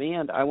about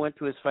demand, I went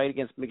to his fight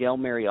against Miguel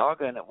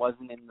Mariaga, and it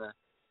wasn't in the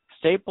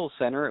Staples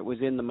Center. It was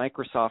in the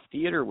Microsoft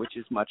Theater, which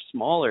is much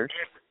smaller.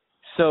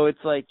 So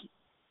it's like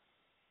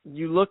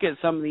you look at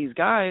some of these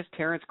guys.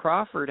 Terrence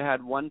Crawford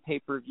had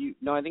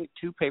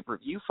two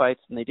pay-per-view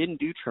fights, and they didn't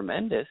do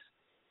tremendous.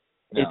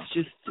 No.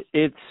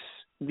 It's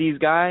these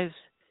guys.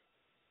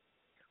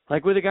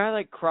 Like with a guy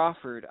like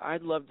Crawford,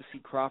 I'd love to see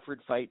Crawford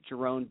fight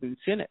Jerome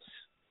Boots Ennis,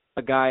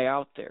 a guy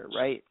out there,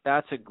 right?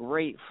 That's a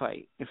great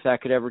fight if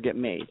that could ever get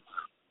made.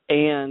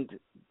 And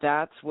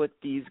that's what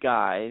these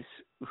guys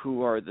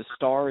who are the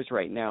stars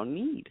right now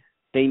need.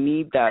 They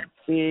need that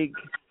big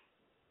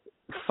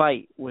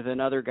fight with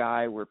another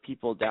guy where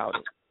people doubt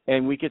it.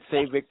 And we could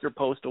say Victor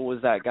Postal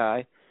was that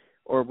guy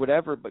or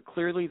whatever, but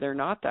clearly they're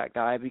not that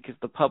guy because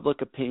the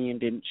public opinion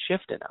didn't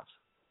shift enough.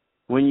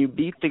 When you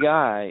beat the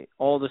guy,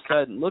 all of a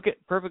sudden, look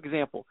at perfect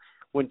example.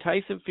 When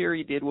Tyson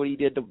Fury did what he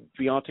did to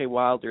Deontay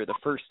Wilder the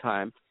first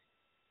time,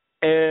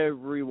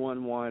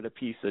 everyone wanted a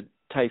piece of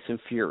Tyson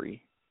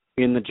Fury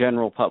in the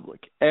general public.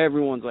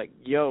 Everyone's like,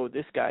 yo,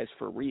 this guy's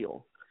for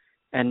real.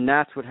 And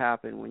that's what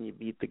happened when you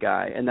beat the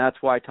guy. And that's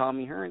why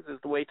Tommy Hearns is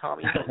the way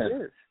Tommy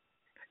Hearns is.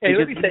 Hey,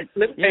 let me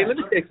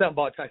say something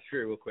about Tyson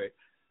Fury real quick.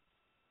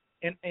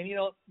 And you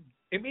know,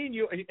 and me and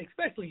you,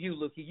 especially you,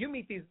 Lukey, you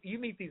meet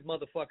these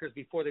motherfuckers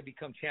before they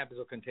become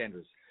champions or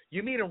contenders.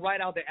 You meet them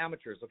right out the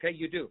amateurs, okay?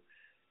 You do.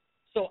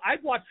 So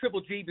I've watched Triple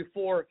G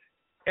before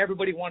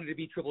everybody wanted to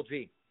be Triple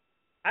G.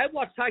 I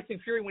watched Tyson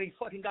Fury when he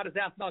fucking got his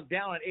ass knocked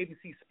down on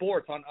ABC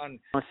Sports on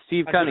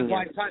Steve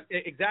Cunningham.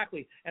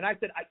 Exactly. And I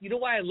said, you know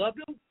why I loved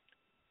him?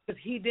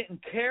 Because he didn't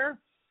care,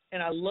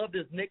 and I loved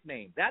his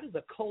nickname. That is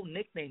a cool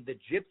nickname, the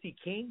Gypsy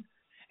King.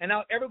 And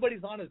now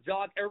everybody's on his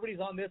jog, everybody's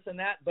on this and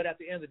that, but at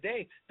the end of the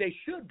day, they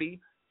should be,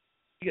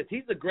 because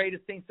he's the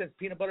greatest thing since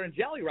peanut butter and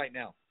jelly right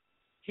now.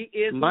 He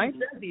is who he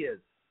says he is.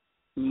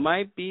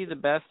 Might be the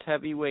best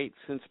heavyweight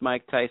since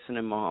Mike Tyson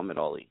and Muhammad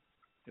Ali.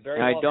 Very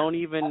well.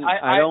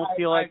 I don't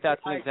feel like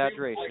that's an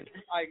exaggeration.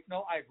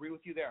 I agree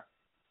with you there.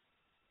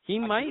 He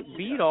might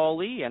beat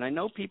Ali, and I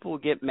know people will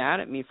get mad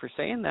at me for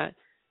saying that,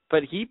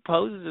 but he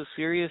poses a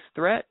serious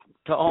threat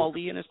to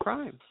Ali in his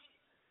prime.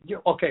 Yeah,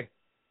 okay.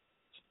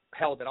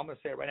 Hell, that I'm going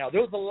to say it right now.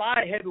 There was a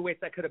lot of heavyweights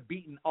that could have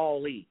beaten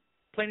Ali.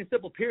 Plain and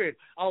simple, period.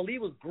 Ali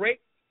was great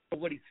for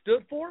what he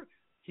stood for,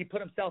 He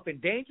put himself in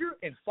danger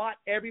and fought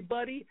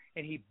everybody,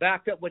 and he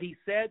backed up what he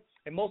said.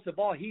 And most of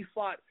all, he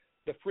fought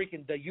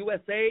the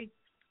USA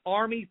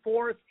Army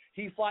force.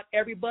 He fought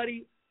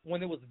everybody. When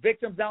there was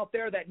victims out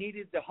there that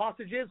needed the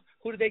hostages,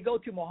 who did they go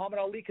to? Muhammad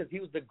Ali, because he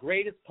was the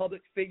greatest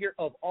public figure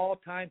of all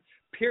time,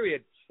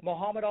 period.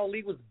 Muhammad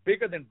Ali was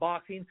bigger than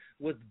boxing,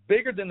 was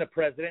bigger than the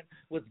president,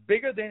 was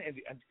bigger than,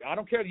 and I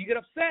don't care if you get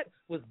upset,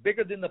 was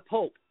bigger than the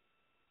Pope.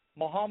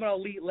 Muhammad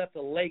Ali left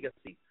a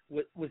legacy.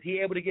 Was he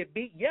able to get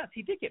beat? Yes,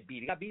 he did get beat.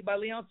 He got beat by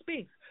Leon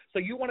Spinks. So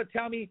you want to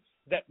tell me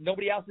that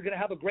nobody else is going to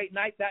have a great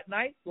night that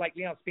night like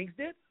Leon Spinks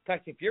did?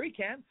 Tyson Fury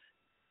can.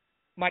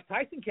 Mike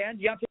Tyson can.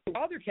 Deontay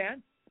Wilder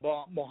can.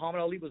 Well,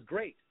 Muhammad Ali was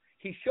great.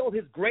 He showed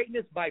his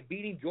greatness by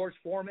beating George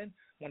Foreman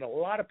when a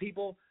lot of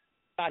people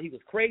thought he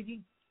was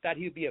crazy, thought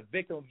he would be a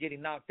victim of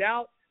getting knocked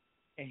out,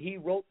 and he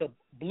wrote the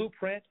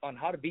blueprint on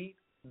how to beat,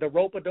 the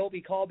rope-a-dope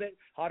he called it,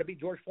 how to beat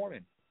George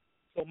Foreman.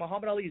 So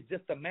Muhammad Ali is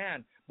just a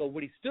man, but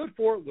what he stood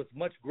for was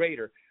much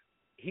greater.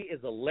 He is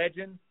a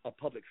legend, a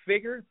public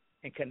figure,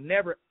 and can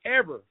never,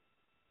 ever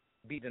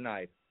be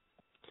denied.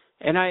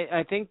 And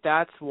I think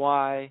that's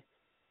why,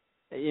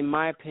 in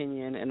my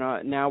opinion, and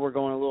now we're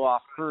going a little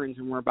off Hearns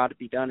and we're about to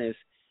be done, is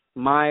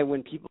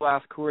when people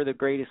ask who are the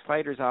greatest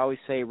fighters, I always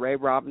say Ray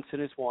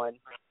Robinson is 1,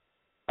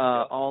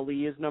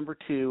 Ali is number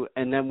 2,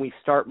 and then we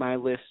start my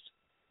list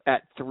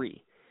at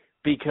 3.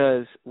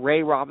 Because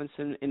Ray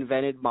Robinson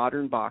invented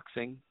modern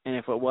boxing, and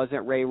if it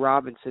wasn't Ray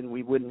Robinson,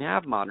 we wouldn't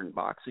have modern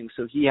boxing.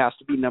 So he has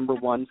to be number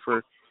 1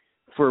 for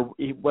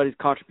what his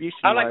contribution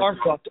I like was.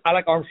 Armstrong. I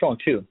like Armstrong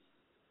too.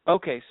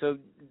 Okay, so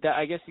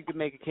I guess you could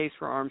make a case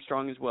for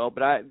Armstrong as well.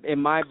 But in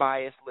my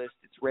bias list,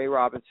 it's Ray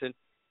Robinson,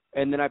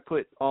 and then I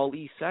put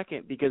Ali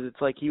second because it's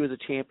like he was a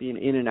champion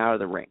in and out of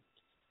the ring,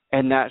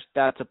 and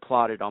that's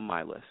applauded on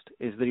my list,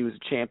 is that he was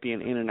a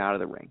champion in and out of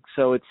the ring.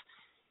 So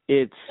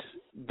it's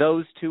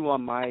those two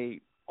on my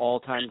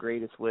all-time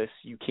greatest list.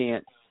 You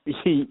can't.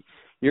 I'm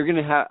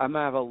gonna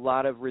have a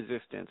lot of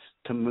resistance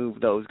to move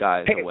those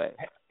guys away.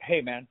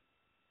 Hey, man,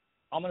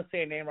 I'm gonna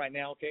say a name right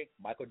now. Okay,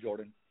 Michael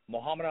Jordan,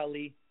 Muhammad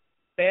Ali,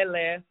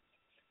 Pele.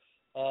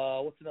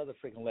 What's another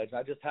freaking legend?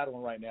 I just had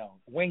one right now.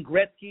 Wayne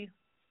Gretzky,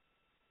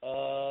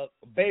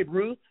 Babe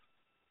Ruth.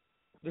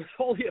 There's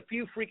only a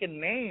few freaking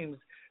names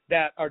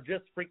that are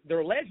just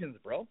they're legends,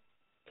 bro.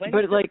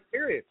 But like,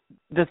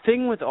 the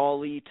thing with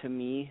Ali to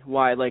me,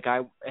 why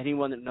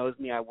anyone that knows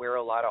me, I wear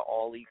a lot of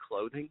Ali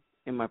clothing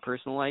in my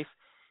personal life,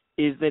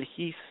 is that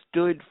he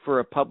stood for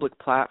a public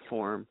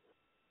platform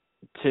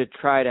to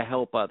try to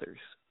help others.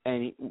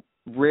 And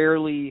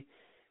rarely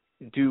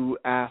do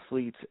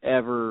athletes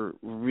ever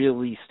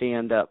really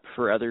stand up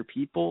for other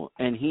people,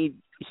 and he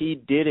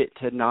did it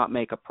to not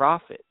make a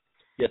profit.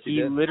 Yes, he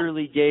did.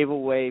 Literally gave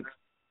away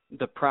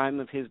the prime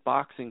of his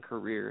boxing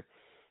career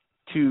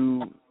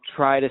to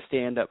try to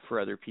stand up for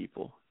other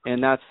people.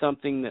 And that's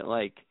something that,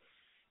 like,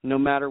 no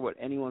matter what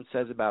anyone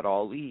says about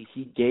Ali,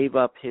 he gave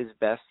up his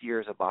best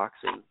years of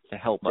boxing to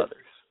help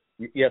others.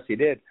 Yes, he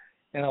did.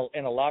 And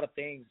a lot of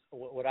things,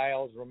 what I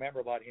always remember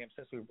about him,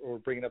 since we were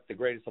bringing up the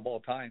greatest of all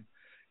time,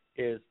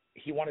 is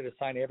he wanted to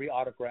sign every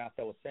autograph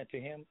that was sent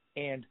to him.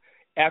 And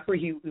after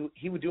he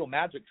would do a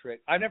magic trick,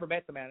 I never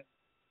met the man.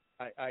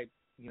 I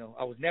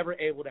was never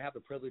able to have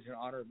the privilege and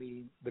honor of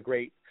meeting the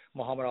great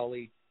Muhammad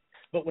Ali.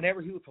 But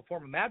whenever he would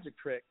perform a magic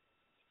trick,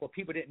 what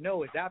people didn't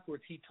know is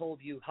afterwards he told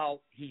you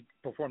how he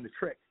performed the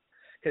trick,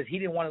 because he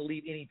didn't want to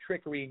leave any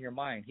trickery in your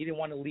mind. He didn't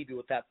want to leave you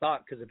with that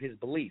thought because of his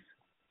belief.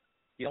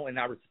 And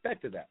I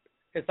respected that.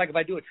 It's like if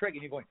I do a trick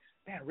and you're going,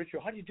 man,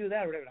 Richard, how did you do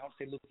that? Or whatever, and I'll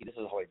say, look, this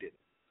is how I did it.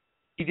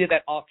 He did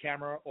that off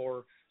camera,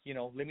 or,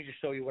 let me just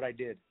show you what I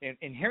did.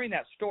 And hearing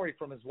that story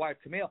from his wife,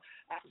 Camille,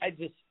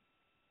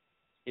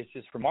 it's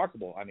just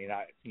remarkable. I mean,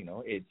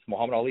 it's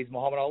Muhammad Ali's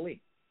Muhammad Ali,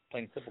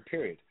 plain and simple,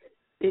 period.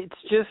 It's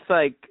just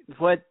like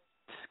what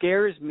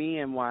scares me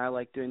and why I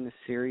like doing this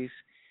series,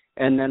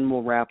 and then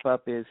we'll wrap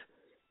up, is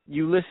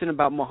you listen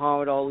about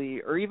Muhammad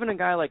Ali or even a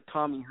guy like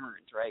Tommy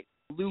Hearns, right?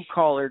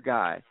 Blue-collar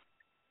guy,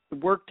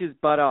 worked his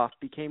butt off,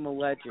 became a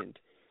legend.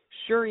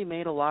 Sure, he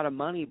made a lot of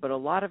money, but a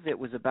lot of it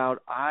was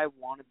about, I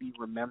want to be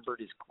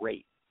remembered as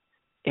great.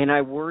 And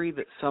I worry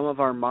that some of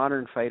our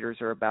modern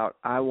fighters are about,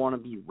 I want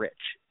to be rich.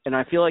 And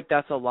I feel like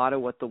that's a lot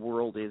of what the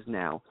world is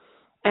now.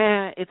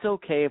 It's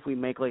okay if we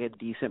make like a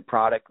decent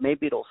product.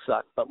 Maybe it'll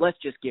suck, but let's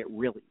just get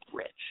really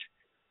rich.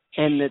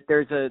 And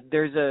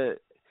that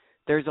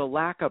there's a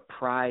lack of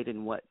pride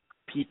in what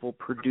people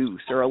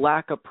produce, or a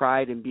lack of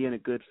pride in being a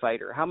good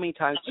fighter. How many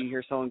times do you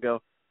hear someone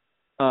go,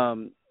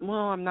 well,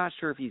 I'm not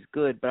sure if he's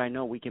good, but I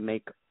know we can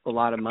make a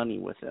lot of money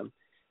with him.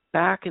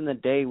 Back in the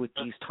day with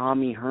these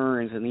Tommy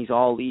Hearns and these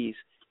Alis,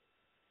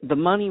 the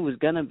money was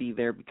going to be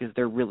there because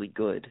they're really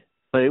good.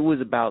 But it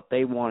was about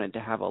they wanted to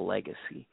have a legacy.